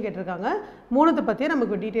 3 விஷயம் கேட்டிருக்காங்க. மூணுத்தை பற்றியே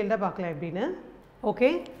நமக்கு டீட்டெயில்டாக பார்க்கலாம் எப்படின்னு. ஓகே,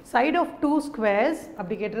 சைட் ஆஃப் 2 ஸ்கொயர்ஸ்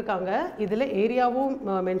அப்படி கேட்டிருக்காங்க. இதில் ஏரியாவும்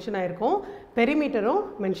மென்ஷன் ஆகிருக்கும், பெரிமீட்டரும்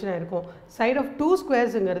மென்ஷன் ஆகிருக்கும். சைட் ஆஃப் 2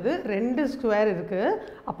 ஸ்கொயர்ஸுங்கிறது 2 ஸ்கொயர் இருக்குது.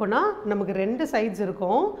 அப்போனா நமக்கு 2 சைட்ஸ்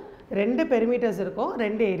இருக்கும், 2 பெரிமீட்டர்ஸ் இருக்கும்,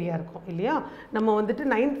 2 ஏரியா இருக்கும் இல்லையா. நம்ம வந்துட்டு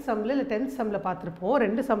 9th சம்மில் இல்லை 10th சம்மில் பார்த்துருப்போம்.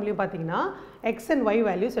 2 சம்லையும் பார்த்தீங்கன்னா எக்ஸ் அண்ட் ஒய்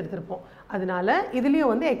வேல்யூஸ் எடுத்திருப்போம். அதனால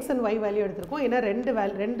இதுலேயும் வந்து எக்ஸ் அண்ட் ஒய் வேல்யூ எடுத்திருக்கோம், ஏன்னா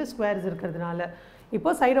 2 ஸ்கொயர்ஸ் இருக்கிறதுனால. இப்போ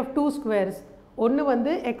சைட் ஆஃப் 2 ஸ்கொயர்ஸ், ஒன்று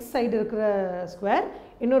வந்து எக்ஸ் சைடு இருக்கிற ஸ்கொயர்,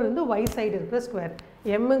 இன்னொரு வந்து ஒய் சைடு இருக்கிற ஸ்கொயர்.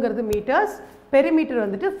 எம்ங்கிறது மீட்டர்ஸ், பெரிமீட்டர்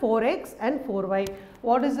வந்துட்டு 4x and 4y.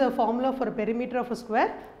 What is the formula for perimeter of a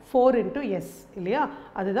square? 4 into s இல்லையா.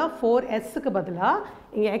 அதுதான் 4sக்கு பதிலாக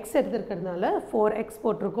இங்கே எக்ஸ் எடுத்துருக்கிறதுனால 4x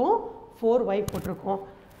போட்டிருக்கோம், 4y போட்டிருக்கோம்.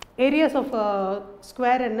 ஏரியாஸ் ஆஃப்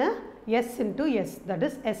ஸ்கொயர் என்ன? s into s, that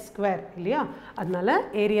is s square இல்லையா. அதனால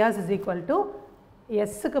ஏரியாஸ் இஸ் ஈக்குவல் டு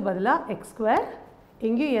எஸ்ஸுக்கு பதிலாக எக்ஸ் ஸ்கொயர்,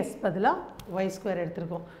 இங்கேயும் எஸ் பதிலாக ஒய் ஸ்கொயர்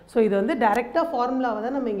எடுத்திருக்கோம். ஸோ இது வந்து டைரெக்டாக ஃபார்முலாவை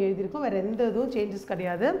தான் நம்ம இங்கே எழுதியிருக்கோம், வேறு எந்த இதுவும் சேஞ்சஸ்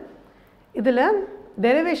கிடையாது. இதில்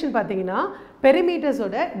டெரிவேஷன் பார்த்தீங்கன்னா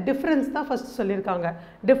பெரிமீட்டர்ஸோட டிஃப்ரென்ஸ் தான் ஃபஸ்ட்டு சொல்லியிருக்காங்க.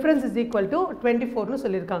 டிஃப்ரென்ஸ் இஸ் ஈக்குவல் டு 24னு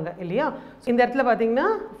சொல்லியிருக்காங்க இல்லையா. இந்த இடத்துல பார்த்தீங்கன்னா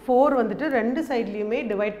 4 வந்துட்டு 2 சைட்லேயுமே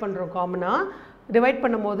டிவைட் பண்ணுறோம் காமனாக. டிவைட்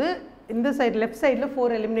பண்ணும்போது இந்த சைடு லெஃப்ட் சைடில்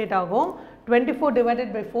 4 எலிமினேட் ஆகும். 24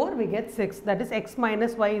 divided by 4 we get 6, that is x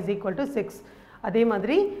minus y is equal to 6. அதே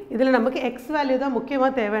மாதிரி இதில் நமக்கு x வேல்யூ தான்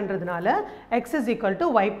முக்கியமாக தேவைன்றதுனால x is equal to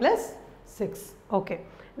y plus 6. Okay.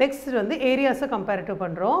 Next வந்து areas comparative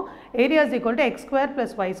பண்றோம். Area is equal to x square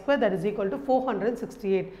plus y square, that is equal to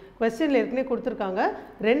 468. Questionல ஏற்கனவே கொடுத்திருக்காங்க.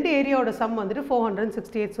 ரெண்டு ஏரியாவோட sum வந்துட்டு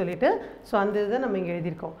 468 சொல்லிட்டு சோ அந்த இத நம்ம இங்க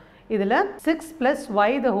எழுதி இருக்கோம். இதுல 6 plus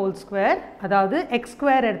y the whole square, அதாவது x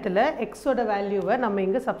square இடத்துல x ஓட வேல்யூவை நம்ம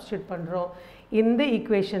இங்க சப்ஸ்டிட்யூட் பண்றோம். இந்த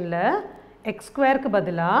ஈக்குவேஷன்ல x square க்கு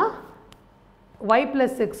பதிலா y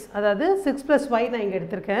plus 6, அதாவது 6 plus y நான் இங்க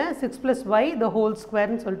எடுத்திருக்கேன். 6 plus y the whole square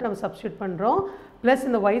னு சொல்லிட்டு நம்ம சப்ஸ்டிட்யூட் பண்றோம். plus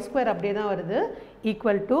இந்த y square அப்படியே தான் வருது,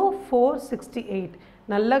 equal to 468.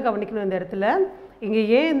 நல்லா கவனிக்கணும் இந்த இடத்துல. இங்க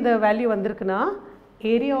ஏன் இந்த வேல்யூ வந்திருக்குன்னா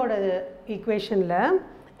ஏரியாவோட ஈக்குவேஷன்ல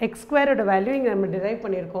x square ஓட வேல்யூ இங்க நம்ம டிரைவ்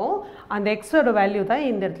பண்ணியிருக்கோம். அந்த x ஓட வேல்யூ தான்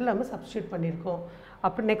இந்த இடத்துல நம்ம சப்ஸ்டிட்யூட் பண்ணியிருக்கோம்.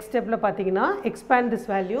 அப்போ நெக்ஸ்ட் ஸ்டெப்ல பார்த்தீங்கன்னா expand this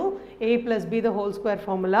value a plus b the whole square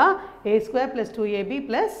formula, a square plus 2ab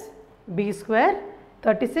plus b square,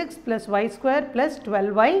 36 plus y square plus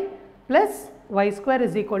 12y plus y square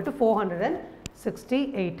is equal to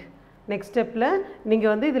 468. Next ஸ்டெப்ல நீங்க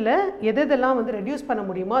வந்து இதுல எதெல்லாம் வந்து ரெடியூஸ் பண்ண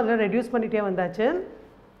முடியுமோ அதெல்லாம் ரெடியூஸ் பண்ணிட்டே வந்தாச்சு.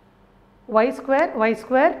 y square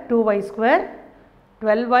 2y square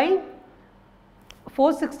 12y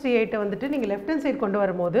 468 வந்துட்டு நீங்க லெஃப்ட் ஹேண்ட் சைடு கொண்டு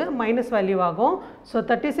வரும்போது மைனஸ் வேல்யூ ஆகும். So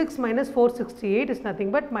 36 minus 468 is nothing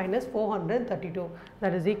but minus 432,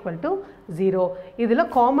 that is equal to 0. இதில்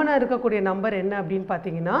காமனாக இருக்கக்கூடிய நம்பர் என்ன அப்படின்னு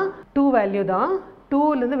பார்த்தீங்கன்னா 2 வேல்யூ தான்.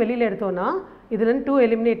 2லேருந்து வெளியில் எடுத்தோன்னா இதுலேருந்து 2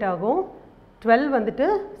 எலிமினேட் ஆகும். 12 வந்துட்டு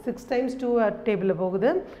 6 times 2 டேபிளில் போகுது.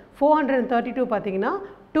 432 பார்த்தீங்கன்னா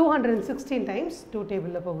 216 times 2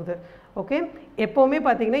 டேபிளில் போகுது. ஓகே, எப்போவுமே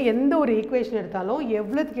பார்த்தீங்கன்னா எந்த ஒரு ஈக்குவேஷன் எடுத்தாலும்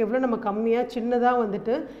எவ்வளோத்துக்கு எவ்வளோ நம்ம கம்மியாக சின்னதாக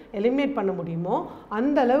வந்துட்டு எலிமினேட் பண்ண முடியுமோ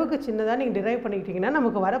அந்த அளவுக்கு சின்னதாக நீங்கள் டிரைவ் பண்ணிக்கிட்டிங்கன்னா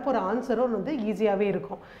நமக்கு வரப்போகிற ஆன்சரும் வந்து ஈஸியாகவே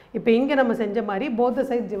இருக்கும். இப்போ இங்கே நம்ம செஞ்ச மாதிரி both the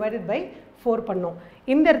sides divided by 4 பண்ணோம்.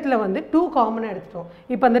 இந்த இடத்துல வந்து 2 காமனாக எடுத்துட்டோம்.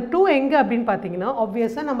 இப்போ அந்த 2 எங்கே அப்படின்னு பார்த்தீங்கன்னா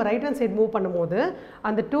ஆப்வியஸாக நம்ம ரைட் ஹேண்ட் சைடு மூவ் பண்ணும்போது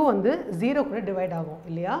அந்த 2 வந்து 0 கூட டிவைட் ஆகும்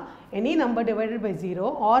இல்லையா. Any number divided by 0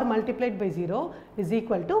 R multiplied by 0 is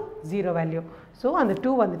equal to 0 value. So அந்த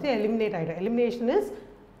 2 வந்துட்டு எலிமினேட் ஆகிடும். எலிமினேஷன் இஸ்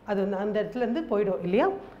அது வந்து அந்த இடத்துலேருந்து போயிடும் இல்லையா.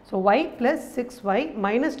 So y plus 6y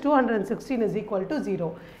minus 216 is equal to 0.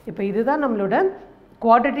 இப்போ இதுதான் நம்மளோட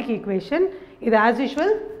quadratic equation. இது as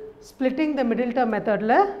usual splitting the middle term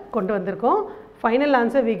மெத்தடில் கொண்டு வந்திருக்கோம். Final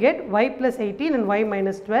answer we get y plus 18 and y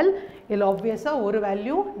minus 12. இதில் ஆப்வியஸாக ஒரு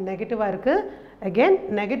வேல்யூ நெகட்டிவாக இருக்குது. அகெயின்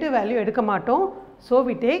நெகட்டிவ் வேல்யூ எடுக்க மாட்டோம். So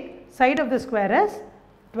we take side of the square as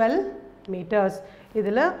 12 meters.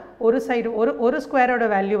 இதில் ஒரு சைடு ஒரு ஸ்கொயரோட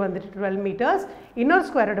வேல்யூ வந்துட்டு 12 meters, இன்னொரு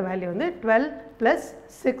ஸ்கொயரோட வேல்யூ வந்து 12 plus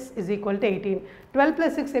 6 is equal to 18. 12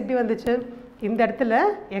 plus 6 எப்படி வந்துச்சு? இந்த இடத்துல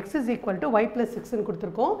x is equal to y plus 6ன்னு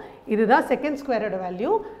கொடுத்துருக்கோம். இதுதான் செகண்ட் ஸ்கொயரோட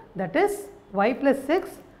value, that is y plus 6,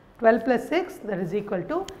 12 plus 6, that is equal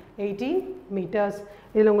to 18 meters.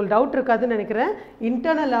 இதில் உங்களுக்கு டவுட் இருக்காதுன்னு நினைக்கிறேன்.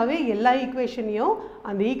 இன்டர்னலாகவே எல்லா ஈக்குவேஷனையும்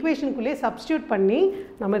அந்த ஈக்குவேஷனுக்குள்ளேயே சப்ஸ்டியூட் பண்ணி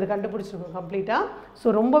நம்ம இதை கண்டுபிடிச்சிருக்கோம் கம்ப்ளீட்டாக. ஸோ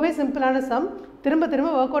ரொம்பவே சிம்பிளான சம், திரும்ப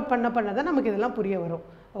திரும்ப ஒர்க் அவுட் பண்ண தான் நமக்கு இதெல்லாம் புரிய வரும்.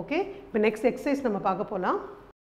 ஓகே, இப்போ நெக்ஸ்ட் எக்ஸசைஸ் நம்ம பார்க்க போகலாம்.